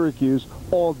punished Syracuse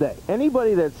all day.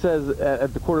 Anybody that says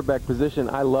at the quarterback position,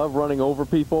 I love running over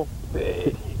people,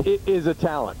 it is a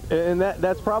talent. And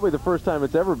that's probably the first time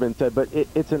it's ever been said, but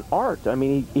it's an art. I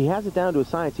mean, he has it down to a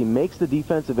science. He makes the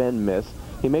defensive end miss.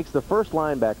 He makes the first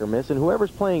linebacker miss, and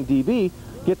whoever's playing DB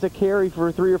gets a carry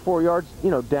for 3 or 4 yards,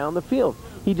 down the field.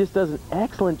 He just does an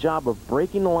excellent job of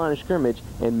breaking the line of scrimmage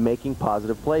and making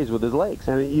positive plays with his legs.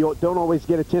 And you don't always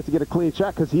get a chance to get a clean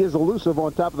shot because he is elusive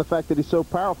on top of the fact that he's so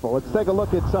powerful. Let's take a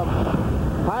look at some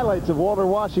highlights of Walter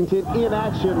Washington in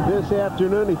action this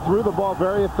afternoon. He threw the ball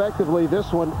very effectively,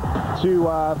 this one,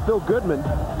 to Phil Goodman.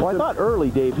 Well, I thought early,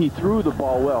 Dave, he threw the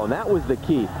ball well, and that was the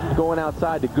key, going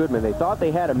outside to Goodman. They thought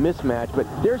they had a mismatch, but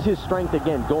there's his strength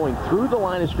again, going through the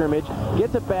line of scrimmage,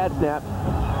 gets a bad snap,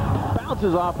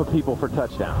 bounces off of people for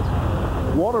touchdowns.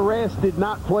 Walter Reyes did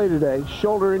not play today.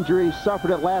 Shoulder injury,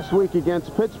 suffered it last week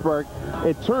against Pittsburgh.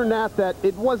 It turned out that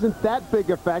it wasn't that big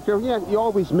a factor. Yeah, you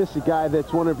always miss a guy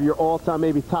that's one of your all-time,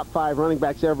 maybe top 5 running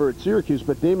backs ever at Syracuse,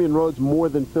 but Damian Rhodes more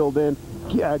than filled in,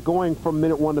 going from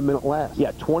minute 1 to minute last.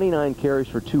 Yeah, 29 carries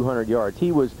for 200 yards.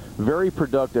 He was very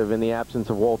productive in the absence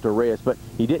of Walter Reyes, but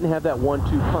he didn't have that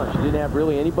 1-2 punch. He didn't have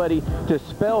really anybody to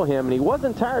spell him, and he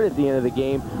wasn't tired at the end of the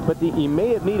game, but he may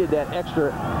have needed that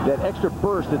extra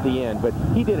burst at the end, but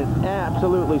he did an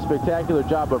absolutely spectacular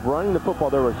job of running the football.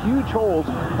 There were huge holes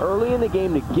early in the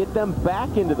game to get them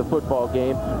back into the football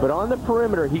game, but on the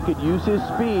perimeter, he could use his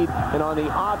speed, and on the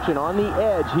option, on the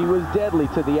edge, he was deadly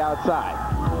to the outside.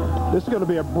 This is going to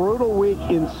be a brutal week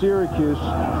in Syracuse.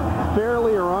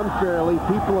 Fairly or unfairly,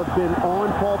 people have been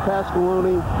on Paul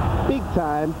Pasqualoni big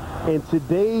time, and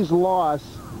today's loss,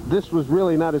 this was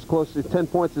really not as close to 10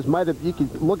 points as might have. You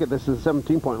could look at this as a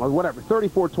 17-point loss, whatever.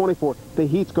 34-24, the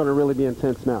heat's going to really be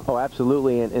intense now. Oh,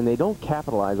 absolutely, and they don't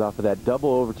capitalize off of that double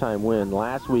overtime win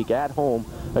last week at home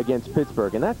against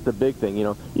Pittsburgh, and that's the big thing.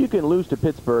 You can lose to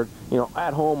Pittsburgh,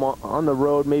 at home, on the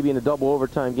road, maybe in a double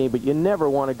overtime game, but you never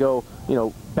want to go,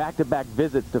 back-to-back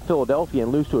visits to Philadelphia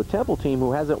and lose to a Temple team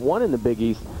who hasn't won in the Big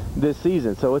East this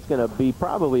season. So it's going to be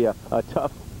probably a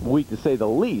tough week, to say the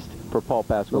least, for Paul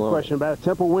Pasqualoni. No question about it.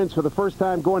 Temple wins for the first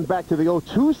time going back to the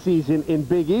 02 season in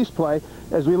Big East play.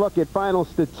 As we look at final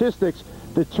statistics,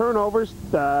 the turnovers,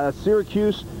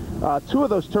 Syracuse, 2 of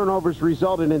those turnovers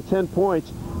resulted in 10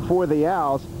 points for the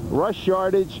Owls. Rush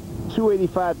yardage,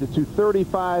 285 to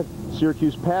 235.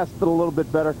 Syracuse passed it a little bit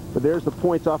better, but there's the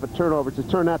points off of turnovers. It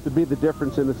turned out to be the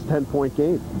difference in this 10-point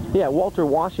game. Yeah, Walter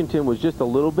Washington was just a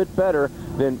little bit better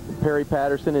than Perry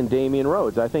Patterson and Damian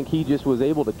Rhodes. I think he just was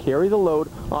able to carry the load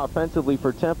offensively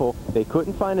for Temple. They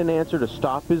couldn't find an answer to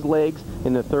stop his legs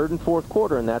in the 3rd and 4th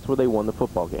quarter, and that's where they won the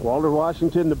football game. Walter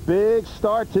Washington, the big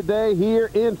start today here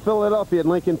in Philadelphia at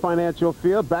Lincoln Financial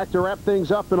Field. Back to wrap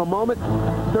things up in a moment.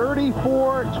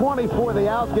 34-24, the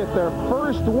Owls get their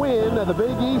first win of the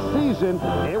Big East season.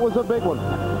 It was a big one.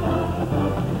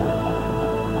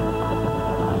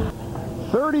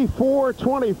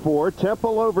 34-24,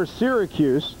 Temple over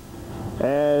Syracuse,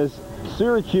 as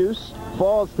Syracuse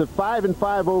falls to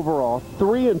 5-5 overall,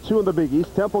 3-2 in the Big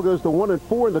East. Temple goes to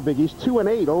 1-4 in the Big East,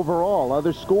 2-8 overall.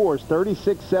 Other scores,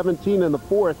 36-17 in the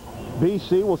fourth.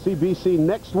 BC, we'll see BC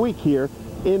next week here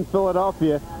in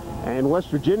Philadelphia. And West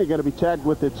Virginia going to be tagged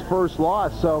with its first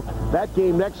loss. So that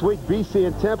game next week, BC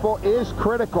and Temple, is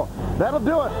critical. That'll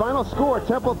do it. Final score,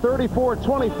 Temple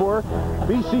 34-24.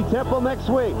 BC Temple next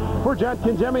week. For John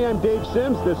Kingemi, I'm Dave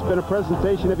Sims. This has been a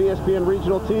presentation of ESPN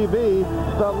Regional TV,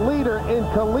 the leader in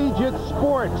collegiate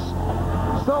sports.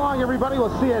 So long, everybody.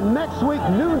 We'll see you next week,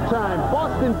 noontime.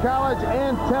 Boston College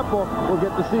and Temple. We'll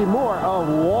get to see more of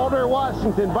Walter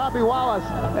Washington, Bobby Wallace,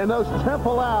 and those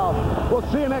Temple Owls. We'll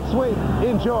see you next week.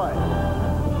 Enjoy.